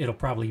guessing it'll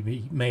probably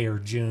be May or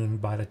June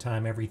by the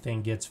time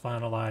everything gets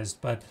finalized.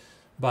 But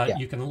Yeah.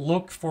 you can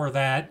look for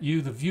that.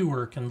 You, the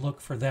viewer, can look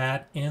for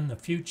that in the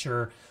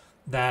future,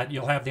 that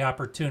you'll have the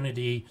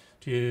opportunity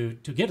to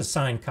get a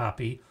signed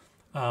copy.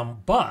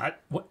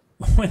 But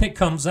when it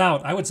comes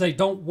out, I would say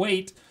don't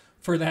wait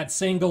for that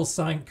single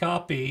signed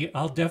copy.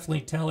 I'll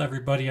definitely tell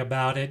everybody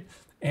about it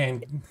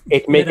and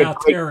It make get a out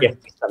great there gift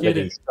and for get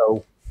somebody. it.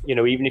 So, you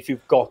know, even if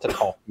you've got a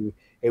copy,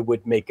 it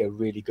would make a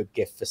really good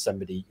gift for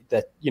somebody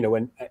that, you know,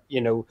 and, you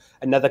know,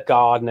 another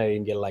gardener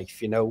in your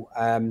life, you know.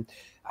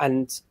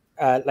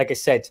 Like I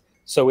said,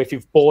 so if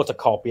you've bought a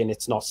copy and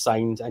it's not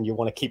signed and you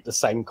want to keep the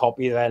signed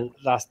copy, then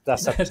that's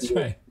up to That's you,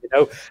 right. you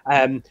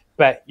know.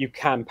 But you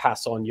can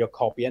pass on your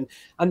copy, and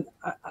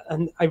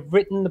I've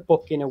written the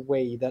book in a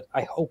way that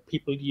I hope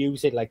people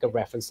use it like a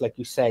reference, like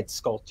you said,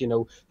 Scott. You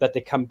know, that they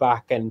come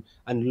back and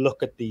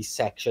look at these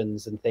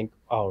sections and think,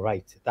 oh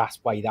right, that's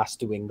why that's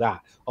doing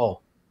that.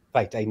 Oh,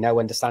 right, I now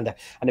understand that.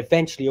 And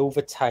eventually,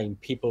 over time,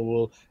 people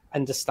will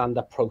understand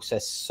that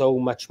process so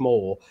much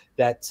more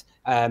that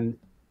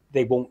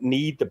they won't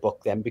need the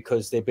book then,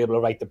 because they'll be able to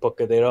write the book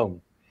of their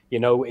own. You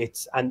know,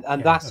 it's and Yeah,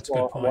 that's that's a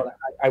good point. what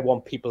I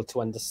want people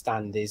to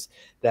understand, is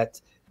that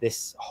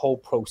this whole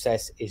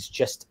process is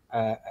just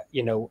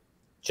you know,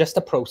 just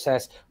a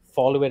process.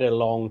 Follow it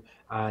along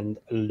and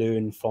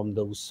learn from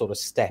those sort of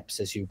steps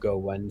as you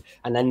go, and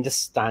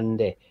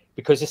understand it,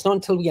 because it's not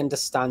until we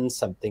understand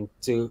something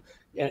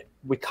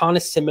we can't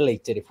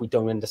assimilate it if we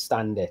don't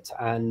understand it.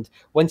 And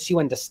once you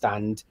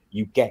understand,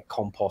 you get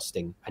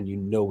composting and you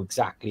know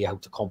exactly how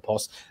to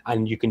compost,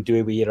 and you can do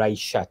it with your eyes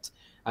shut.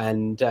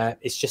 And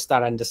it's just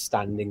that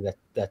understanding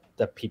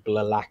that people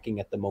are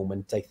lacking at the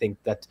moment, I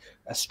think, that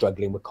are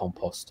struggling with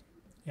compost.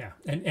 Yeah,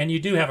 and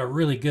you do have a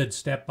really good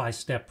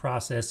step-by-step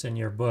process in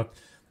your book.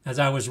 As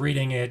I was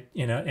reading it,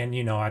 you know, and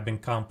you know, I've been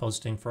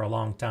composting for a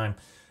long time,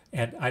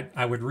 and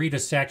I would read a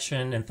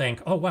section and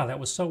think, oh wow, that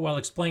was so well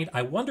explained.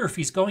 I wonder if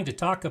he's going to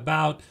talk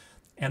about,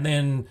 and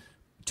then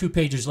 2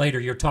 pages later,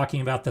 you're talking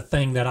about the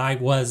thing that I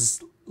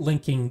was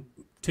linking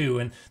to,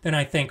 and then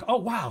I think, oh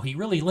wow, he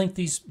really linked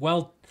these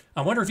well.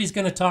 I wonder if he's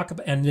going to talk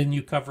about, and then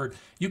you covered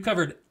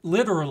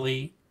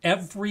literally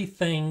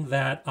everything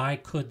that I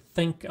could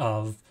think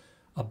of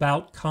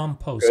about Good.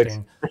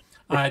 composting.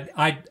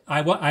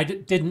 I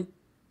didn't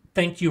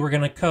think you were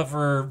going to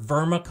cover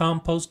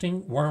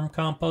vermicomposting, worm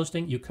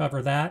composting. You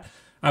cover that.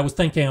 I was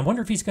thinking, I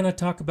wonder if he's going to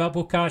talk about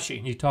bokashi,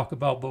 and you talk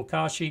about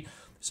bokashi.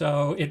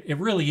 So it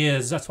really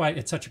is. That's why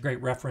it's such a great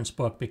reference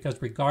book,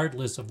 because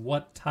regardless of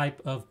what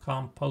type of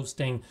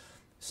composting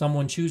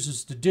someone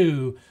chooses to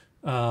do,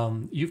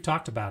 you've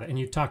talked about it, and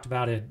you've talked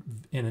about it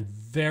in a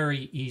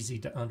very easy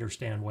to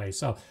understand way.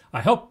 So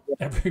I hope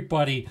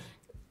everybody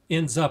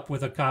ends up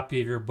with a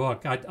copy of your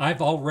book.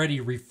 I've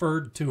already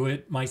referred to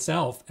it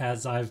myself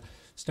as I've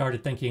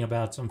started thinking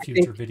about some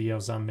future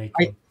videos I'm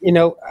making. You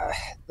know,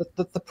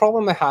 the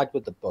problem I had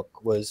with the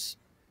book was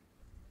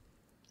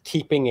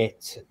keeping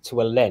it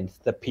to a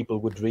length that people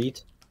would read,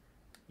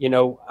 you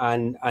know,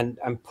 and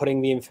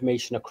putting the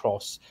information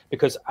across,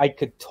 because I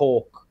could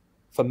talk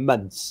for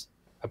months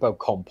about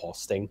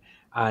composting,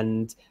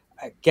 and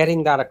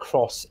getting that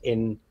across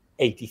in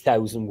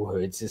 80,000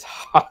 words is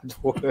hard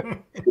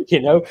work.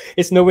 You know,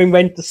 it's knowing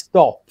when to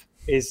stop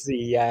is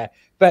the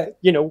but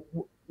you know,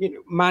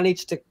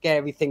 manage to get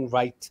everything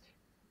right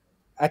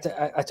at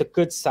a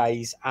good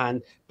size,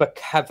 and but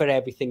cover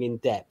everything in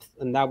depth.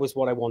 And that was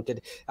what I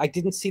wanted. I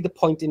didn't see the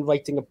point in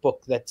writing a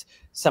book that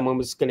someone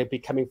was going to be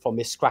coming from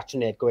this scratching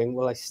their head going,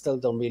 well, I still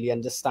don't really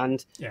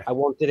understand. Yeah. I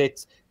wanted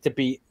it to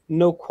be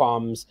no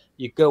qualms.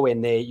 You go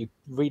in there, you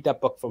read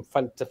that book from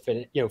front to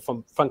finish, you know,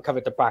 from front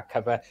cover to back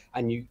cover,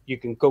 and you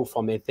can go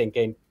from there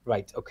thinking,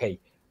 right, okay,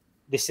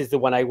 this is the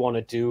one I want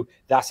to do.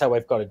 That's how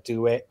I've got to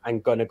do it. I'm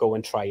going to go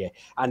and try it.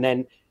 And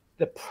then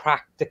the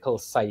practical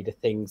side of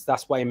things,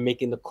 that's why I'm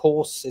making the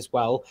course as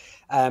well.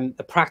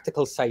 The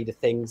practical side of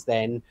things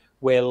then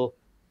will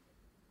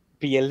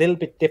be a little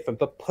bit different,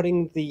 but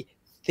putting the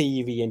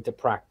theory into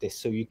practice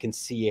so you can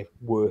see it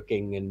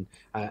working,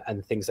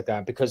 and things like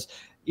that. Because,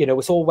 you know,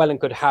 it's all well and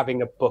good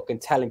having a book and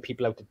telling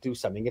people how to do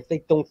something. If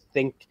they don't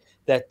think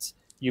that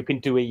you can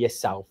do it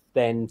yourself,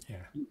 then,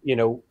 you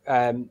know,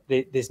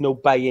 there's no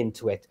buy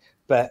into it.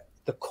 But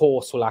the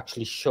course will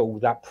actually show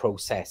that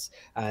process.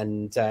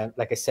 And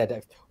like I said,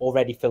 I've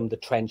already filmed the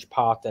trench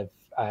part.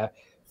 I've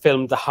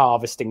filmed the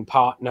harvesting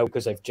part now,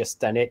 because I've just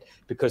done it,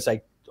 because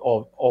I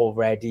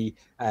already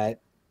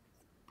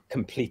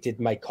completed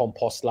my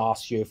compost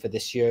last year for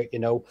this year, you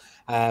know,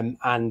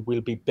 and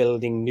we'll be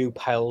building new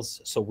piles,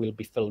 so we'll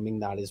be filming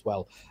that as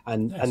well.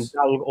 And Nice. and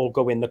that'll all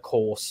go in the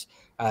course,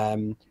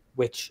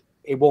 which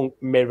it won't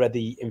mirror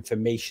the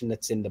information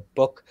that's in the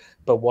book,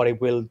 but what it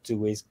will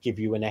do is give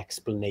you an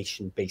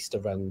explanation based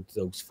around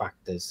those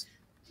factors.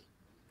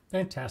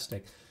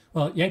 Fantastic.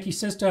 Well, Yankee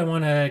Sister, I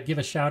want to give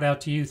a shout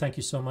out to you. Thank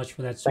you so much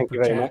for that Thank super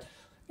you very much. chat.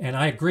 And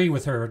I agree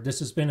with her. This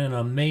has been an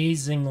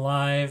amazing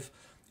live.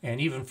 And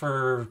even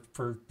for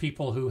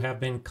people who have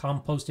been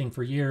composting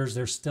for years,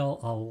 there's still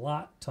a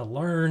lot to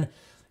learn.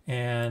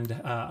 And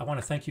I want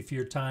to thank you for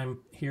your time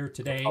here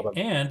today. No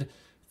problem. And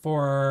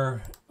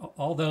for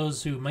all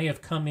those who may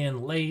have come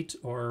in late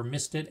or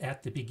missed it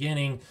at the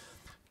beginning,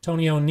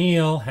 Tony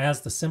O'Neill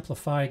has the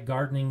Simplified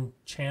Gardening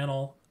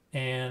channel,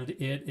 and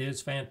it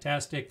is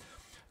fantastic.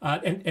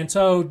 And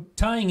so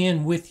tying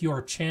in with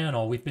your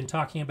channel, we've been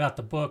talking about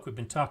the book, we've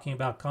been talking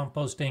about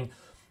composting,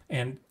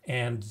 and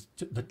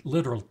the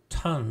literal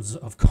tons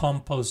of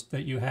compost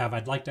that you have.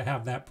 I'd like to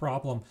have that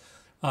problem.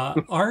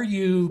 Are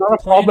you Not a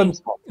planning?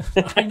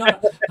 problem. I know.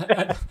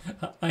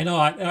 I know.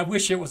 I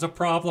wish it was a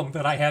problem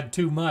that I had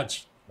too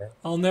much.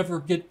 I'll never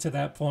get to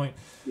that point.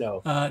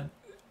 No.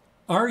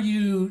 Are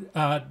you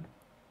not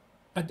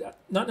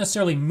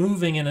necessarily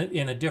moving in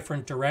a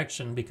different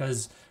direction,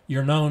 because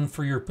you're known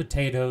for your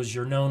potatoes,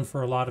 you're known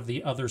for a lot of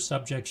the other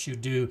subjects you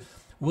do?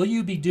 Will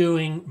you be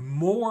doing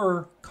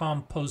more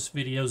compost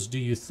videos, do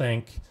you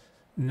think,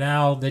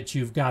 now that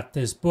you've got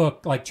this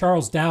book? Like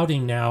Charles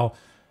Dowding now,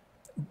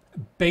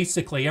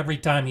 basically every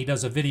time he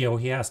does a video,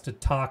 he has to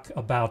talk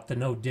about the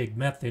no-dig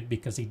method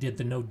because he did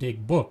the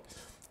no-dig book.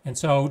 And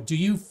so do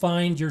you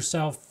find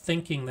yourself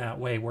thinking that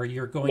way, where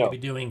you're going to be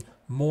doing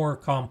more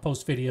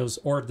compost videos,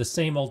 or the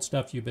same old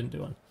stuff you've been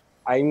doing?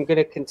 I'm going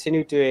to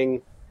continue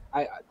doing,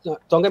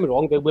 don't get me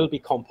wrong, there will be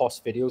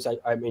compost videos.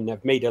 I mean,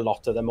 I've made a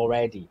lot of them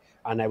already,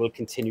 and I will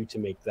continue to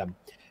make them.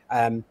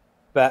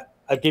 But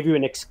I'll give you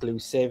an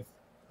exclusive.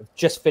 I've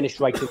just finished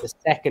writing the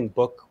second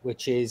book,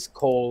 which is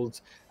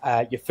called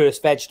Your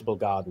First Vegetable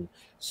Garden.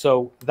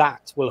 So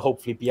that will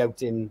hopefully be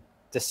out in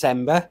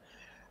December.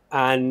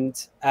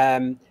 And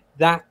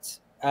that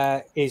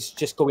is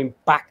just going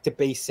back to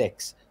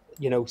basics,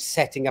 you know,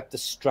 setting up the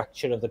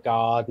structure of the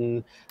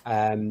garden,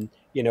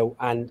 you know,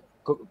 and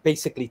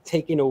basically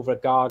taking over a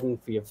garden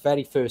for your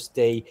very first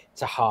day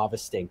to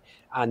harvesting.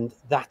 And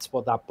that's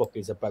what that book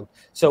is about.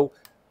 So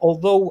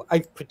although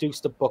I've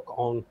produced a book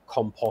on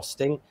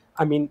composting,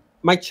 I mean,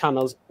 my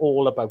channel's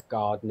all about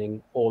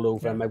gardening all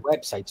over, and my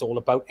website's all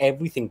about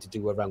everything to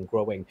do around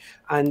growing.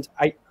 And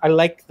I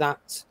like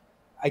that.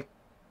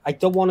 I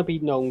don't want to be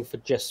known for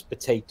just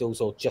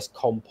potatoes or just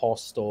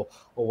compost or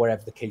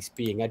whatever the case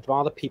being. I'd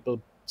rather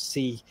people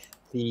see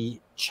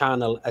the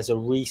channel as a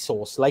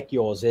resource like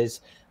yours is,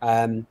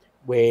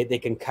 where they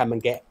can come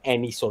and get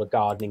any sort of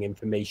gardening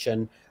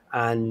information.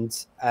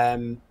 And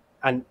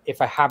if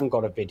I haven't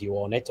got a video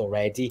on it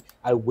already,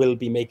 I will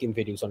be making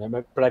videos on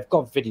it. But I've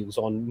got videos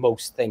on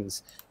most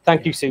things.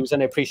 Thank you,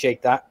 Susan. I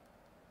appreciate that.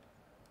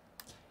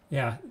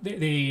 Yeah,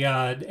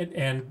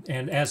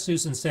 and as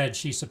Susan said,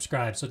 she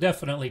subscribed. So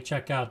definitely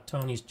check out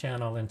Tony's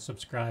channel and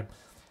subscribe.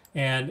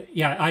 And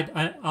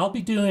yeah, I'll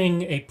be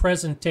doing a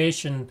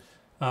presentation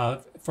we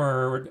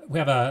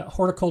have a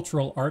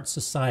horticultural art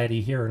society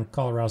here in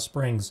Colorado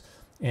Springs,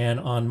 and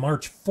on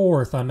March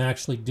 4th, I'm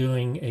actually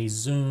doing a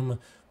Zoom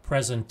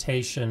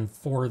presentation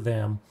for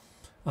them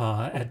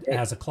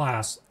as a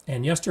class.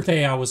 And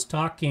yesterday I was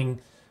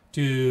talking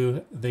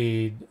to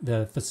the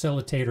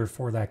facilitator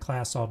for that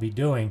class I'll be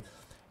doing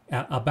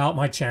about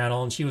my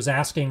channel, and she was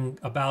asking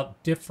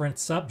about different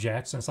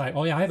subjects, and it's like,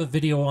 oh yeah, I have a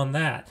video on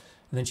that.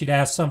 And then she'd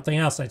ask something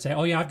else, I'd say,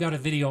 oh yeah, I've got a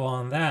video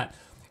on that.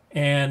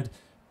 And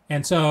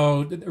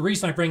so the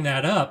reason I bring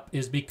that up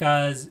is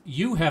because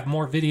you have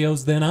more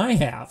videos than I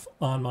have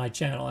on my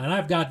channel, and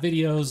I've got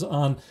videos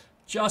on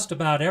just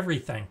about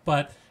everything.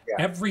 But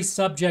every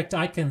subject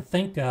I can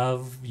think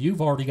of,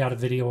 you've already got a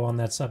video on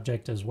that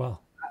subject as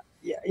well.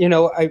 Yeah, you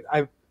know,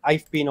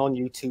 I've been on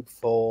YouTube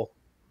for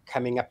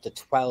coming up to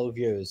 12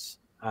 years.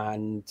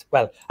 And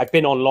well, I've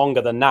been on longer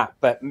than that,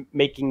 but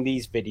making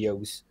these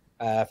videos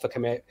for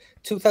coming out,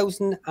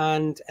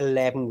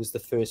 2011 was the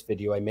first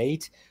video I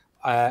made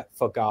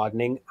for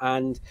gardening.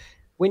 And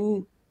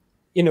when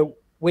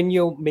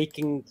you're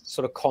making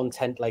sort of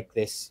content like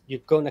this, you're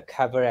going to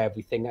cover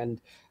everything,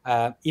 and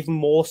even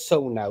more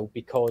so now,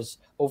 because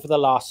over the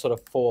last sort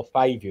of 4 or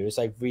 5 years,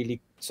 I've really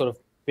sort of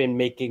been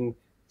making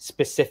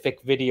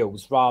specific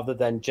videos rather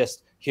than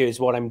just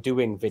here's what I'm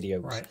doing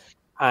videos. Right.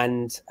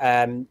 And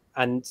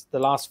the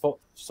last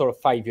sort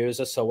of 5 years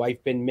or so,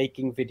 I've been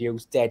making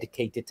videos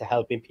dedicated to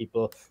helping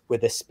people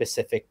with a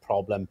specific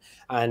problem.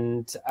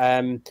 And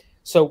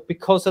so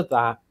because of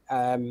that,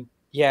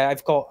 yeah,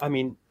 I've got, I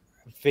mean,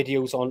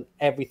 videos on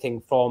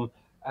everything from,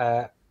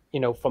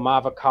 you know, from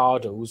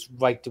avocados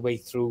right the way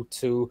through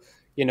to,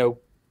 you know,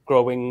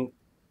 growing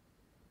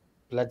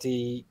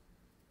bloody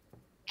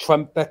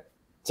trumpet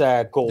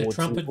gourds. The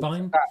trumpet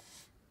vine?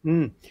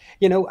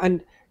 You know,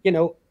 and, you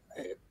know,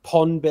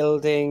 pond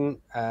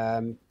building,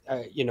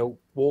 you know,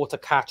 water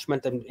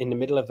catchment. I'm in the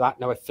middle of that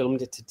now. I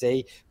filmed it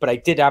today, but I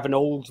did have an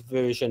old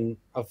version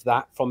of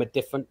that from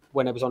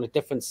when I was on a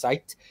different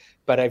site,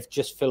 but I've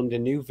just filmed a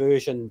new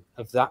version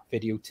of that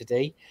video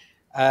today.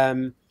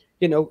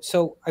 You know,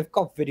 so I've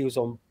got videos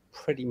on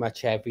pretty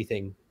much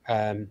everything.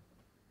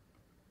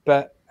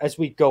 But as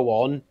we go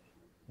on,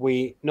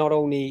 we not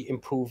only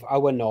improve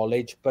our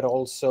knowledge, but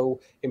also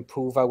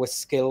improve our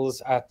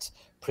skills at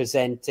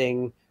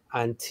presenting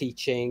and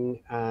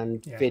teaching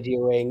and Yeah.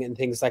 videoing and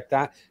things like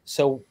that.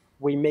 So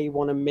we may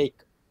want to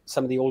make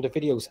some of the older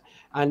videos.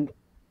 And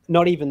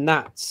not even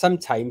that,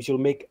 sometimes you'll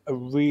make a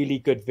really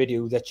good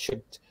video that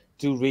should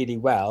do really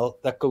well,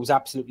 that goes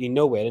absolutely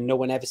nowhere and no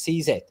one ever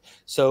sees it.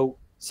 So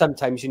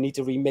sometimes you need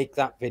to remake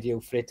that video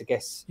for it to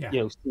get, Yeah. you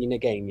know, seen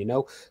again, you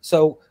know.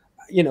 So,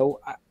 you know,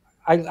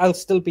 I'll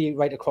still be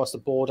right across the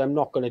board. I'm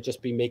not going to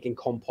just be making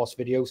compost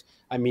videos.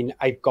 I mean,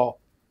 I've got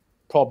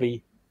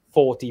probably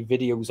 40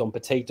 videos on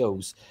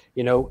potatoes.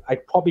 You know,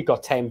 I've probably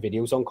got 10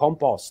 videos on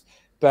compost,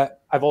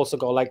 but I've also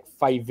got like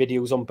 5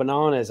 videos on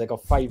bananas. I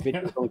got 5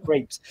 videos on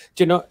grapes.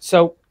 Do you know?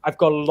 So I've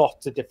got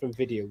lots of different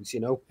videos, you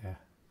know. Yeah.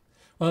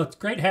 Well, it's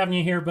great having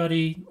you here,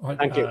 buddy.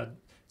 Thank you.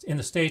 In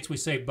the States, we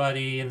say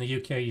buddy. In the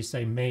UK, you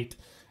say mate.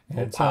 Oh,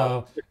 And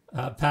pal.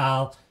 so,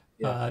 pal.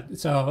 Yeah.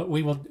 So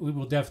we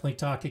will definitely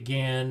talk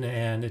again.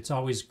 And it's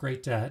always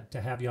great to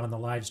have you on the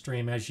live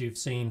stream. As you've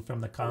seen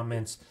from the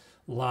comments,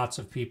 lots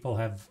of people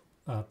have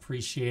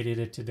appreciated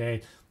it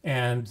today.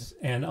 And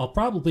I'll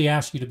probably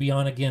ask you to be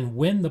on again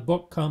when the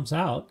book comes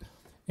out.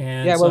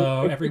 And Yeah, well,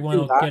 so if we everyone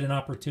do will that, get an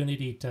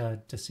opportunity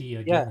to see you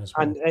yeah, again as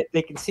well. and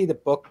they can see the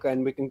book,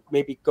 and we can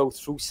maybe go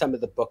through some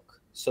of the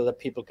book so that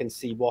people can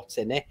see what's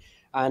in it,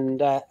 and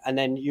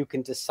then you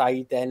can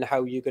decide then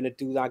how you're going to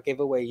do that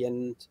giveaway,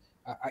 and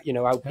you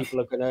know, how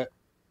people are going to,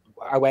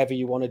 however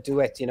you want to do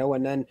it, you know,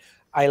 and then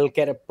I'll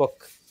get a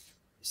book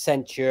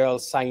sent you, I'll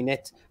sign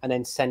it, and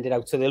then send it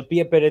out. So there'll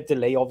be a bit of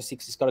delay, obviously,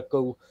 because it's got to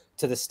go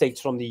to the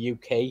States from the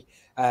UK.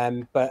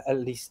 But at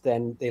least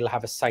then they'll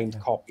have a signed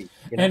copy.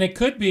 You know? And it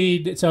could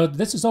be, so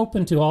this is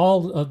open to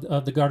all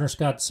of the Gardner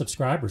Scott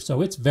subscribers.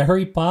 So it's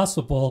very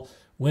possible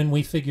when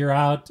we figure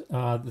out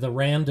the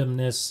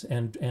randomness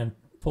and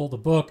pull the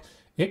book,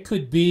 it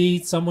could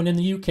be someone in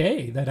the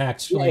UK that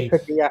actually it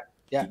could be,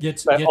 yeah.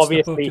 gets But the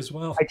obviously, book as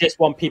well. I just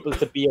want people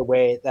to be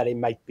aware that it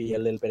might be a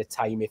little bit of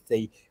time if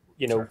they,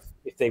 you know, Sure.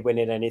 if they win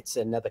it and it's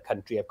another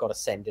country, I've got to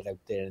send it out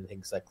there and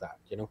things like that,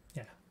 you know.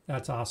 Yeah,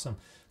 that's awesome.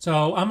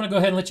 So I'm going to go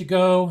ahead and let you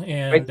go.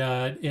 And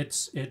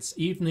it's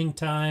evening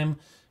time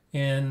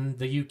in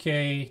the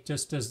UK,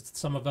 just as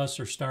some of us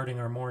are starting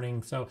our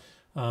morning. So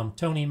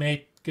Tony,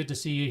 mate, good to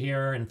see you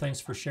here. And thanks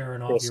for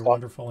sharing all of your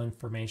wonderful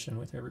information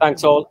with everybody.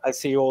 Thanks all. I'll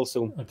see you all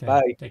soon. Okay,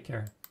 bye. Take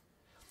care.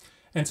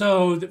 And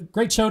so,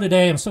 great show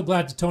today. I'm so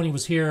glad that Tony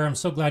was here. I'm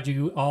so glad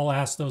you all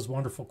asked those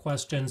wonderful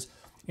questions.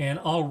 And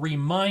I'll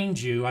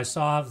remind you, I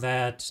saw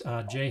that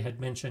Jay had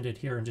mentioned it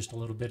here in just a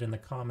little bit in the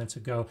comments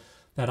ago,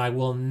 that I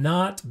will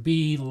not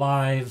be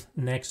live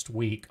next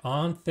week.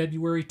 On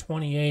February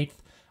 28th,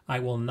 I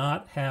will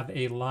not have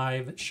a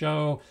live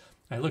show.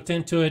 I looked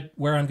into it,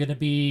 where I'm going to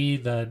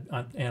be,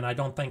 and I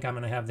don't think I'm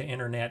going to have the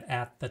internet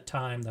at the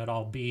time that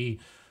I'll be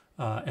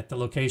at the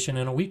location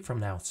in a week from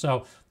now.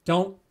 So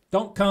don't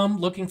come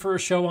looking for a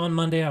show on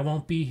Monday. I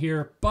won't be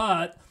here.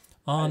 But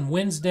on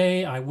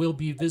Wednesday, I will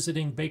be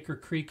visiting Baker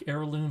Creek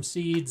Heirloom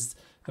Seeds.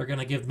 They're going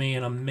to give me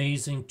an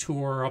amazing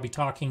tour. I'll be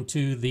talking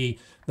to the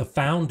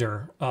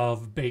founder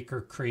of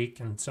Baker Creek.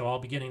 And so I'll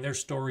be getting their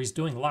stories,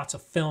 doing lots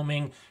of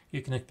filming.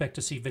 You can expect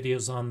to see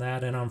videos on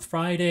that. And on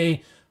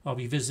Friday, I'll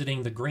be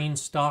visiting the Green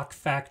Stock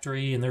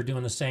Factory, and they're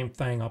doing the same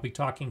thing. I'll be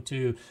talking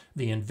to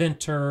the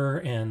inventor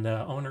and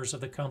the owners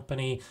of the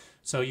company.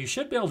 So you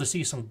should be able to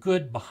see some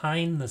good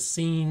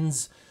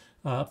behind-the-scenes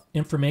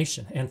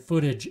information and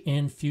footage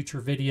in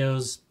future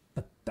videos.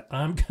 But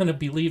I'm going to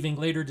be leaving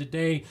later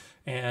today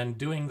and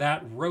doing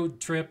that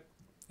road trip,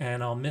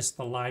 and I'll miss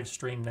the live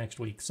stream next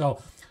week.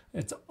 So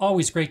it's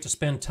always great to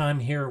spend time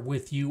here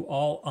with you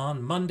all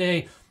on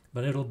Monday,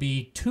 but it'll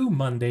be 2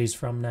 Mondays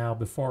from now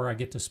before I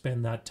get to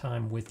spend that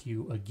time with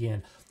you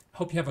again.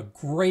 Hope you have a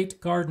great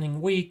gardening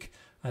week.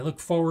 I look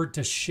forward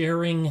to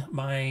sharing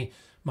my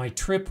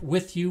trip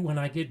with you when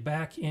I get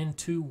back in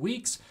 2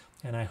 weeks,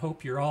 and I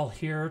hope you're all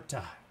here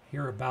to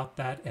hear about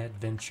that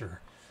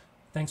adventure.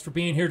 Thanks for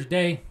being here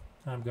today.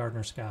 I'm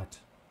Gardner Scott.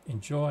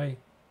 Enjoy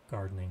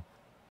gardening.